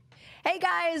dig it. Hey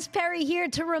guys, Perry here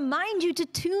to remind you to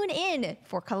tune in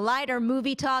for Collider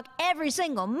Movie Talk every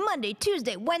single Monday,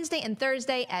 Tuesday, Wednesday, and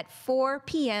Thursday at 4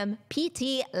 p.m.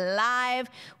 PT Live.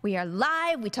 We are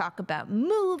live. We talk about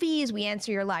movies. We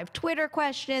answer your live Twitter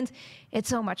questions. It's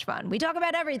so much fun. We talk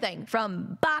about everything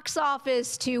from box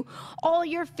office to all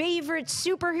your favorite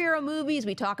superhero movies.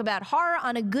 We talk about horror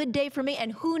on a good day for me,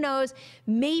 and who knows,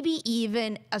 maybe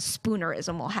even a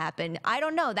spoonerism will happen. I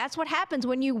don't know. That's what happens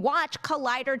when you watch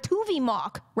Collider Tuvi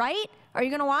Mock, right? Are you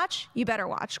going to watch? You better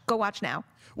watch. Go watch now.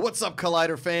 What's up,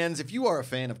 Collider fans? If you are a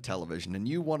fan of television and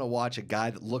you want to watch a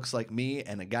guy that looks like me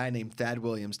and a guy named Thad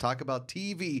Williams talk about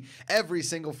TV every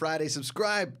single Friday,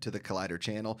 subscribe to the Collider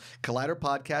channel. Collider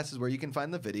Podcast is where you can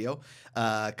find the video.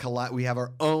 We have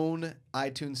our own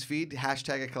iTunes feed,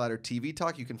 hashtag Collider TV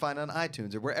Talk. You can find on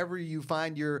iTunes or wherever you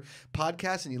find your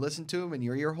podcasts and you listen to them in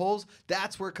your ear holes.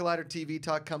 That's where Collider TV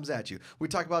Talk comes at you. We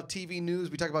talk about TV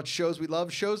news. We talk about shows we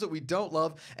love, shows that we don't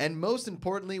love, and most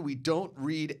importantly, we don't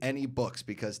read any books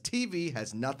because TV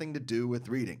has nothing to do with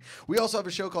reading. We also have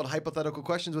a show called Hypothetical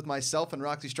Questions with myself and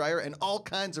Roxy Stryer and all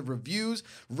kinds of reviews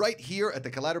right here at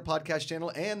the Collider Podcast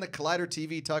channel and the Collider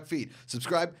TV Talk feed.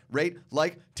 Subscribe, rate,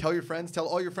 like, tell your friends, tell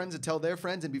all your friends and tell their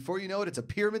friends, and before you know it, it's a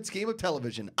pyramid scheme of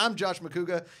television. I'm Josh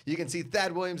Macuga. You can see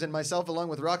Thad Williams and myself along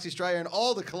with Roxy Stryer and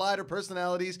all the Collider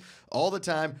personalities all the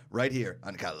time right here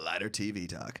on Collider TV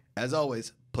Talk. As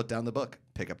always, put down the book,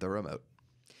 pick up the remote.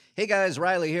 Hey guys,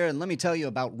 Reilly here, and let me tell you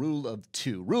about Rule of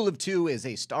Two. Rule of Two is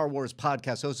a Star Wars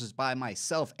podcast hosted by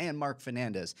myself and Mark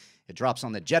Fernandez. It drops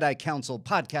on the Jedi Council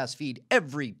podcast feed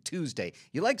every Tuesday.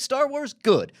 You like Star Wars?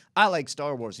 Good. I like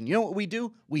Star Wars. And you know what we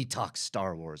do? We talk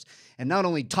Star Wars. And not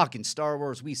only talking Star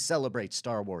Wars, we celebrate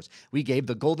Star Wars. We gave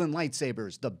the Golden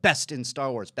Lightsabers the best in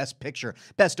Star Wars, best picture,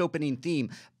 best opening theme,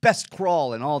 best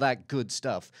crawl, and all that good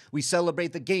stuff. We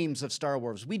celebrate the games of Star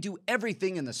Wars. We do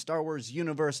everything in the Star Wars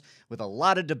universe with a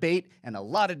lot of debate and a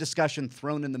lot of discussion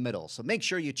thrown in the middle. So make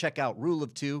sure you check out Rule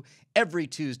of Two every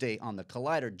Tuesday on the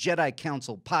Collider Jedi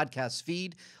Council podcast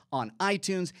feed, on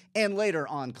iTunes, and later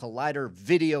on Collider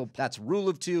Video. That's Rule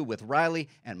of Two with Reilly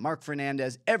and Mark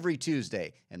Fernandez every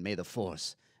Tuesday. And may the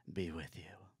Force be with you.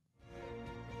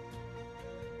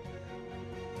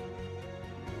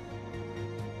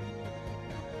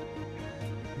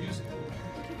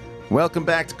 Welcome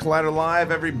back to Collider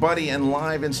Live, everybody, and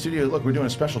live in studio. Look, we're doing a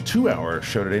special 2-hour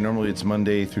show today. Normally it's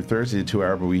Monday through Thursday, the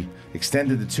 2-hour, but we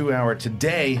extended the 2-hour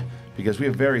today because we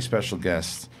have very special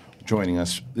guests joining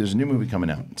us. There's a new movie coming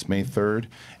out. It's May 3rd,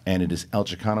 and it is El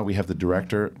Chicano. We have the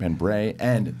director, Ben Bray,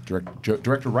 and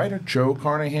director-writer Joe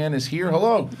Carnahan is here.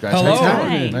 Hello, guys.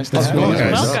 Hello. Nice to see you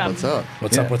guys. What's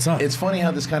up? What's up? It's funny how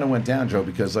this kind of went down, Joe,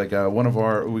 because like one of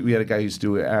our, we had a guy who used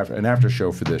to do an after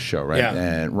show for this show, right? Yeah.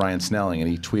 And Ryan Snelling, and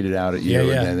he tweeted out at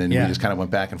you, and then we just kind of went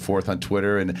back and forth on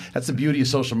Twitter, and that's the beauty of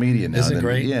social media now. Isn't it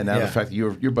great? Yeah, now the fact that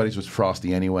you're buddies with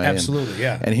Frosty anyway. Absolutely,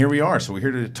 and here we are. So we're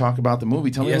here to talk about the movie.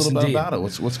 Tell me a little bit about it.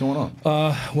 What's going on?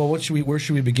 Well, where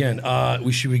should we begin?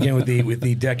 We should begin with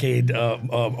the decade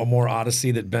or more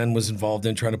odyssey that Ben was involved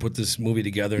in trying to put this movie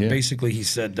together. And basically, he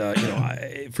said,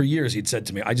 for years he'd said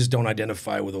to me, "I just don't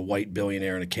identify with a white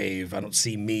billionaire in a cave. I don't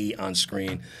see me on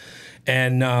screen."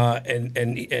 And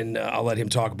I'll let him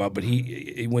talk about it, but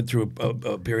he went through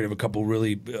a period of a couple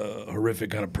really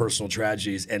horrific kind of personal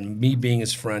tragedies. And me being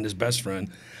his friend, his best friend,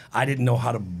 I didn't know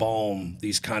how to balm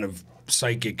these kind of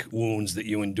psychic wounds that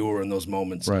you endure in those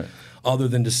moments, right? Other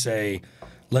than to say,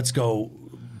 let's go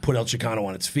put El Chicano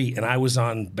on its feet. And I was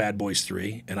on Bad Boys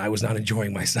 3, and I was not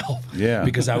enjoying myself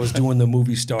because I was doing the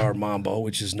movie star mambo,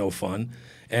 which is no fun.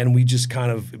 And we just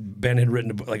kind of, Ben had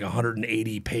written like a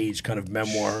 180-page kind of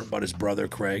memoir about his brother,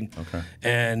 Craig,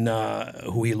 and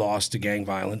who he lost to gang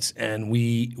violence. And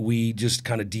we just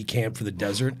kind of decamped for the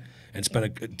desert and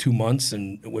spent 2 months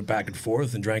and went back and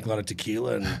forth and drank a lot of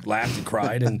tequila and laughed and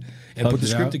cried and put the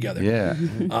script together. Yeah.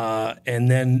 And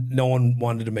then no one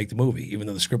wanted to make the movie, even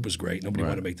though the script was great. Nobody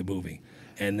wanted to make the movie.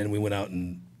 And then we went out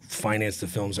and financed the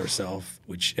films ourselves,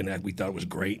 and we thought it was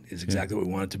great. Is exactly what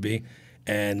we wanted it to be.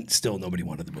 And still nobody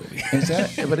wanted the movie. Is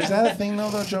that a thing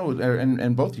though, Joe,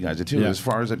 and both you guys are too, as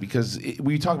far as that, because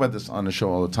we talk about this on the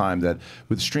show all the time, that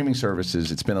with streaming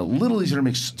services, it's been a little easier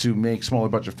to make smaller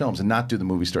budget films and not do the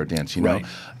movie star dance, you know?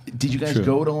 Did you guys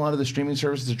go to a lot of the streaming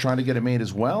services to try to get it made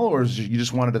as well, or you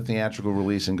just wanted a theatrical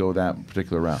release and go that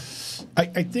particular route?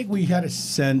 I think we had a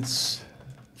sense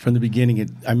from the beginning.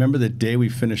 I remember the day we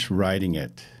finished writing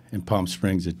it in Palm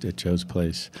Springs at Joe's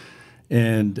place.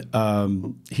 And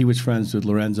he was friends with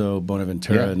Lorenzo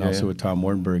Bonaventura and also with Tom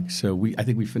Wardenberg. So I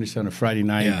think we finished on a Friday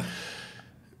night.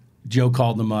 Joe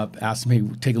called them up, asked them,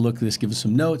 hey, take a look at this, give us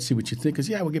some notes, see what you think. Because,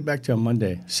 yeah, we'll get back to you on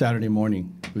Monday. Saturday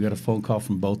morning, we got a phone call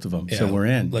from both of them. Yeah. So we're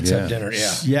in. Let's have dinner,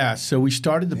 Yeah, so we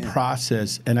started the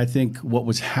process, and I think what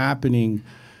was happening,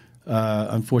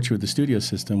 unfortunately, with the studio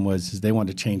system is they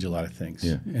wanted to change a lot of things.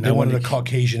 Yeah. And They wanted a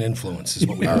Caucasian influence, is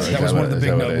what we heard. That was one of the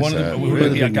big notes. One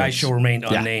of the guy show remained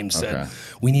unnamed said,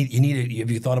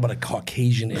 have you thought about a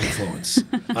Caucasian influence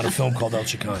on a film called El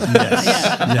Chicano?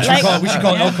 Yes. We should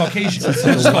call it El Caucasian.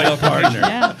 El Partner.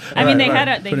 Yeah. I mean, they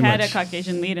had a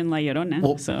Caucasian lead in La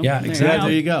Llorona. So yeah,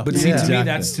 exactly. There you go. But see,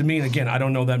 to me, and again, I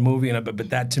don't know that movie, but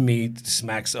that to me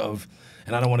smacks of.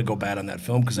 And I don't want to go bad on that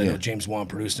film because I know James Wan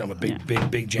produced it. I'm a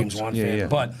big James Wan fan. Yeah.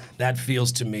 But that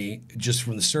feels to me, just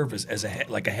from the surface, as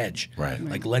like a hedge. Right.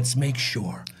 Like, let's make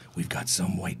sure we've got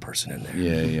some white person in there.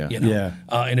 Yeah. You know?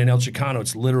 And in El Chicano,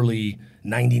 it's literally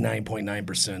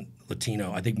 99.9%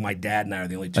 Latino. I think my dad and I are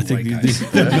the only two white guys.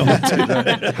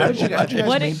 How did you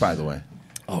guys meet, by the way?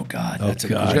 Oh God, that's you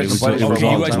guys want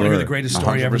to hear the greatest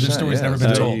story ever? This story's never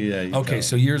been told. Okay,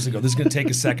 so years ago, this is going to take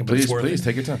a second, but it's worth it. Please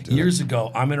take your time. Years ago,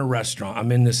 I'm in a restaurant.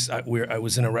 I'm in this. I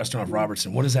was in a restaurant off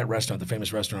Robertson. What is that restaurant? The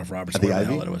famous restaurant off Robertson. The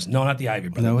Ivy? It was. No, not the Ivy.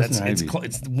 But No,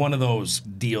 it's one of those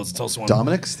deals. It's also on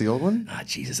Dominic's, the old one. Ah,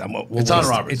 Jesus, it's on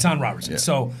Robertson. It's on Robertson.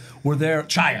 So we're there.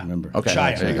 Chaya. Okay,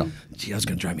 Chaya. there you go. Gee, that was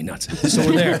going to drive me nuts. So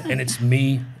we're there, and it's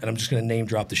me, and I'm just going to name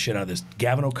drop the shit out of this.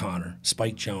 Gavin O'Connor,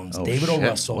 Spike Jones, David O.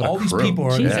 Russell, all these people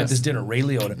are at this dinner. Ray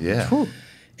Liotta. Yeah.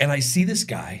 And I see this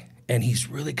guy, and he's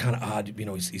really kind of odd. You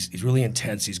know, he's really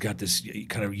intense. He's got this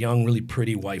kind of young, really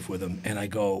pretty wife with him. And I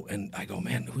go,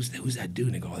 man, who's that dude?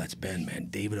 And they go, oh, that's Ben, man.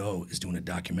 David O. is doing a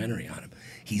documentary on him.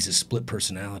 He's a split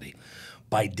personality.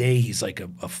 By day, he's like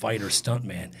a fighter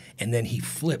stuntman, and then he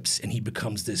flips and he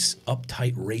becomes this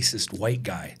uptight, racist white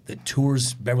guy that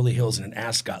tours Beverly Hills in an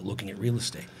ascot looking at real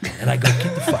estate. And I go,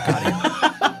 get the fuck out of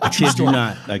here. I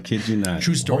kid you not.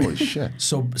 True story. Holy shit.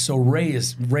 So Ray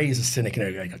is a cynic and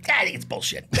everything. I go, I think it's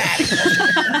bullshit.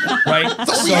 Right?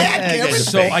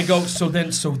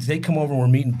 So they come over and we're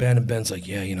meeting Ben, and Ben's like,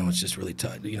 yeah, it's just really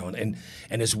tough, and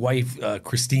his wife,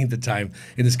 Christine at the time,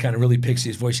 in this kind of really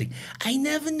pixie voice, saying, I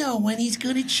never know when he's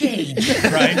gonna change.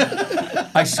 Right?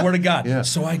 I swear to God. Yeah.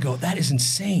 So I go, that is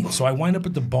insane. So I wind up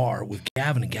at the bar with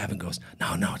Gavin, and Gavin goes,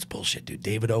 no, it's bullshit, dude.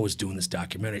 David O is doing this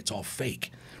documentary. It's all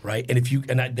fake. Right?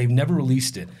 And they've never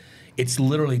released it. It's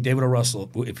literally David O. Russell,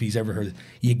 if he's ever heard it.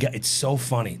 It's so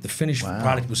funny. The finished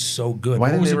product was so good.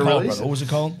 Why what was it didn't they called, release brother? What was it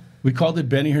called? We called it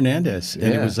Benny Hernandez,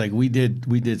 and it was like we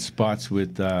did spots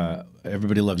with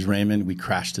Everybody Loves Raymond. We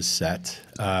crashed a set.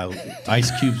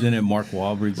 Ice Cube's in it. Mark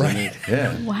Wahlberg's in it.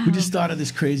 Yeah. Wow. We just thought of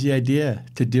this crazy idea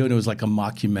to do it. It was like a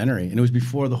mockumentary, and it was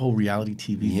before the whole reality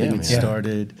TV thing had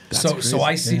started.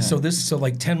 So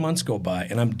like 10 months go by,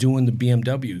 and I'm doing the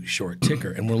BMW short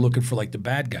Ticker, and we're looking for like the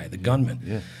bad guy, the gunman.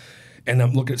 Yeah. And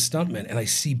I'm looking at stuntmen, and I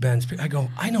see Ben's. I go,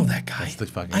 I know that guy. That's the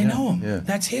fucking I know him. Yeah.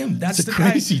 That's him. That's the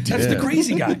crazy guy. dude. That's the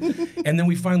crazy guy. And then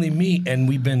we finally meet, and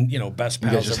we've been, best You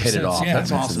pals guys just ever hit since. it off. Yeah.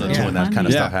 That's awesome when that kind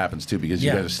of stuff happens too, because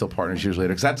you guys are still partners years later.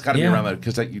 Because that's got to be around that.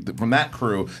 Because from that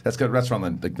crew, that's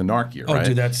around the NARC year, right? Oh,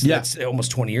 dude, that's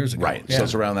almost 20 years ago. Right. Yeah. So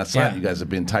it's around that time. You guys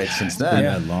have been tight since then.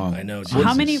 Yeah, long. I know.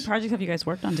 How many projects have you guys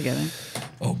worked on together?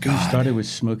 Oh We God. started with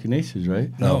Smokin Aces,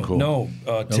 right? Oh, cool. No.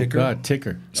 Ticker. Oh, God,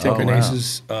 Ticker. Smokin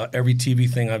Aces. Every TV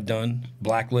thing I've done.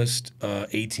 Blacklist.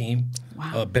 A-Team.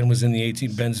 Wow. Ben was in the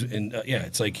A-Team. Ben's in.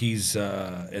 It's like he's.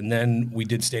 And then we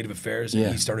did State of Affairs,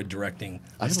 and he started directing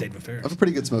State of Affairs. I have a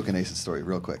pretty good Smokin Aces story,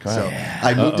 real quick. So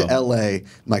I moved to LA.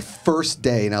 My first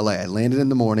day in LA, I landed in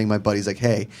the morning. My buddy's like,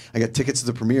 "Hey, I got tickets to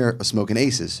the premiere of Smokin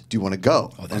Aces. Do you want to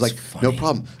go?" I was like, "No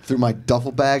problem." Threw my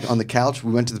duffel bag on the couch.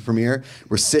 We went to the premiere.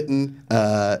 We're sitting.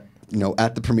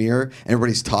 At the premiere, and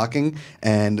everybody's talking,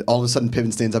 and all of a sudden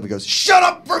Piven stands up and goes, "Shut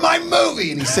up for my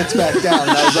movie!" And he sits back down.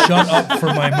 And I was like, "Shut up for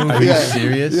my movie." Are you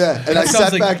serious? Yeah, and I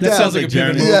sat back down. That sounds like a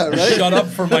Piven move. Yeah, right? Shut up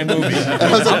for my movie. And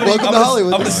I was like, "Welcome to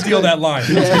Hollywood." I'm going to steal that line.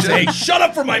 Hey, shut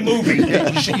up for my movie.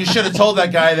 You should have told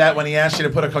that guy that when he asked you to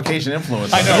put a Caucasian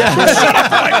influence. I know. Shut up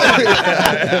for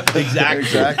my movie.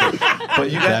 Exactly.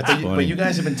 But you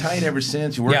guys have been tight ever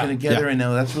since. You're working together, and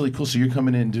now that's really cool. So you're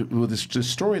coming into with this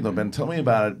story, though, Ben. Tell me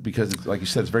about it, because, like you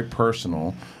said, it's very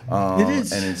personal. It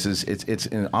is, and it's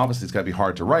and obviously it's got to be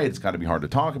hard to write. It's got to be hard to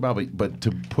talk about, but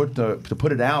to put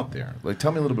it out there. Like,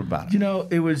 tell me a little bit about it.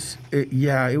 It was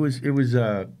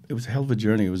a hell of a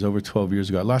journey. It was over 12 years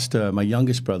ago. I lost my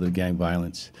youngest brother to gang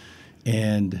violence,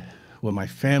 and what my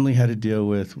family had to deal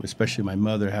with, especially my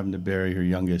mother having to bury her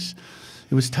youngest,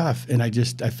 it was tough. And I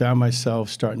found myself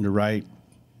starting to write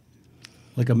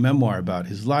like a memoir about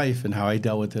his life and how I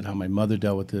dealt with it, how my mother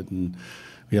dealt with it, and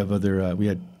we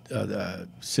had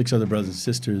 6 other brothers and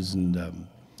sisters, and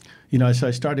So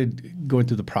I started going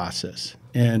through the process.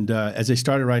 And as I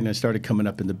started writing, I started coming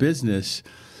up in the business.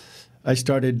 I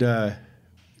started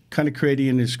kind of creating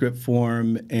in a script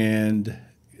form, and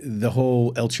the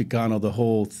whole El Chicano, the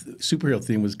whole superhero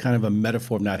theme was kind of a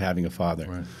metaphor of not having a father.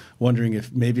 Right. Wondering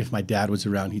if maybe if my dad was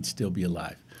around, he'd still be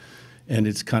alive. And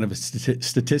it's kind of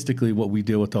statistically what we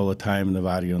deal with all the time in the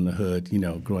barrio, in the hood,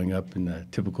 growing up in a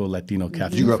typical Latino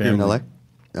Catholic family. You grew up here in L.A.?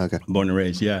 Okay. Born and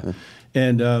raised, yeah.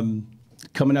 And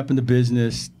coming up in the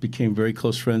business, became very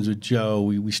close friends with Joe.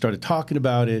 We started talking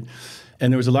about it.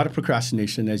 And there was a lot of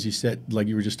procrastination, as you said, like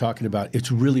you were just talking about.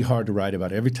 It's really hard to write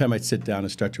about it. Every time I'd sit down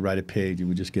and start to write a page, you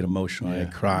would just get emotional.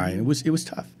 I'd cry. And it was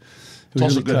tough. It's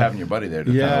also good having your buddy there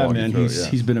to kind of walk you through it,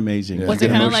 he's been amazing. Was it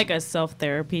kind of like a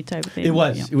self-therapy type thing? It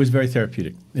was. Yeah. It was very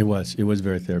therapeutic. It was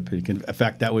very therapeutic. And in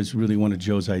fact, that was really one of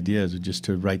Joe's ideas, just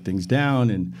to write things down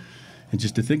and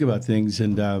just to think about things.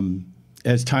 And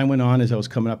as time went on, as I was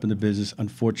coming up in the business,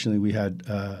 unfortunately, we had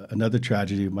another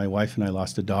tragedy. My wife and I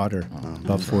lost a daughter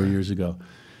about 4 years ago.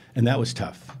 And that was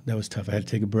tough. I had to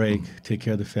take a break, take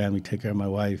care of the family, take care of my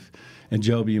wife. And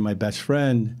Joe, being my best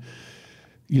friend,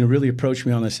 really approached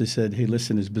me on this and said, "Hey,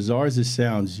 listen, as bizarre as this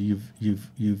sounds, you've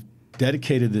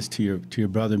dedicated this to your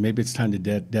brother. Maybe it's time to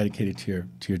dedicate it to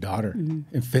your daughter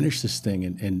and finish this thing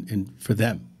and for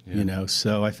them."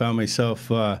 So I found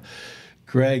myself,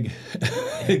 Greg,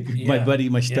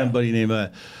 my stunt buddy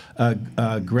named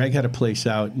Greg had a place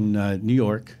out in New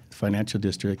York, the financial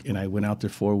district, and I went out there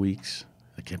 4 weeks.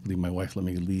 I can't believe my wife let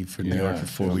me leave for New York for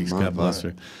 4 weeks. God bless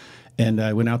her. And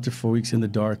I went out there 4 weeks in the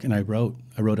dark, and I wrote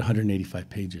 185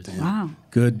 pages. Wow.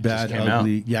 Good, bad,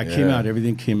 ugly. It came out.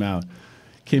 Everything came out.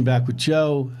 Came back with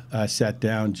Joe, sat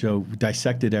down. Joe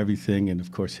dissected everything, and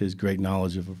of course his great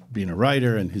knowledge of being a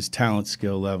writer and his talent,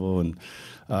 skill level, and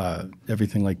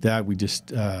everything like that. We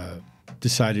just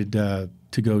decided to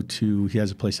go to, he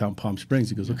has a place out in Palm Springs.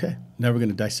 He goes, okay, now we're going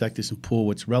to dissect this and pull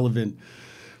what's relevant,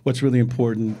 what's really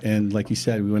important. And like you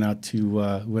said, we went out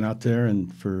there,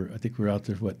 and I think we were out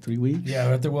there for 3 weeks? Yeah, we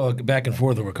were out there, well, back and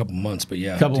forth over a couple months, but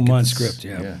yeah. Couple months. Script,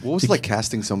 yeah. What was it like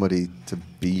casting somebody to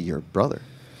be your brother?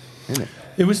 Isn't it?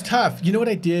 It was tough. You know what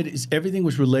I did is everything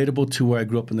was relatable to where I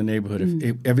grew up in the neighborhood.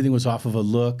 Everything was off of a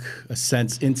look, a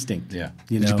sense, instinct. Yeah.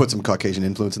 Did you put some Caucasian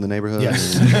influence in the neighborhood?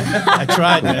 Yes. I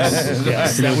tried, man.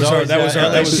 Yes. That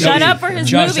was shut up for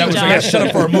his movie, Josh. Yeah, shut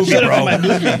up for our movie, bro.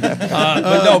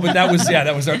 But that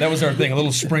was our thing. A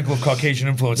little sprinkle of Caucasian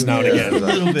influence now and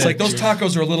again. It's like those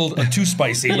tacos are a little too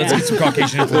spicy. Let's get some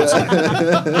Caucasian influence in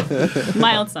it.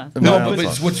 Mild sauce. No,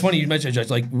 but what's funny, you mentioned, Josh,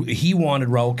 like he wanted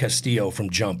Raul Castillo from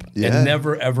Jump and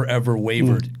never, ever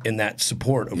wavered in that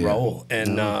support of Raul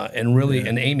and really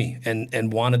and Amy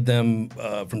and wanted them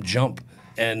from Jump.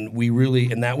 And we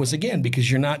really, and that was again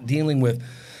because you're not dealing with,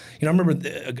 I remember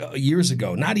years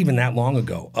ago, not even that long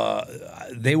ago,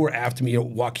 they were after me,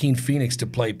 Joaquin Phoenix to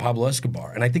play Pablo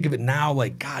Escobar, and I think of it now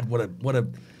like, God, what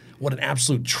an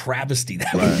absolute travesty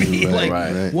that would be!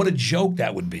 What a joke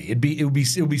that would be. It would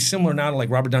be similar now to like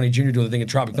Robert Downey Jr. doing the thing in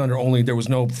Tropic Thunder, only there was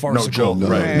no farcical,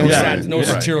 no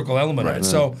satirical element of it.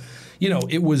 So,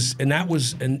 it was,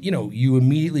 and you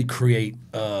immediately create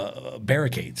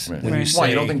barricades when you say. Why,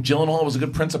 you don't think Gyllenhaal was a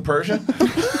good Prince of Persia?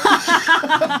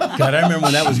 God, I remember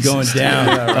when that was going down.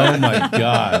 Oh my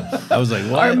God, I was like,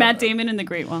 what? Or Matt Damon in The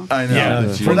Great Wall. I know. Yeah,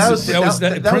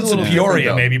 that Prince of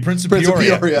Peoria, maybe Prince of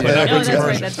Peoria.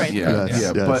 That's right. Yeah.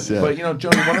 But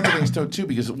Joni, one of the things too,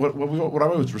 because what I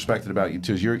always respected about you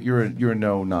too is you're a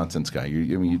no nonsense guy.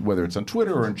 Whether it's on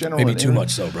Twitter or in general. Maybe too much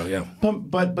so, bro. Yeah.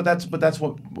 But that's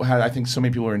what I think so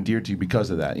many people are endeared to you because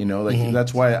of that.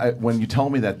 That's why when you tell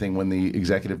me that thing, when the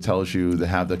executive tells you to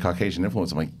have the Caucasian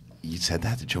influence, I'm like, you said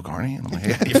that to Joe Carnahan? I'm like,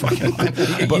 yeah, you fucking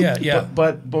lying.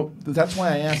 But that's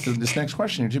why I asked this next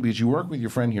question here too, because you work with your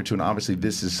friend here too, and obviously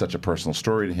this is such a personal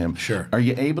story to him. Sure. Are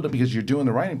you able to, because you're doing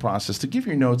the writing process, to give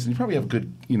your notes, and you probably have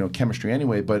good chemistry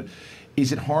anyway, but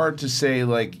is it hard to say,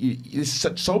 like, it's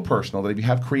so personal that if you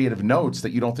have creative notes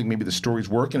that you don't think maybe the story's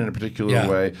working in a particular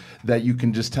way, that you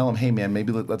can just tell them, hey, man,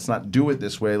 maybe let's not do it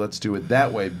this way, let's do it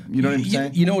that way. You know what I'm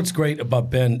saying? You know what's great about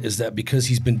Ben is that because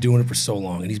he's been doing it for so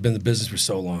long and he's been in the business for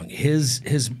so long, his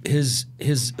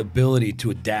ability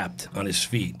to adapt on his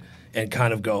feet and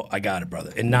kind of go, I got it,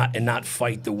 brother, and not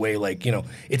fight the way, like,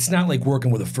 it's not like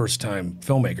working with a first-time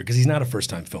filmmaker, because he's not a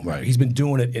first-time filmmaker. Right. He's been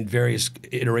doing it in various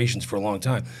iterations for a long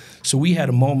time. So we had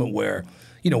a moment where,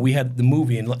 we had the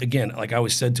movie, and again, like I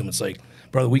always said to him, it's like,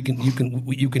 brother,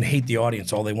 you can hate the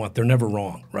audience all they want. They're never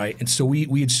wrong, right? And so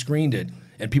we had screened it,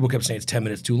 and people kept saying it's 10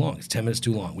 minutes too long. It's 10 minutes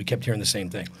too long. We kept hearing the same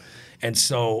thing. And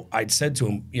so I'd said to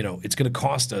him, it's going to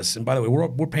cost us. And by the way,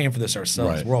 we're paying for this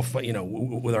ourselves. Right. We're all,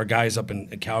 with our guys up in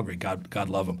Calgary. God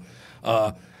love them.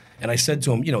 And I said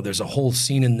to him, you know, there's a whole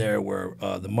scene in there where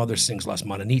the mother sings Las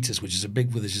Mananitas, which is a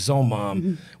big with his own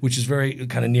mom, which is very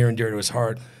kind of near and dear to his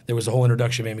heart. There was a whole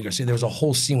introduction of Amy Garcia. There was a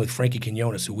whole scene with Frankie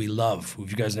Quinones, who we love. Who,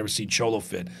 if you guys never seen Cholo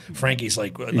Fit, Frankie's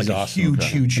like a awesome.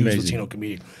 huge Amazing. Latino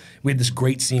comedian. We had this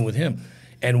great scene with him.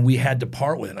 And we had to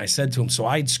part with it. And I said to him, so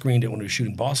I'd screened it when we were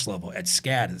shooting Boss Level at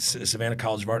SCAD, at Savannah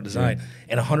College of Art and Design,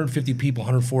 and 150 people,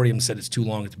 140 of them said it's too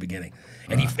long at the beginning.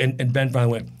 And and Ben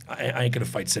finally went, I ain't gonna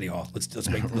fight City Hall. Let's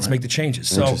make the changes.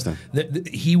 So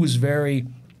he was very.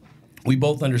 We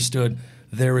both understood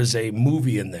there is a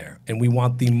movie in there, and we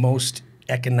want the most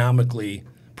economically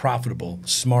profitable,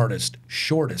 smartest,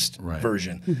 shortest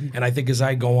version. And I think as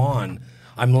I go on,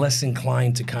 I'm less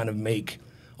inclined to kind of make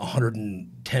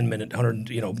 110-minute, 100,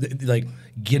 you know, like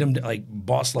get him to, like,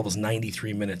 Boss Level's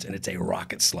 93 minutes and it's a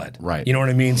rocket sled. Right. You know what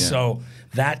I mean? Yeah. So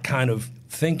that kind of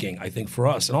thinking, I think, for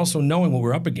us, and also knowing what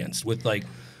we're up against with, like,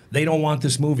 they don't want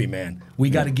this movie, man. We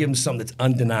got to give them something that's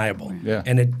undeniable. Yeah.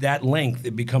 And at that length,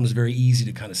 it becomes very easy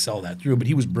to kind of sell that through. But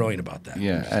he was brilliant about that.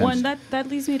 Yeah. Well, and that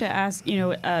leads me to ask, you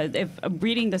know, if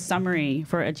reading the summary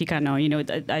for a Chicano, you know,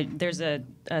 there's a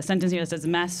sentence here that says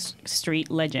Mass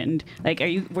Street legend. Like,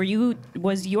 what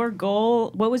was your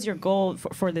goal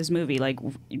for this movie? Like,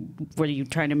 were you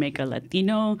trying to make a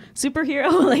Latino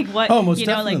superhero? Like, what, oh, most you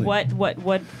know, definitely. like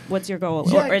what's your goal?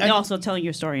 Yeah, and also telling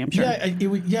your story, I'm sure. Yeah,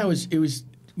 it was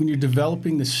when you're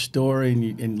developing the story,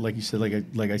 and like you said,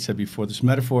 like I said before, this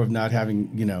metaphor of not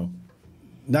having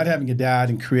a dad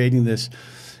and creating this,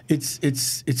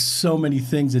 it's so many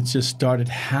things that just started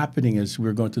happening as we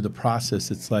were going through the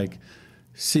process. It's like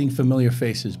seeing familiar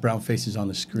faces, brown faces on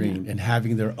the screen, and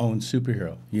having their own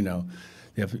superhero. You know,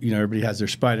 they have, you know, everybody has their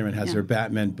Spider-Man, has their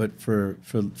Batman, but for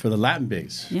the Latin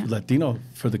base, Latino,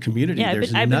 for the community,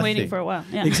 there's I've been nothing. waiting for a while.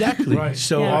 Yeah. Exactly. Right.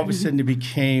 So all of a sudden it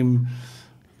became,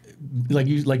 like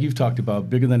you've talked about,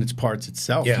 bigger than its parts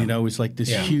itself. Yeah. You know, it's like this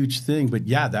huge thing. But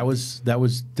yeah, that was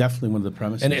definitely one of the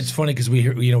premises. And it's funny because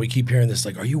we keep hearing this,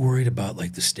 like, are you worried about,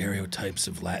 like, the stereotypes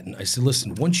of Latin? I said,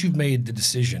 listen, once you've made the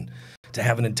decision to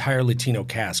have an entire Latino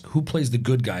cast, who plays the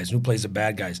good guys and who plays the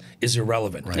bad guys is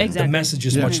irrelevant. Right. Exactly. The message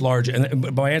is much larger.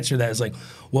 And my answer to that is like,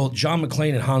 well, John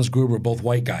McClane and Hans Gruber are both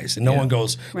white guys, and no one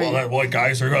goes, well, that white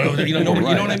guys are, you know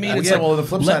what I mean? It's like, the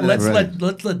flip side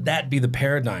let's let that be the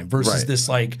paradigm versus this,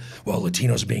 like, well,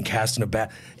 Latinos are being cast in a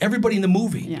bad. Everybody in the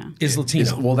movie is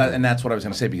Latino. And that's what I was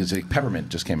going to say, because like, Peppermint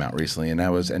just came out recently,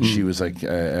 and she was like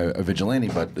a vigilante,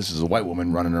 but this is a white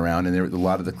woman running around, and there were a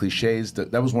lot of the cliches.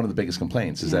 That was one of the biggest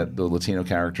complaints, is that the Latino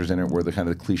characters in it were the kind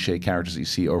of the cliche characters that you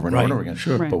see over and over again.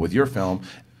 Sure. But with your film,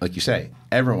 like you say,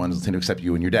 everyone's Latino except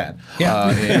you and your dad. Yeah.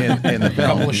 In the film.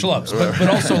 A couple of schlubs. But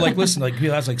also, like, listen, like,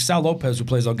 that's like Sal Lopez, who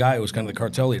plays El Gallo, who's kind of the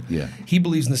cartel leader. Yeah. He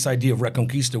believes in this idea of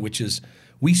Reconquista, which is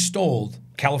we stole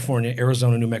California,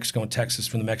 Arizona, New Mexico, and Texas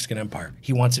from the Mexican Empire.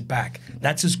 He wants it back.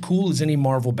 That's as cool as any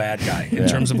Marvel bad guy in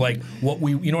terms of, like, what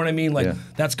we, you know what I mean? Like,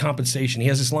 that's compensation. He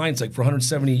has this line, it's like, for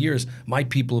 170 years, my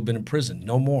people have been in prison.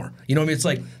 No more. You know what I mean? It's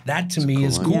like, that to me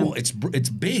is cool. It's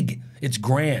big. It's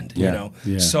grand, you know?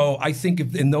 Yeah. So I think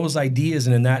in those ideas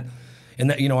and in that,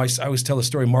 you know, I always tell the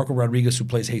story. Marco Rodriguez, who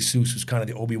plays Jesus, who's kind of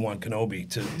the Obi-Wan Kenobi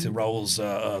to Raul's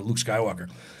Luke Skywalker.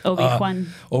 Obi-Wan.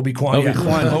 Obi-Wan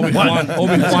Kenobi.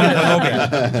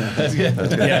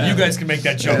 Yeah, you guys can make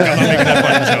that joke. I'm not making that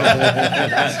funny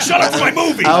joke. Shut up for my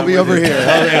movie. I'll be over here.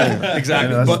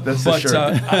 Exactly. Yeah,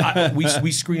 that's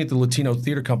we screened at the Latino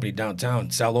Theater Company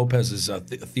downtown, Sal Lopez's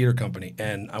theater company,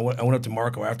 and I went up to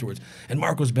Marco afterwards, and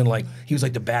Marco's been like, he was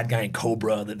like the bad guy in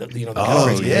Cobra,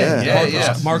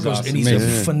 Marco's, and he's a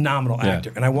phenomenal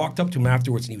actor. And I walked up to him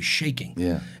afterwards, and he was shaking.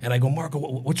 Yeah. And I go, Marco,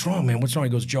 what's wrong, man? What's wrong?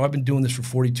 He goes, Joe, I've been doing this for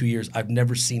 42 years. I've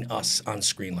never seen us on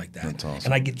screen like that. That's awesome.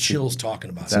 And I get chills talking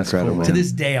about it. That's incredible. To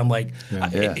this day, I'm like,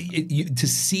 to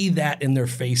see that in their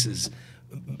faces,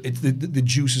 the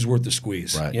juice is worth the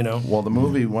squeeze. Right. You know. Well, the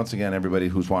movie, once again, everybody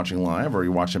who's watching live or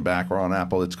you're watching back or on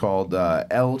Apple, it's called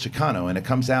El Chicano, and it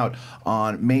comes out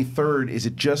on May 3rd. Is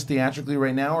it just theatrically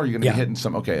right now, or are you going to be hitting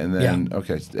some? Okay, and then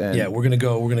we're gonna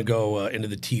go into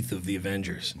the teeth of the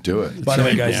Avengers. Do it. By the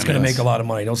way, guys, it's going to make a lot of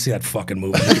money. Don't see that fucking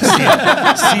movie. See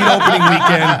it opening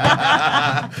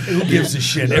weekend. Who gives a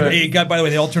shit? By the way,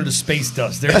 they all turned to space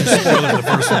dust. They're just spoiling the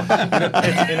first one.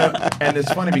 And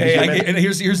it's funny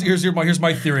because here's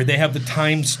my theory. They have the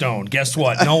time stone. Guess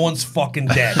what? No one's fucking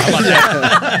dead. How about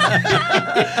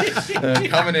that?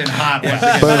 Coming in hot.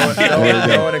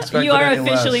 No one expected You are any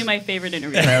officially less. my favorite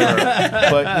interview.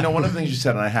 But you know, one of the things you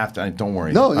said, and I have to. Don't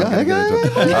worry. No,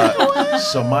 I'm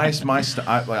so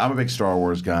I'm a big Star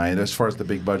Wars guy, and as far as the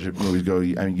big budget movies go,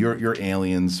 I mean, you're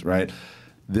aliens, right?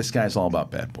 This guy's all about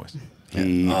bad boys.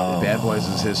 Bad Boys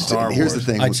is his Star Wars. Here's the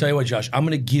thing. I tell you what, Josh, I'm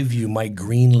going to give you my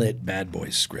greenlit Bad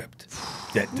Boys script.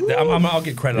 I'll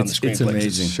get credit on the screenplay. It's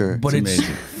amazing. Sure. But it's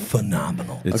amazing.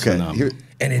 phenomenal. It's phenomenal.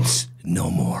 And it's no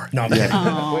more. No, I'm kidding.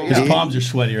 His palms are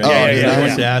sweaty right now.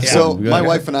 Yeah. So my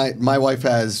wife and my wife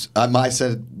has, I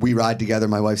said we ride together.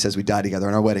 My wife says we die together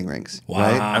in our wedding rings. Wow.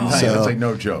 Right? I'm telling you, it's like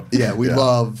no joke. Yeah, we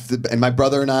love, and my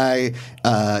brother and I,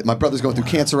 my brother's going through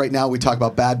cancer right now. We talk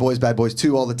about Bad Boys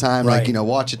 2 all the time. Right. Like, you know,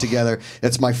 watch it together.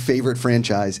 It's my favorite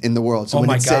franchise in the world. So when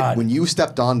it said, when you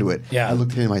stepped onto it, I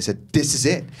looked at him, I said, this is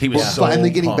it. He was We're so finally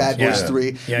getting pumped. Bad Boys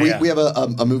 3. We have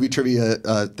a movie trivia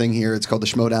thing here. It's called the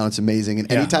Schmoedown. It's amazing.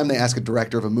 And anytime they ask a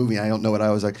director of a movie, I don't know what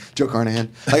I was like, Joe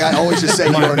Carnahan. Like, I always just say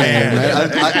your name.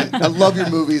 Right? I love your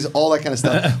movies, all that kind of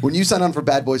stuff. When you sign on for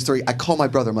Bad Boys 3, I call my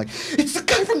brother. I'm like, it's the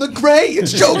guy from The Gray.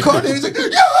 It's Joe Carnahan. He's like,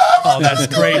 yeah. Oh, that's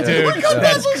great, dude.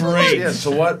 That's great. Yeah,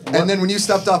 so what? And then when you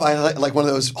stepped off, I like one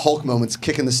of those Hulk moments,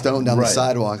 kicking the stone down the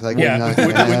sidewalk. Like,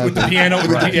 with the piano.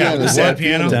 The sad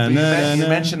piano. You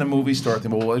mentioned the movie star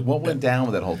thing, but what went down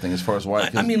with that whole thing as far as why?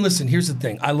 I mean, listen, here's the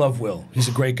thing. I love Will. He's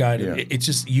a great guy. It's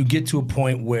just, you get to a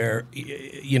point where,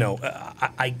 you know,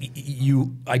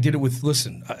 I did it with,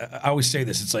 listen, I always say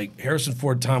this. It's like Harrison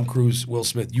Ford, Tom Cruise, Will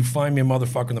Smith. You find me a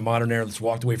motherfucker in the modern era that's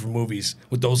walked away from movies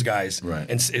with those guys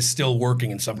and is still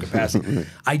working in some capacity.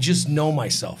 I just know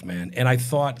myself, man. And I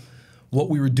thought what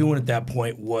we were doing at that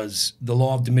point was the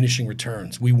law of diminishing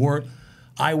returns.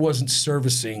 I wasn't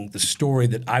servicing the story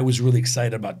that I was really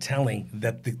excited about telling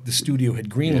that the studio had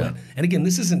greenlit. And again,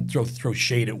 this isn't throw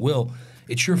shade at Will.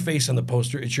 It's your face on the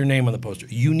poster. It's your name on the poster.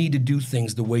 You need to do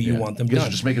things the way you want them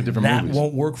done. Just make a different that movies.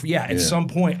 won't work for at some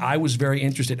point, I was very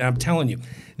interested. And I'm telling you,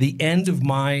 the end of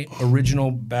my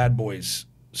original Bad Boys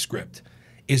script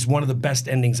is one of the best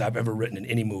endings I've ever written in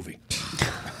any movie.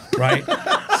 Right?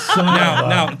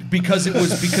 Now, because you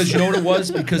know what it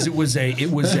was? Because it was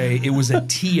a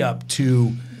tee up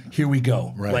to here we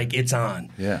go. Right. Like, it's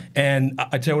on. Yeah. And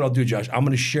I tell you what I'll do, Josh. I'm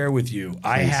going to share with you.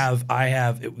 I have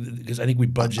because I think we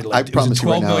budgeted I promise you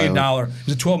right now, it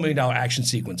was a $12 million action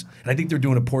sequence, and I think they're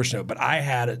doing a portion of it. But I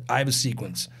have a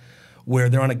sequence where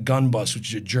they're on a gun bus, which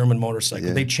is a German motorcycle.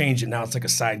 Yeah. They changed it now; it's like a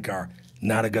sidecar.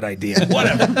 Not a good idea.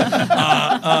 Whatever.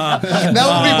 Now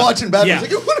we'll be watching Bad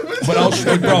Boys. But I'll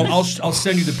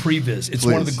send you the previs. It's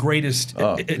one of the greatest.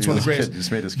 It's one of the greatest.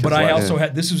 Just made this but I also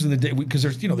had, this was in the day, because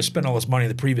they're spending all this money in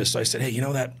the previs. So I said, hey, you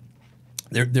know that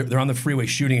they're on the freeway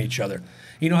shooting each other.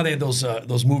 You know how they had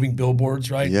those moving billboards,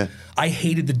 right? Yeah. I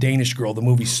hated The Danish Girl, the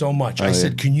movie, so much. I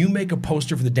said, can you make a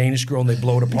poster for The Danish Girl? And they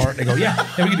blow it apart. And they go, yeah,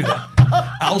 we can do that.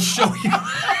 I'll show you.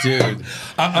 Dude.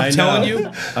 I'm telling you.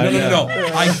 No.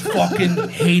 I fucking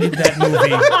hated that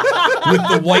movie with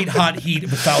the white hot heat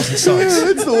of 1,000 suns.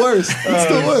 It's the worst. It's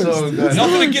the worst. So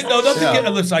nothing against.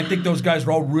 Listen, I think those guys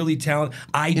are all really talented.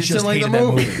 I just hated that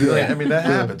movie. I mean, that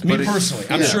happens. Me personally.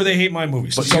 I'm sure they hate my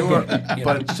movies.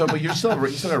 But you still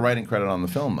got writing credit on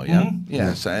the film, though, yeah? Mm-hmm.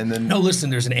 Yeah. So, and then listen,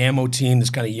 there's an ammo team that's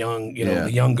kind of young,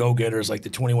 the young go-getters, like the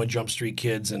 21 Jump Street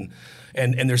kids, and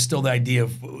there's still the idea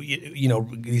of,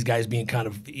 these guys being kind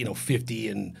of, 50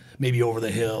 and maybe over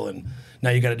the hill, and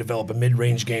now you got to develop a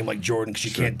mid-range game like Jordan because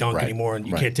you can't dunk anymore, and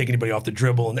you can't take anybody off the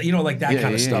dribble, and like that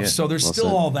kind of stuff. So there's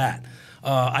still all that.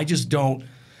 I just don't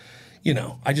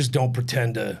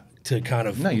pretend to kind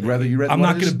of. No, you'd rather. I'm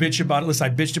not going to bitch about it.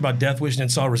 Listen, I bitched about Death Wish and then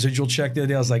saw a residual check the other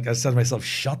day. I said to myself,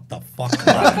 shut the fuck up.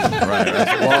 Right.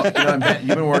 Well,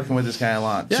 you've been working with this guy a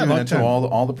lot. Yeah, and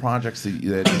all the projects that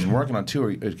he's been working on too.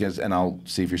 And I'll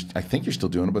see if I think you're still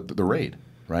doing it, but the Reid.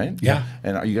 Right? Yeah.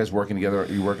 And are you guys working together? Are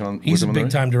you working on? He's a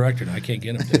big-time director. I can't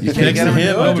get him. You can't get him.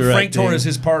 No, but Frank Torres,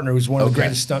 his partner, who's one of the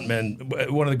greatest stuntmen,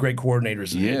 one of the great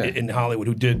coordinators in Hollywood,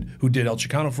 who did El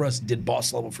Chicano for us, did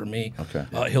Boss Level for me. Okay.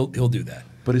 He'll do that.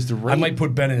 But is the Reid? I might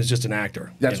put Ben in as just an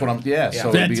actor. That's what I'm. Yeah.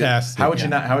 So fantastic. How would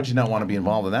you not want to be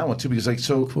involved in that one too? Because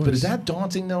but is that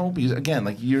daunting though? Because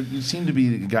again, you seem to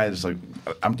be a guy that's like,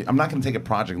 I'm not going to take a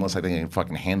project unless I think I can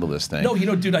fucking handle this thing. No,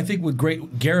 dude, I think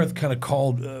Gareth kind of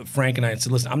called Frank and I and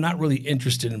said, listen, I'm not really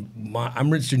interested I'm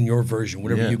interested in your version.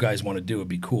 Whatever you guys want to do would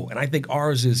be cool. And I think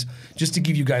ours is, just to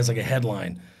give you guys like a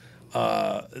headline,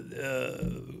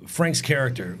 Frank's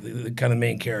character, the kind of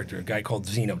main character, a guy called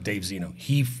Dave Zeno,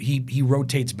 he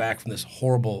rotates back from this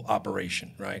horrible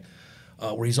operation, right?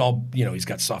 Where he's all, he's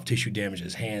got soft tissue damage in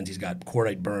his hands, he's got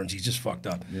cordite burns, he's just fucked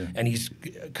up. Yeah. And he's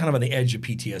kind of on the edge of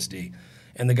PTSD.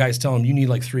 And the guy's telling him, you need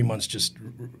like 3 months just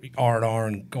R&R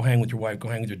and go hang with your wife, go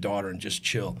hang with your daughter and just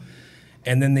chill.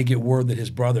 And then they get word that his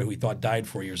brother, who he thought died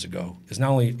 4 years ago, is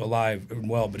not only alive and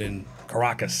well, but in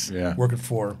Caracas, working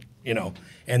for,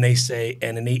 and they say,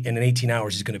 and in 18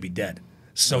 hours he's going to be dead.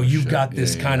 So you've got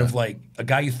this kind of like a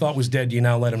guy you thought was dead. Do you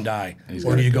now let him die,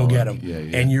 or do you go get him?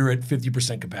 And you're at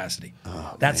 50% capacity.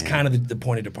 That's kind of the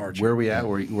point of departure. Where are we at?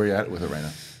 Where are you at with it right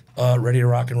now? Ready to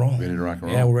rock and roll. Ready to rock and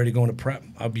roll. Yeah, we're ready to go into prep.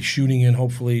 I'll be shooting in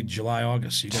hopefully July,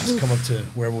 August. You guys come up to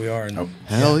wherever we are. And,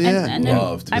 Hell yeah. And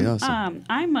Love to be awesome.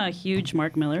 I'm a huge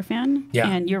Mark Miller fan. Yeah.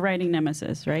 And you're writing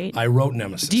Nemesis, right? I wrote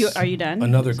Nemesis. Are you done?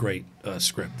 Another great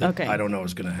script that Okay. I don't know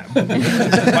is going to happen.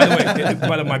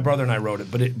 by the way, my brother and I wrote it.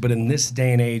 But in this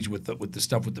day and age with the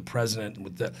stuff with the president,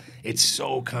 it's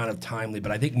so kind of timely.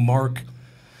 But I think Mark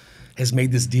has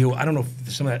made this deal. I don't know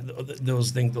if some of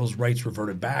those rights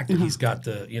reverted back. That he's got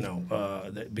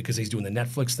because he's doing the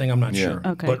Netflix thing. I'm not sure.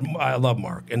 Okay. But I love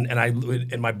Mark, and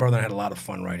my brother and I had a lot of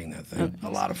fun writing that thing. A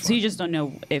lot of fun. So you just don't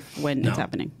know when it's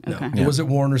happening. Okay. It was at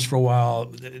Warner's for a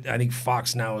while. I think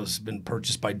Fox now has been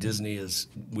purchased by Disney, as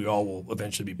we all will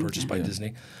eventually be purchased by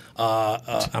Disney.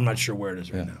 I'm not sure where it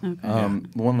is right now. Okay.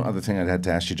 One other thing I had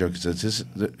to ask you, Joe,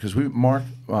 because Mark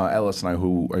Ellis and I,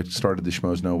 who I started the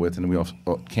Schmoedown with, and we also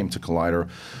came to Collider.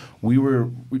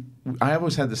 I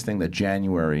always had this thing that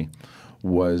January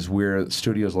was where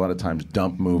studios a lot of times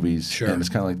dump movies, and it's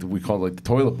kind of like we call it like the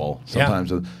toilet bowl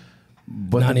sometimes.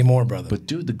 But not anymore, brother. But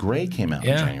dude, The Gray came out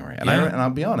in January, and I'll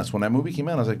be honest, when that movie came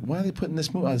out, I was like, why are they putting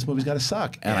this movie? This movie's got to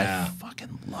suck, and I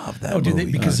fucking love that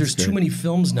movie. Because there's too many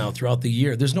films now throughout the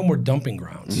year. There's no more dumping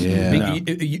grounds.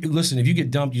 Listen, if you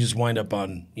get dumped, you just wind up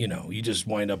on you just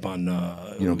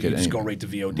go right to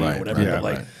VOD or whatever. But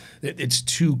like, it's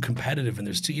too competitive, and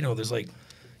there's there's like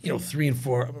 3 and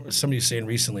 4. Somebody was saying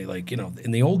recently, like,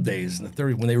 in the old days, in the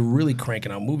 30s, when they were really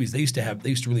cranking out movies, they used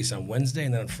to release on Wednesday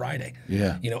and then on Friday.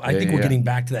 Yeah. I think we're getting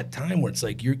back to that time where it's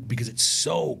like because it's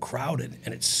so crowded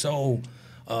and it's so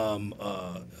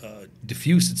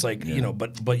diffuse. It's like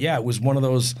but it was one of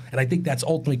those, and I think that's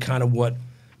ultimately kind of what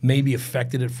maybe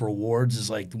affected it for awards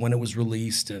is like when it was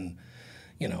released and.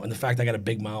 And the fact I got a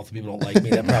big mouth and people don't like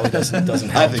me, that probably doesn't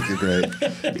help. I think you're great.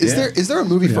 Is there a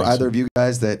movie for either of you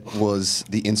guys that was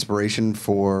the inspiration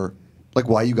for like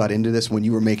why you got into this when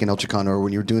you were making El Chicano or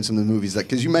when you were doing some of the movies?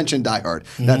 Because you mentioned Die Hard.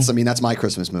 That's my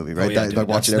Christmas movie, right? I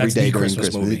watch it every day during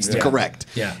Christmas. It's correct.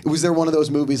 Yeah. Was there one of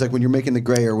those movies like when you're making The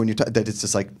Gray or when that it's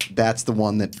just like that's the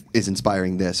one that is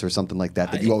inspiring this or something like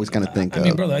that you always kind of think of? I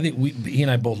mean, brother, I think he and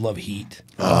I both love Heat.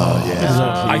 Oh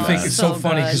yeah. I think it's so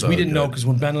funny because we didn't know, because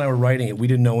when Ben and I were writing it, we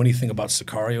didn't know anything about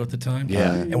Sicario at the time.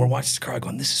 Yeah. And we're watching Sicario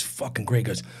going, this is fucking great. He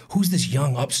goes, who's this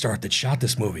young upstart that shot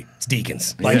this movie? It's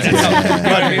Deakins. Like, that's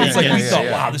how, it's like we thought,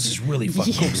 wow, this is really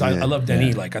fucking cool. Because I love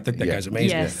Denis. Like, I think that guy's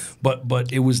amazing. Yes.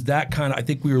 But it was that kind of, I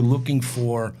think we were looking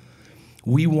for,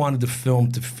 we wanted the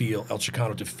film to feel, El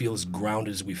Chicano to feel as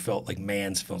grounded as we felt like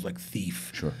Mann's films, like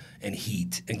Thief and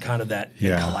Heat, and kind of that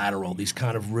and Collateral, these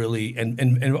kind of really,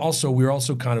 and also, we were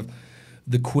also kind of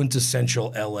the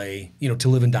quintessential LA, To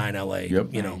Live and Die in LA,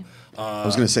 I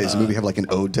was going to say, does the movie have like an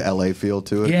ode to LA feel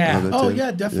to it? Yeah. Oh, yeah,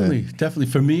 definitely. Definitely.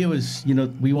 For me, it was,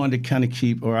 we wanted to kind of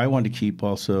keep, or I wanted to keep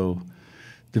also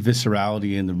the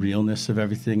viscerality and the realness of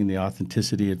everything and the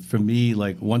authenticity. For me,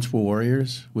 like Once We're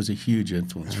Warriors was a huge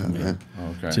influence for me.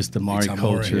 Okay. Just the Maori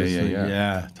culture.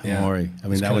 Tamori. I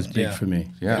mean, that was big for me.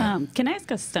 Yeah. Can I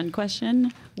ask a stunt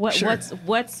question? What's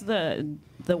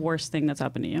the worst thing that's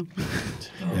happened to you?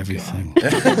 Everything.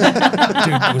 Dude,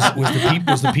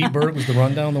 was the Pete Berg, was the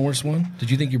rundown the worst one? Did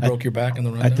you think you broke your back in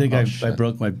the rundown? I think I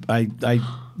broke my, I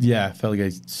felt like I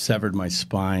severed my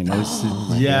spine. I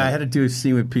had to do a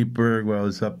scene with Pete Berg where I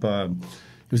was up, it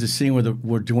was a scene where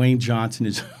Dwayne Johnson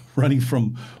is running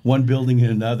from one building to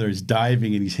another, is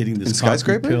diving, and he's hitting this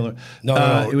skyscraper pillar.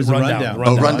 No, it was a rundown.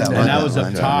 Rundown. And I was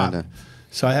up top.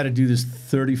 So I had to do this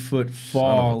 30-foot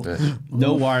fall,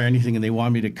 no wire or anything, and they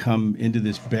wanted me to come into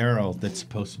this barrel that's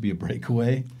supposed to be a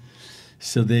breakaway.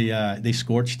 So they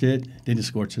scorched it. They didn't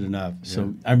scorch it enough.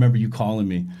 So I remember you calling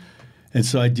me. And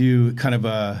so I do kind of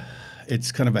a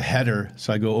header.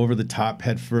 So I go over the top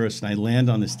head first, and I land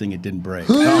on this thing. It didn't break.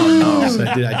 Oh, no. So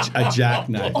I did a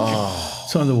jackknife.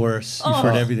 It's one of the worst. You've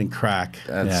heard everything crack.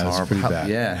 That's it's pretty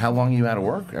bad. How long are you out of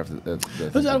work after that? I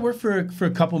was out of work for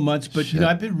a couple months, but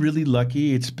I've been really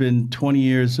lucky. It's been 20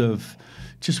 years of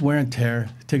just wear and tear.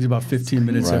 It takes about 15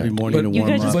 minutes every morning to warm up.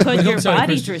 You guys just put your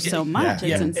body through so much.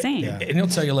 It's insane. And he'll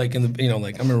tell you, like, in the,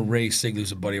 like, I remember Ray Sigley,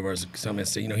 who's a buddy of ours, somebody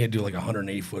say, he had to do like a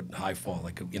 180-foot high fall,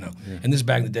 like, and this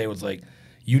back in the day was like,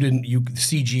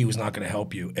 CG was not going to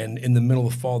help you, and in the middle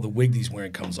of the fall, the wig he's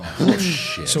wearing comes off. Oh,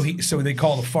 shit. So they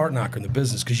call the fart knocker in the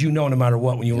business, because no matter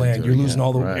what, when you land, you're losing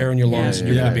all the air in your lungs, and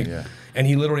you're going to be. and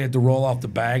he literally had to roll off the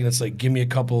bag, and it's like, give me a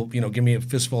couple, give me a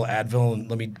fistful of Advil, and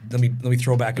let me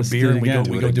throw back a beer, and we go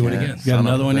do it again. You got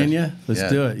another one in you?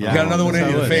 Let's do it. You got another one in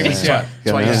you. The famous, That's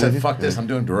why you said, "Fuck this, I'm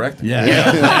doing directing."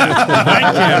 Yeah.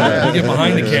 Behind camera. We get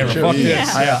behind the camera. Fuck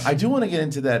this. I do want to get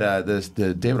into that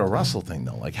the David O. Russell thing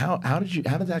though. Like how did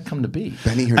that come to be?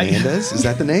 Benny Hernandez, is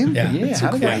that the name? Yeah.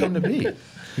 How did that come to be?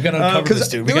 We got to uncover this,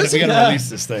 dude. We got to release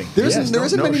this thing. There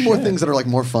isn't many more things that are like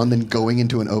more fun than going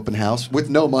into an open house with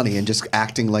no money and just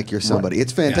acting like you're somebody.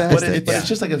 It's fantastic. But it's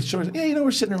just like a short. Yeah, we're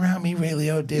sitting around me, Reilly,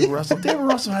 David Russell. David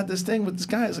Russell had this thing with this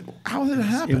guy. It's like, how did it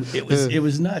happen? It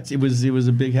was nuts. It was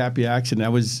a big happy accident. I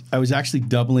was actually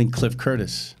doubling Cliff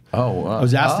Curtis. Oh, wow. I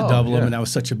was asked to double him, and I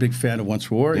was such a big fan of Once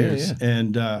for Warriors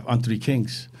and on Three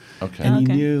Kings. Okay. And he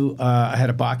knew I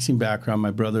had a boxing background. My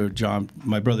brother John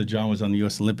was on the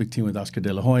U.S. Olympic team with Oscar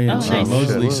De La Hoya and Shane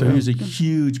Mosley, so he was a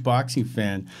huge boxing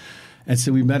fan. And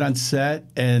so we met on set,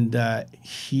 and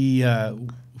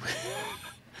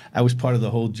I was part of the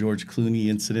whole George Clooney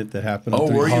incident that happened. Oh,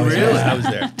 were you really? I was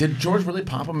there. Did George really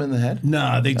pop him in the head?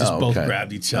 No, they just both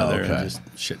grabbed each other and just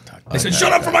shit talked. They said,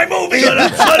 "Shut up for my movie! Shut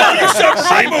up for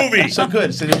my movie!" So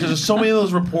good. So there's so many of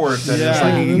those reports that it's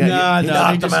like he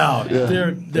knocked them out.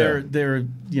 They're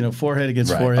forehead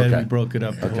against forehead. We broke it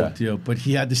up the whole deal. But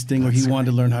he had this thing where he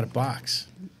wanted to learn how to box.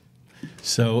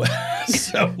 So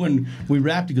when we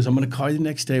wrapped, he goes, "I'm going to call you the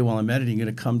next day while I'm editing. You're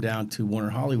going to come down to Warner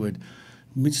Hollywood.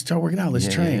 We just start working out. Let's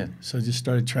train." Yeah. So I just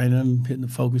started training him, hitting the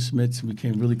focus mitts, and we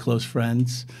became really close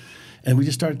friends. And we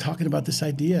just started talking about this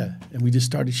idea, and we just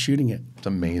started shooting it. It's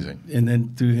amazing. And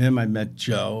then through him, I met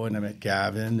Joe, and I met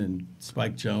Gavin, and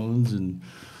Spike Jones, and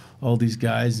all these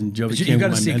guys, and Joe became my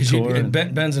mentor.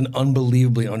 Because Ben's an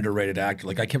unbelievably underrated actor.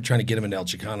 Like, I kept trying to get him into El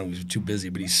Chicano. He was too busy,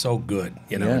 but he's so good.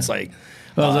 It's like...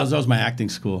 Well, that was my acting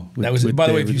school. By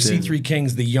the way, if you see Three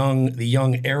Kings, the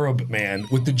young Arab man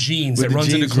with the jeans that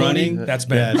runs into Clooney, that's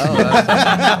Ben.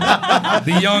 That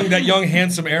young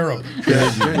handsome Arab.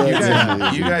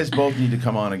 You guys both need to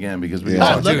come on again because we.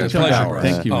 Oh, dude, it's a pleasure, bro.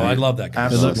 Thank you. Oh, I'd love that.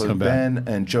 Absolutely. Ben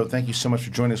and Joe, thank you so much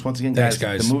for joining us once again, guys.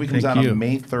 Thanks, guys. The movie comes out on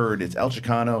May 3rd. It's El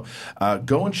Chicano.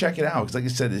 Go and check it out because, like I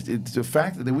said, it's the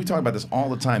fact that we talk about this all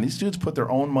the time. These dudes put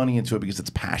their own money into it because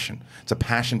it's passion. It's a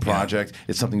passion project.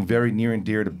 It's something very near and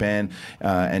dear to Ben.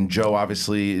 And Joe,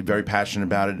 obviously, very passionate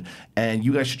about it. And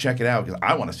you guys should check it out because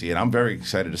I want to see it. I'm very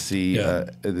excited to see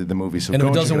the movie. So and if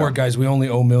it doesn't work, guys, we only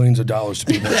owe millions of dollars to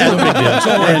people.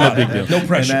 No big deal. No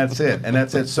pressure. And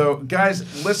that's it. So,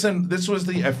 guys, listen, this was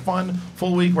a fun,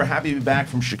 full week. We're happy to be back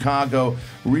from Chicago.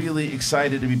 Really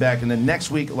excited to be back. And then next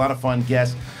week, a lot of fun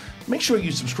guests. Make sure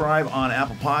you subscribe on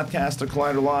Apple Podcasts to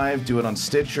Collider Live. Do it on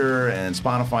Stitcher and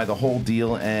Spotify, the whole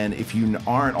deal. And if you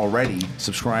aren't already,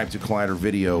 subscribe to Collider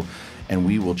Video, and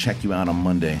we will check you out on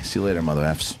Monday. See you later, Mother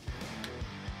Fs.